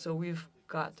areas. So we've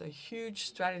got a huge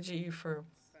strategy for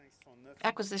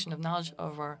acquisition of knowledge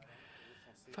of our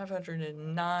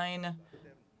 509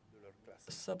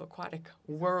 subaquatic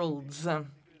worlds,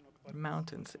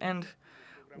 mountains. And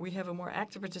we have a more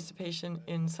active participation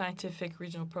in scientific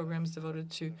regional programs devoted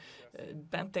to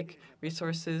benthic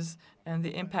resources and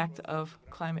the impact of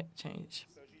climate change.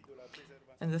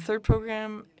 And the third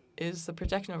program is the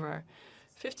protection of our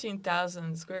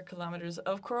 15,000 square kilometers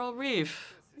of coral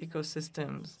reef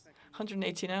ecosystems,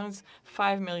 118 islands,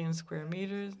 5 million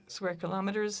square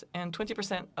kilometers, and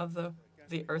 20% of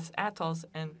the Earth's atolls,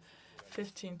 and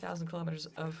 15,000 kilometers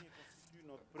of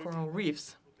coral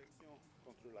reefs.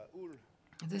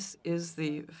 This is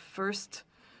the first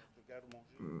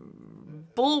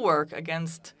bulwark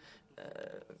against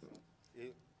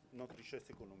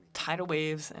tidal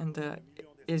waves, and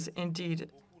is indeed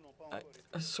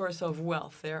a source of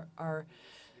wealth.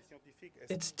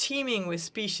 It's teeming with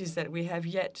species that we have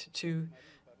yet to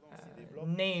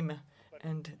name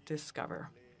and discover.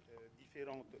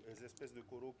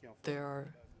 There's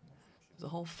a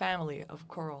whole family of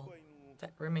coral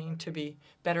that remain to be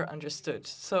better understood.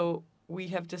 So we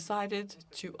have decided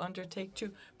to undertake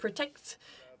to protect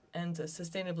and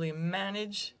sustainably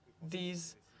manage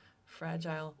these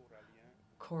fragile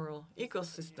coral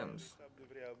ecosystems.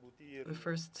 The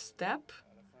first step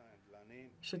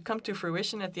should come to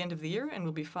fruition at the end of the year and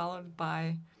will be followed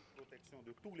by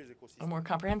a more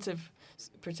comprehensive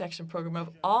protection program of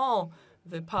all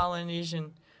the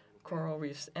Polynesian coral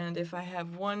reefs. And if I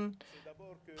have one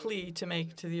plea to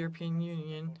make to the European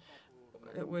Union,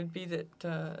 it would be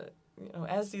that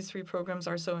as these 3 programs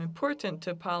are so important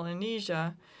to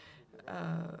Polynesia,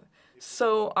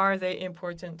 so are they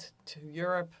important to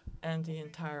Europe and the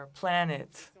entire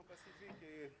planet.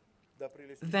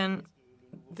 Then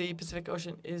the Pacific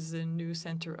Ocean is the new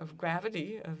center of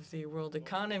gravity of the world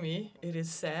economy, it is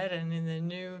said, and in the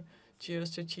new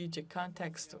geostrategic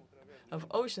context of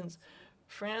oceans,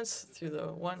 France, through the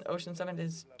One Ocean Summit,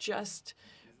 has just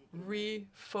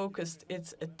refocused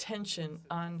its attention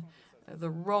on the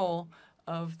role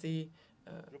of the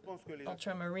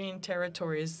ultramarine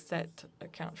territories that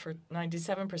account for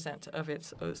 97% of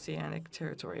its oceanic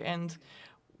territory. And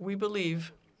we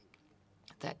believe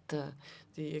that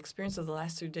the experience of the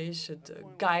last 2 days should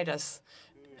guide us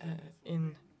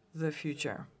in the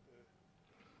future.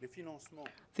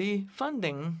 The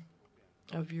funding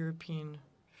of European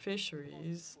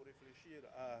fisheries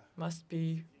must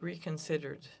be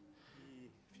reconsidered.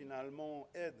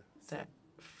 That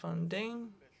funding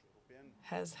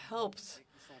has helped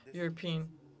European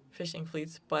fishing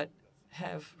fleets, but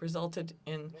have resulted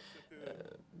in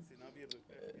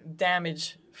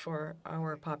damage for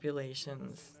our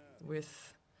populations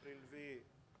with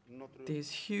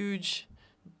these huge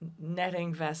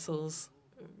netting vessels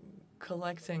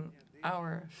collecting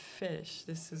our fish.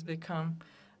 This has become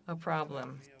a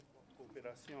problem.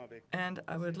 And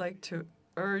I would like to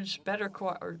urge better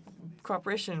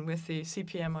cooperation with the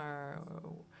CPMR.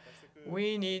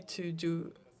 We need to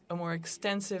do a more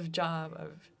extensive job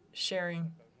of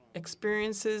sharing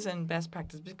experiences and best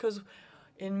practice, because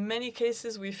in many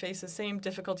cases we face the same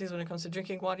difficulties when it comes to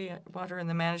drinking water and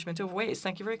the management of waste.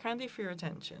 Thank you very kindly for your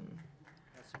attention.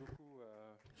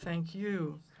 Thank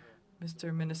you,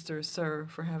 Mr. Minister, sir,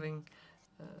 for having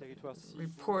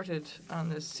reported on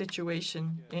the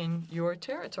situation in your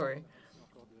territory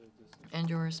and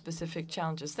your specific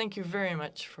challenges. Thank you very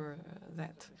much for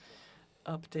that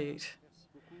update.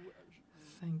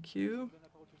 Thank you.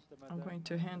 I'm going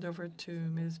to hand over to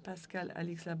Ms. Pascale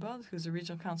Alix-Laborde, who's the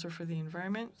Regional Councillor for the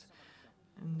Environment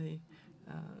in the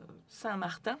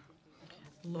Saint-Martin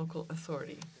Local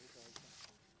Authority.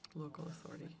 Local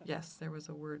Authority. Yes, there was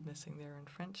a word missing there in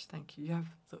French. Thank you. You have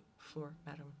the floor,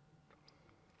 madam.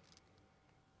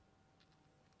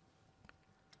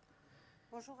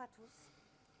 Bonjour à tous.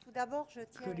 Tout d'abord, je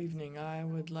tiens. Good evening. I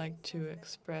would like to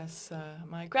express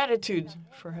my gratitude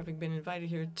for having been invited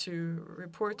here to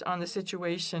report on the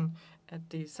situation at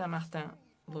the Saint-Martin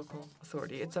Local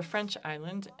Authority. It's a French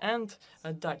island and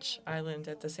a Dutch island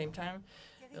at the same time,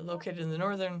 located in the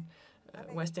northern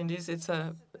West Indies. It's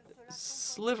a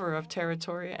sliver of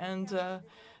territory and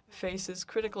faces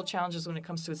critical challenges when it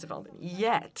comes to its development.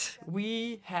 Yet,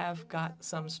 we have got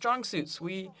some strong suits.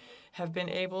 We have been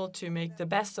able to make the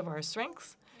best of our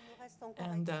strengths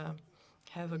and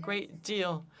have a great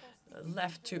deal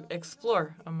left to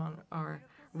explore among our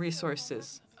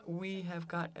resources. We have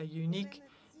got a unique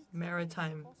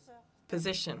maritime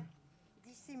position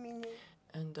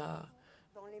and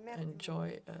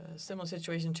enjoy a similar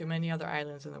situation to many other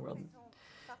islands in the world.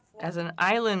 As an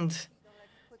island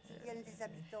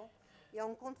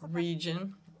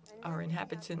region, our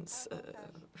inhabitants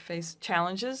face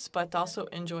challenges, but also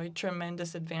enjoy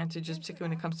tremendous advantages, particularly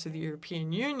when it comes to the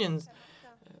European Union's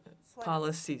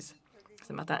policies.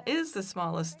 Saint-Martin is the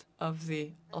smallest of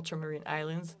the ultramarine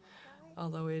islands,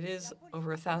 although it is over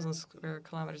 1,000 square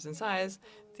kilometers in size.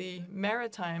 The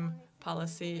maritime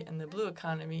policy and the blue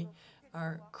economy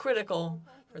are critical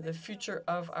for the future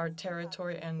of our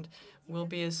territory and will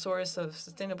be a source of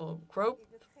sustainable growth,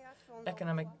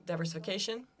 economic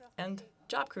diversification, and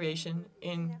job creation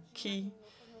in key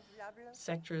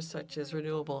sectors such as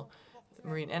renewable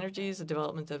marine energies, the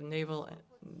development of naval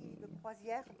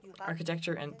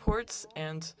architecture and ports,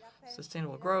 and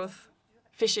sustainable growth,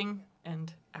 fishing,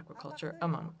 and aquaculture,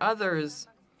 among others.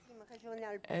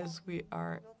 As we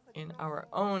are in our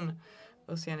own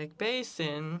oceanic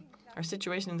basin, our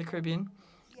situation in the Caribbean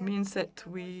means that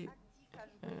we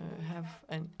have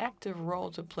an active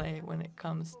role to play when it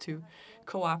comes to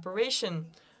cooperation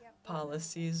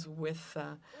policies with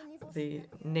the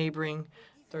neighboring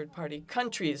third-party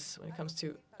countries when it comes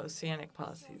to oceanic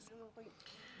policies.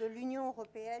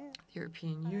 The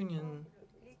European Union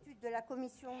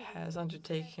has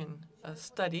undertaken a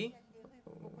study.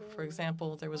 For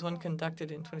example, there was one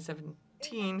conducted in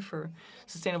 2017 for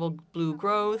sustainable blue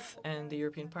growth, and the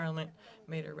European Parliament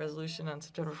made a resolution on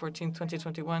September 14,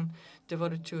 2021,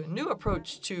 devoted to a new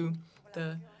approach to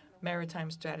the maritime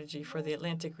strategy for the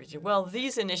Atlantic region. Well,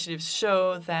 these initiatives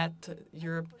show that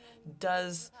Europe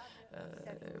does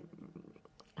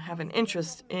have an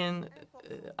interest in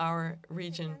our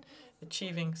region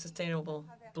achieving sustainable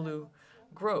blue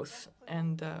growth,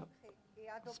 and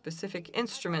specific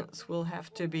instruments will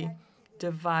have to be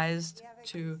devised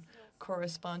to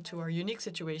correspond to our unique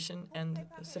situation, and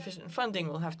sufficient funding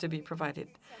will have to be provided.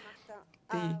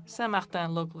 The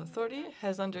Saint-Martin Local Authority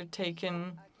has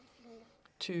undertaken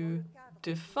to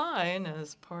define,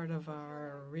 as part of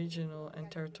our regional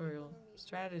and territorial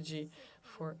strategy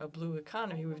for a blue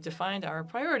economy, we've defined our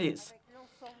priorities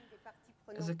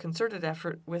as a concerted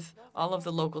effort with all of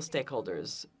the local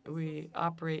stakeholders. We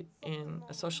operate in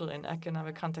a social and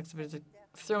economic context that is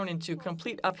thrown into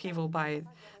complete upheaval by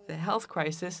the health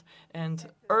crisis and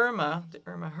Irma, the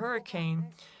Irma hurricane.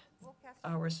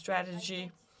 Our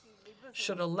strategy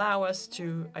should allow us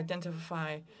to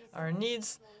identify our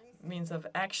needs, means of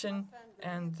action,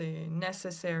 and the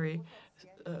necessary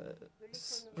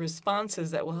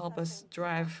responses that will help us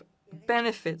drive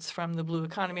benefits from the blue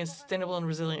economy in a sustainable and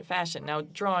resilient fashion. Now,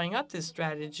 drawing up this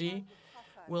strategy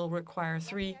will require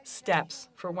 3 steps.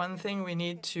 For one thing, we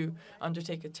need to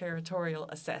undertake a territorial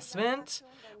assessment.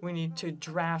 We need to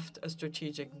draft a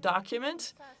strategic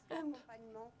document, and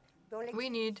we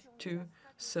need to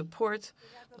support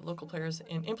the local players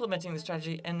in implementing the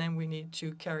strategy, and then we need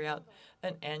to carry out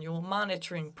an annual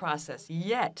monitoring process.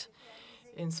 Yet,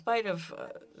 in spite of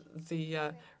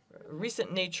the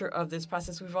recent nature of this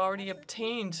process, we've already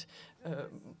obtained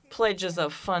pledges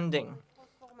of funding.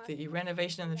 The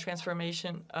renovation and the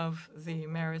transformation of the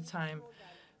maritime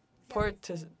port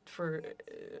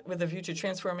with a view to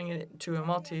transforming it to a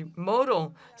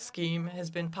multimodal scheme has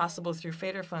been possible through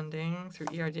FADER funding, through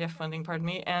ERDF funding,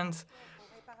 and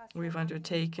we've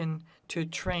undertaken to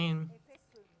train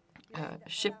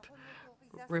ship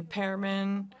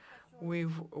repairmen.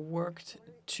 We've worked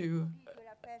to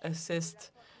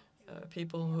assist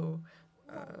people who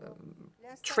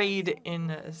trade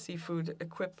in seafood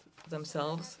equip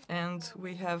themselves, and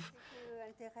we have,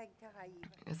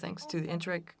 thanks to the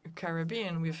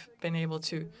Intercaribbean, we've been able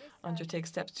to undertake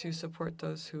steps to support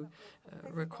those who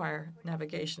require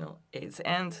navigational aids.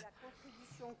 And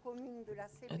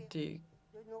at the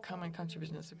common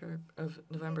contribution of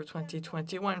November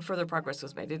 2021, further progress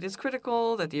was made. It is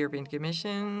critical that the European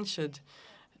Commission should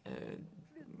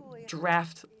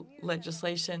draft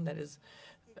legislation that is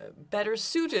better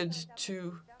suited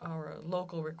to our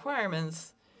local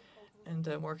requirements and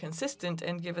more consistent,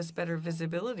 and give us better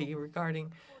visibility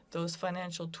regarding those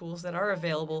financial tools that are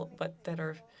available but that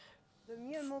are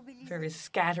very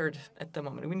scattered at the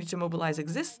moment. We need to mobilize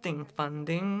existing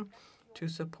funding to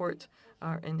support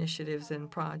our initiatives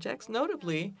and projects,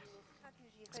 notably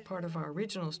as part of our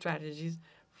regional strategies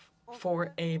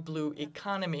for a blue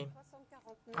economy.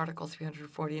 Article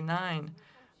 349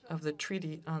 of the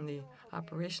Treaty on the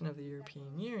Operation of the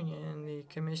European Union, the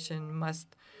Commission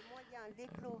must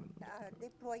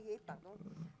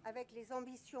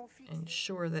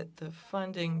ensure that the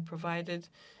funding provided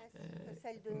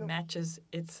matches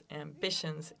its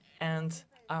ambitions and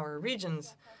our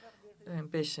region's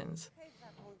ambitions.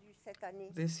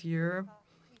 This year,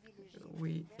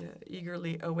 we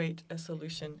eagerly await a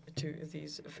solution to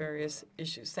these various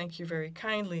issues. Thank you very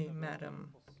kindly,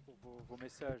 Madam.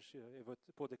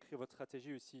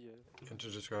 And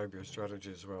to describe your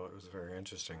strategy as well, it was very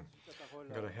interesting. I'm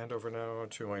going to hand over now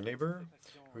to my neighbor,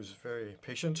 who's very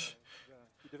patient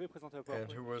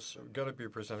and who was going to be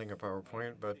presenting a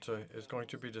PowerPoint, but is going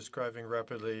to be describing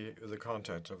rapidly the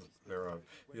content thereof.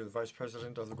 You're the Vice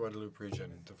President of the Guadeloupe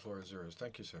region. The floor is yours.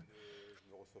 Thank you, sir.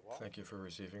 Thank you for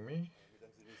receiving me.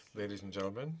 Ladies and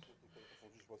gentlemen,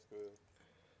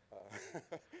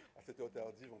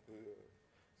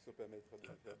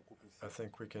 I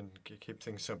think we can keep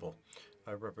things simple.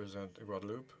 I represent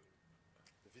Guadeloupe.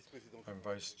 I'm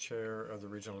Vice Chair of the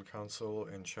Regional Council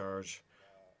in charge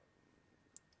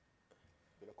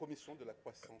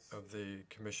of the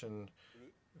Commission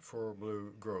for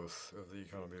Blue Growth of the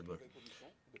Economy Blue.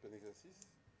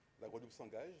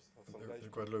 The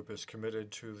Guadeloupe is committed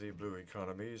to the blue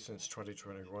economy. Since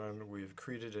 2021, we've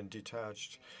created and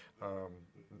detached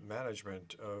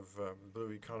management of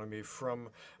blue economy from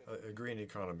a green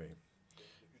economy.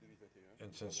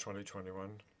 And since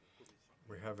 2021,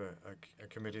 we have a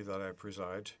committee that I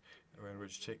preside,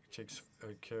 which takes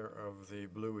care of the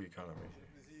blue economy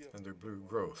and the blue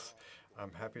growth.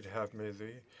 I'm happy to have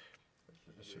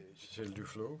Cécile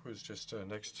Duflo, who's just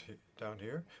next down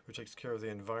here, who takes care of the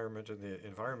environment and the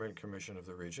Environment Commission of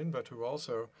the region, but who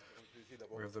also,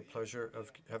 we have the pleasure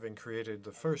of having created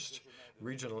the first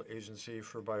regional agency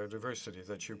for biodiversity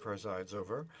that she presides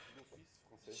over.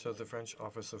 So the French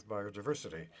Office of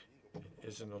Biodiversity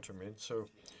is an ultramarine. So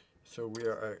we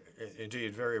are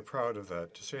indeed very proud of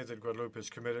that. To say that Guadeloupe is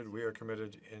committed, we are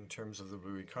committed in terms of the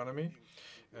blue economy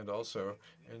and also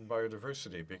in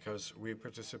biodiversity, because we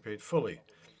participate fully.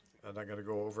 I'm not going to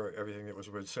go over everything that was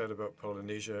said about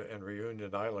Polynesia and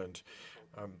Reunion Island,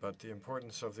 but the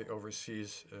importance of the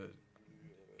overseas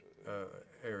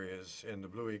areas in the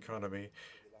blue economy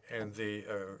and the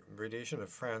radiation of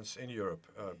France in Europe,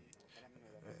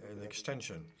 and the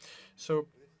extension. So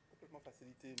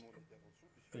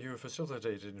you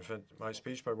facilitated, in fact, my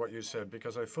speech by what you said,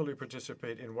 because I fully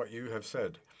participate in what you have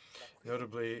said,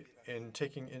 notably in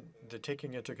taking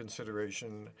into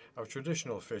consideration of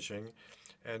traditional fishing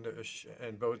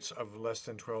and boats of less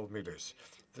than 12 meters.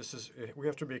 We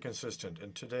have to be consistent,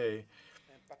 and today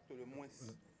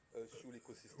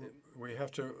we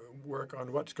have to work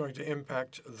on what's going to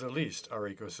impact the least our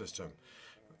ecosystem.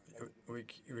 We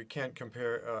can't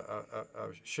compare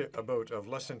a boat of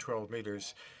less than 12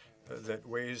 meters that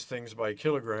weighs things by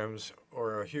kilograms,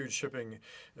 or a huge shipping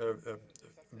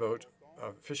boat,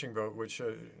 a fishing boat, which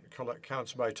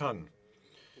counts by ton.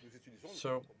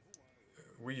 So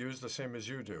we use the same as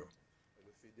you do.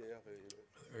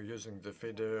 We're using the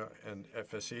FEDER and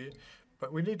FSE,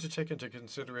 but we need to take into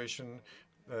consideration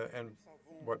and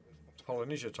what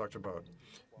Polynesia talked about.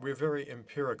 We're very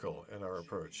empirical in our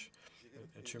approach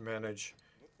to manage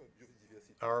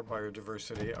our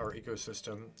biodiversity, our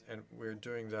ecosystem, and we're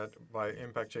doing that by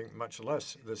impacting much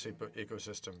less this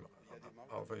ecosystem.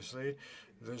 Obviously,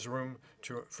 there's room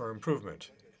for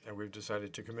improvement, and we've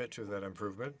decided to commit to that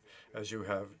improvement, as you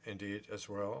have indeed as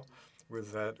well,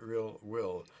 with that real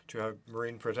will to have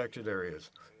marine protected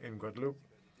areas. In Guadeloupe,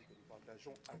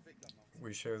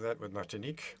 we share that with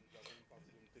Martinique,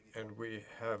 and we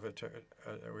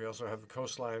also have a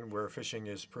coastline where fishing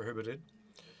is prohibited.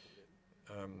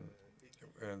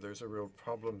 And there's a real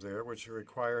problem there, which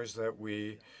requires that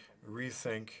we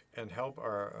rethink and help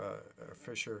our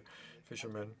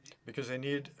fishermen, because they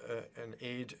need an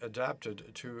aid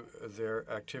adapted to their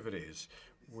activities.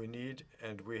 We need,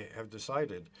 and we have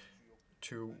decided,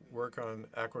 to work on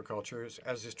aquaculture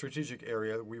as a strategic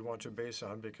area we want to base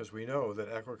on, because we know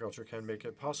that aquaculture can make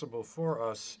it possible for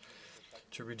us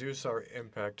to reduce our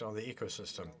impact on the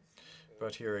ecosystem.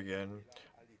 But here again,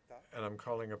 and I'm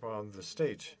calling upon the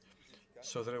state,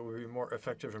 so that it will be more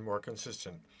effective and more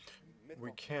consistent.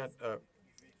 We can't.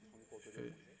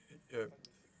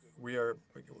 We are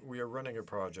running a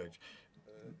project,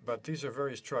 but these are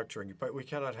very structuring. But we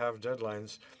cannot have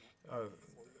deadlines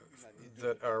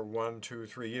that are 1, 2,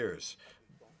 3 years.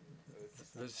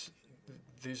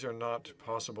 These are not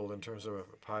possible in terms of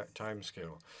a time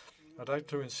scale. I'd like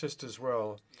to insist as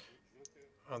well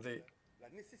on the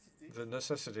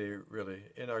necessity, really,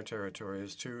 in our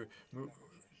territories to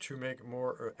make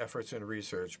more efforts in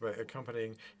research by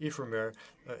accompanying IFREMER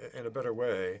in a better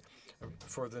way.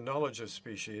 For the knowledge of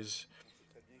species,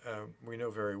 we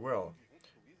know very well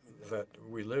that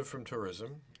we live from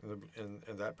tourism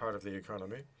in that part of the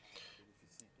economy,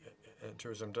 and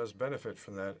tourism does benefit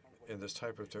from that in this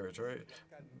type of territory,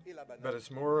 but it's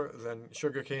more than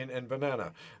sugarcane and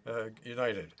banana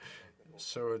united.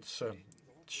 So it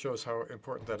shows how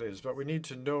important that is. But we need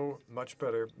to know much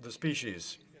better the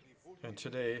species. And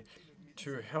today,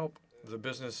 to help the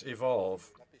business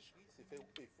evolve,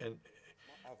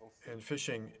 and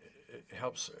fishing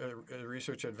helps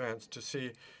research advance to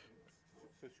see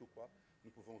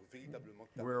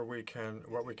what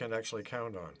we can actually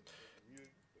count on.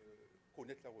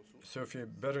 So if you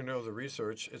better know the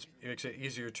research, it makes it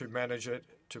easier to manage it,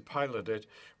 to pilot it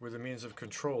with a means of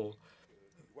control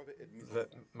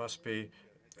that must be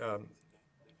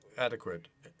adequate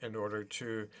in order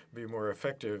to be more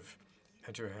effective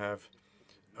and to have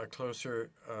a closer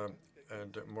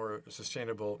and more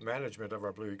sustainable management of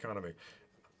our blue economy.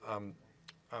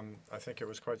 I think it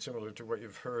was quite similar to what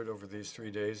you've heard over these 3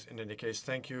 days. In any case,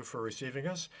 thank you for receiving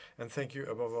us, and thank you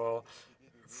above all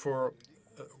for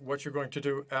what you're going to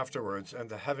do afterwards,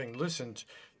 and having listened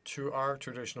to our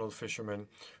traditional fishermen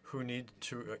who need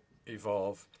to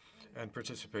evolve and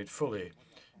participate fully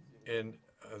in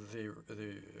the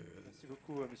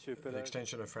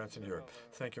extension of France in Europe.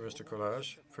 Thank you, Mr.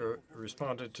 Collage, for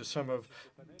responding to some of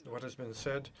what has been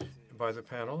said by the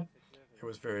panel. It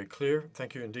was very clear.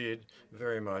 Thank you indeed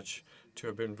very much to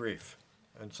have been brief.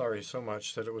 And sorry so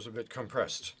much that it was a bit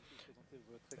compressed.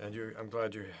 And I'm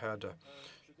glad you had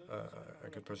a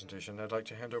good presentation. I'd like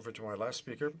to hand over to my last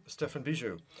speaker, Stéphane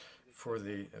Bijou, for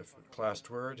the last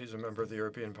word. He's a member of the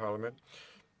European Parliament.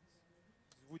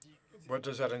 What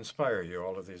does that inspire you,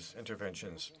 all of these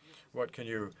interventions? How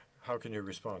can you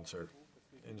respond, sir?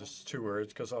 In just 2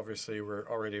 words, because obviously we're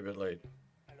already a bit late.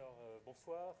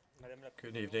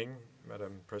 Good evening,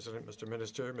 Madam President, Mr.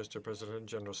 Minister, Mr. President,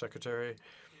 General Secretary.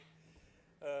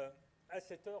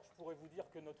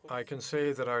 I can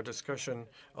say that our discussion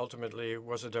ultimately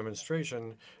was a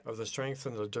demonstration of the strength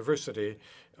and the diversity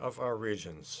of our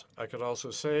regions. I could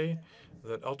also say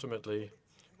that ultimately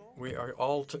we are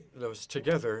all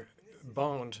together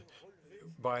bound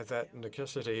by that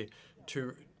necessity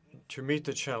to to meet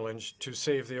the challenge to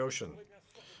save the ocean.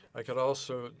 I could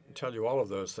also tell you all of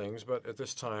those things, but at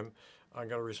this time, I'm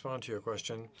going to respond to your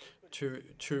question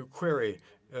to query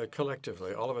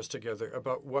collectively, all of us together,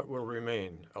 about what will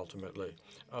remain ultimately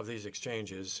of these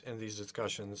exchanges and these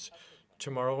discussions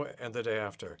tomorrow and the day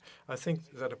after. I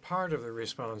think that a part of the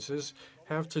responses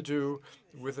have to do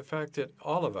with the fact that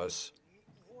all of us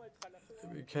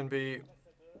can be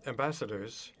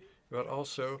ambassadors, but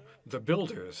also the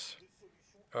builders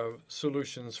of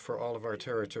solutions for all of our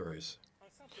territories.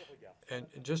 And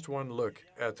just one look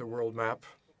at the world map,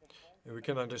 we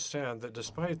can understand that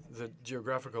despite the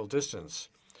geographical distance,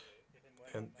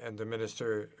 and the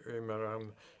Minister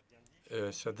Maram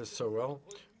said this so well,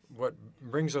 what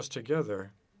brings us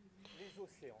together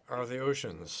are the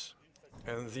oceans,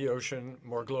 and the ocean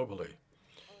more globally.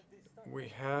 We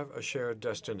have a shared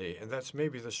destiny, and that's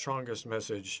maybe the strongest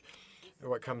message,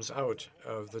 what comes out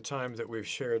of the time that we've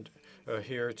shared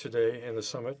here today in the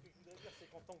summit.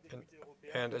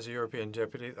 And as a European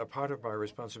deputy, a part of my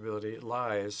responsibility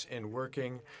lies in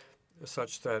working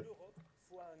such that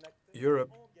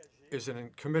Europe is a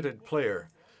committed player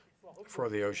for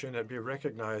the ocean and be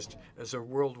recognized as a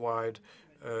worldwide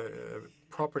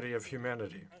property of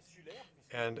humanity.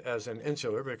 And as an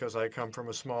insular, because I come from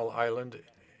a small island,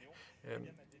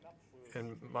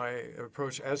 and my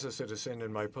approach as a citizen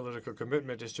and my political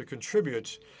commitment is to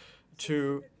contribute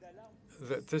to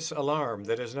this alarm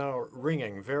that is now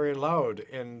ringing very loud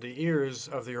in the ears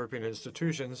of the European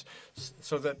institutions,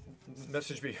 so that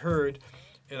message be heard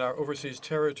in our overseas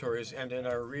territories and in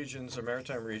our regions, our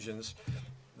maritime regions,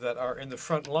 that are in the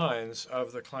front lines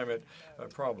of the climate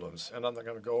problems. And I'm not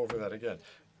going to go over that again.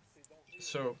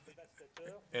 So,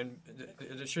 and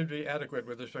it should be adequate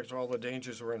with respect to all the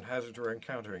dangers and hazards we're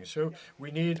encountering. So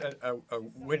we need a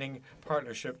winning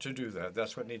partnership to do that.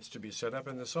 That's what needs to be set up.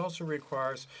 And this also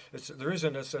requires, there is a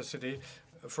necessity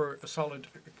for a solid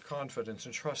confidence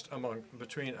and trust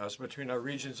between us, between our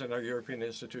regions and our European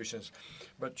institutions.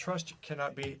 But trust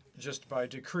cannot be just by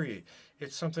decree.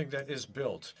 It's something that is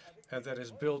built, and that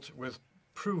is built with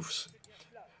proofs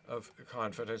of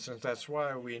confidence. And that's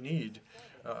why we need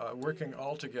working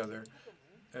all together.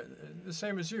 The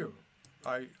same as you.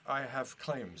 I have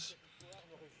claims.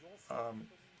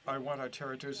 I want our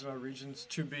territories and our regions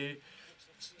to be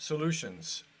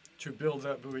solutions to build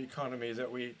that blue economy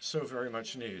that we so very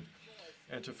much need.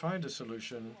 And to find a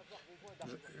solution,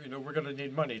 we're going to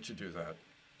need money to do that.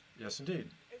 Yes, indeed.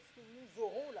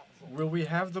 Will we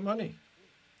have the money?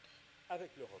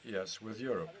 Yes, with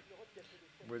Europe.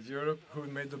 With Europe, who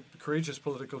made the courageous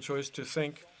political choice to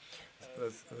think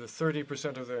the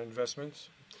 30% of their investments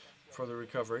for the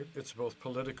recovery, it's both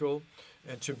political,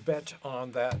 and to bet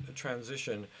on that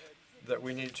transition that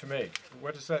we need to make.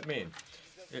 What does that mean?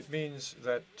 It means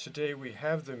that today we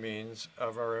have the means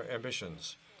of our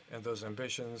ambitions, and those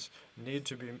ambitions need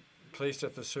to be placed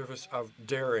at the service of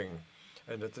daring.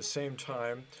 And at the same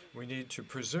time, we need to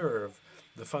preserve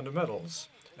the fundamentals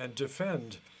and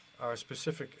defend our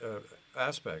specific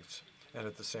aspects. And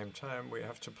at the same time, we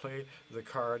have to play the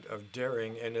card of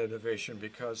daring and innovation,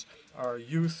 because our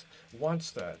youth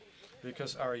wants that,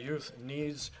 because our youth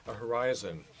needs a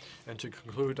horizon. And to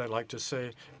conclude, I'd like to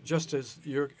say, just as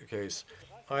your case,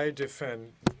 I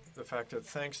defend the fact that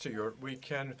thanks to Europe, we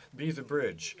can be the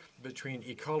bridge between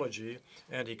ecology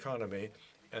and economy,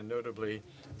 and notably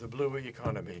the blue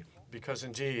economy, because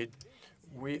indeed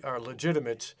we are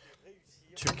legitimate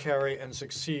to carry and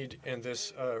succeed in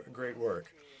this great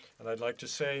work. And I'd like to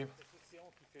say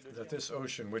that this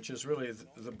ocean, which is really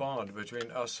the bond between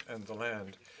us and the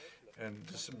land, and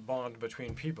this bond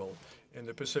between people in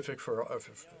the Pacific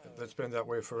that's been that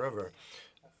way forever,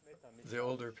 the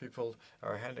older people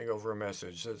are handing over a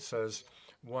message that says,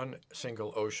 one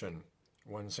single ocean,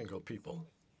 one single people,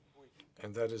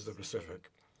 and that is the Pacific.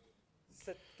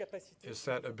 It's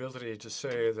that ability to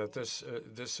say that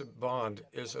this bond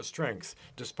is a strength,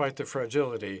 despite the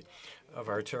fragility of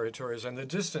our territories and the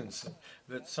distance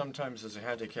that sometimes is a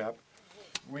handicap.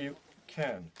 We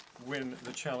can win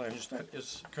the challenge that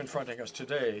is confronting us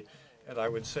today. And I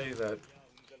would say that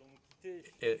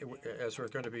as we're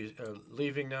going to be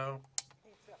leaving now,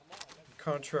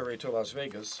 contrary to Las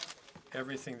Vegas,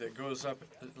 everything that goes up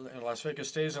in Las Vegas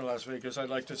stays in Las Vegas. I'd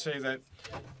like to say that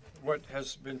what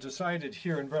has been decided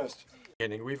here in Brest,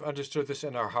 we've understood this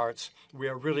in our hearts. We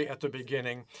are really at the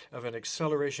beginning of an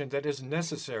acceleration that is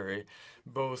necessary,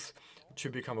 both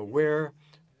to become aware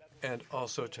and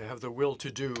also to have the will to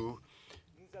do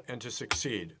and to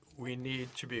succeed. We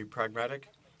need to be pragmatic,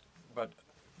 but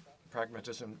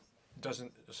pragmatism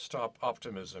doesn't stop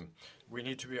optimism. We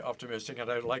need to be optimistic,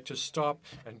 and I'd like to stop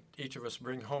and each of us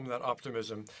bring home that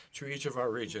optimism to each of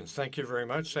our regions. Thank you very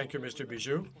much. Thank you, Mr.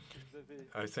 Bijou.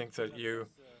 I think that you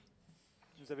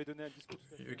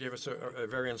gave us a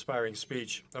very inspiring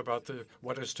speech about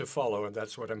what is to follow, and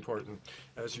that's what's important,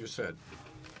 as you said.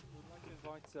 I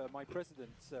would like to invite my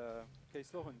president, Cees,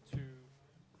 to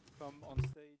come on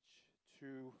stage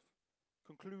to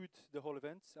conclude the whole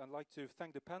event. I'd like to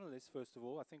thank the panelists, first of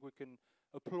all. I think we can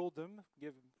applaud them,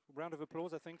 give a round of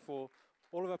applause, I think, for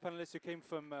all of our panelists who came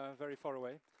from very far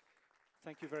away.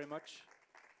 Thank you very much.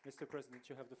 Mr. President,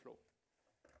 you have the floor.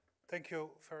 Thank you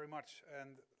very much.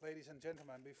 And ladies and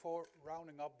gentlemen, before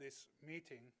rounding up this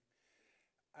meeting,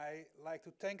 I like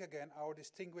to thank again our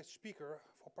distinguished speaker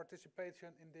for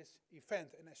participation in this event,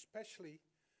 and especially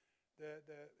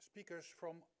the speakers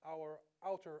from our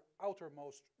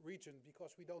outermost region,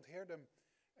 because we don't hear them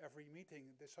every meeting.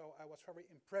 So I was very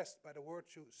impressed by the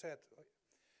words you said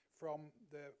from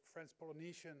the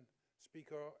French-Polynesian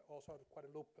speaker, also the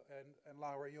Guadeloupe and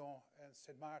La Réunion and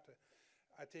Saint Martin.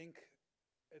 I think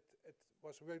it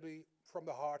was really from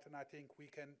the heart, and I think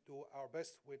we can do our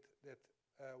best with that,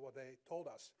 what they told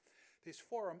us. This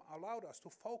forum allowed us to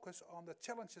focus on the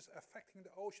challenges affecting the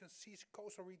oceans, seas,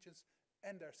 coastal regions,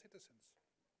 and their citizens.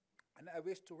 And I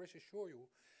wish to reassure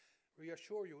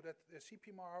you that the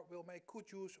CPMR will make good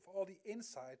use of all the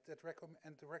insight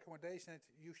and the recommendation that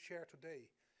you share today.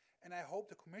 And I hope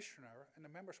the Commissioner and the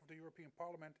members of the European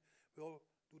Parliament will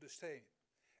do the same.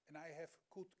 And I have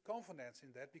good confidence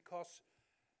in that, because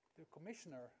the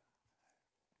Commissioner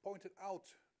pointed out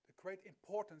the great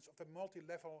importance of the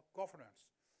multi-level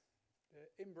governance,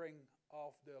 the inbring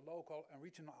of the local and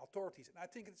regional authorities. And I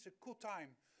think it's a good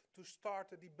time to start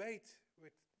a debate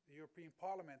with the European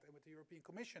Parliament and with the European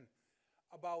Commission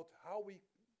about how we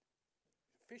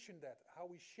vision that, how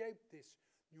we shape this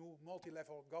new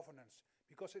multi-level governance,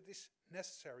 because it is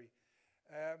necessary.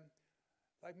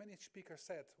 Like many speakers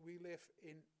said, we live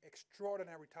in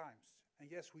extraordinary times, and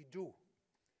yes, we do.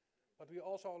 But we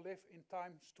also live in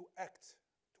times to act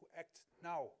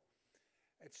now.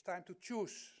 It's time to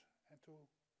choose, and to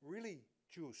really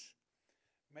choose.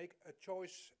 Make a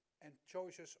choice, and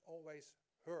choices always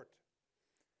hurt.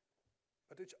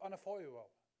 But it's unavoidable,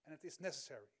 and it is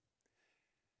necessary.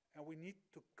 And we need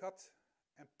to cut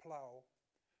and plow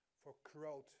for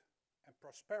growth and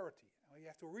prosperity. And we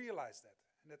have to realize that.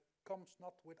 And it comes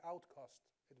not without cost.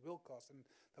 It will cost, and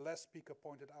the last speaker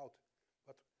pointed out.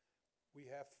 But we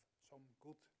have some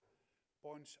good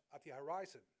points at the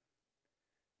horizon.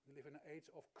 We live in an age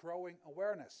of growing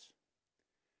awareness.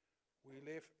 We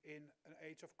live in an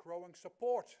age of growing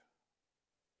support.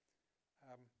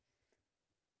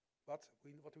 But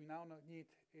what we now need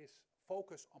is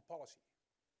focus on policy.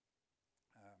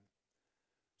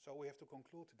 So we have to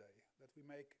conclude today that we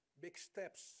make big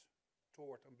steps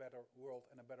toward a better world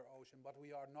and a better ocean, but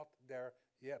we are not there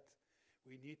yet.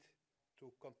 We need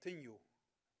to continue.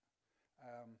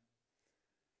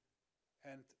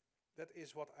 And that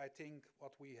is what I think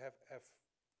what we have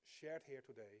shared here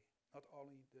today, not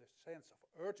only the sense of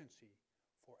urgency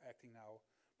for acting now,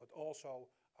 but also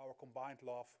our combined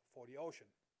love for the ocean.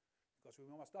 Because we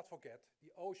must not forget, the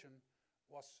ocean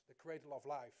was the cradle of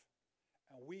life.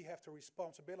 And we have the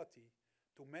responsibility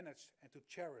to manage and to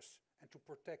cherish and to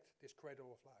protect this cradle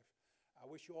of life. I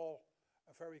wish you all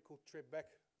a very good trip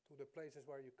back to the places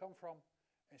where you come from,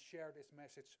 and share this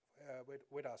message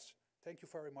with us. Thank you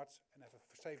very much, and have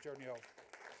a safe journey home.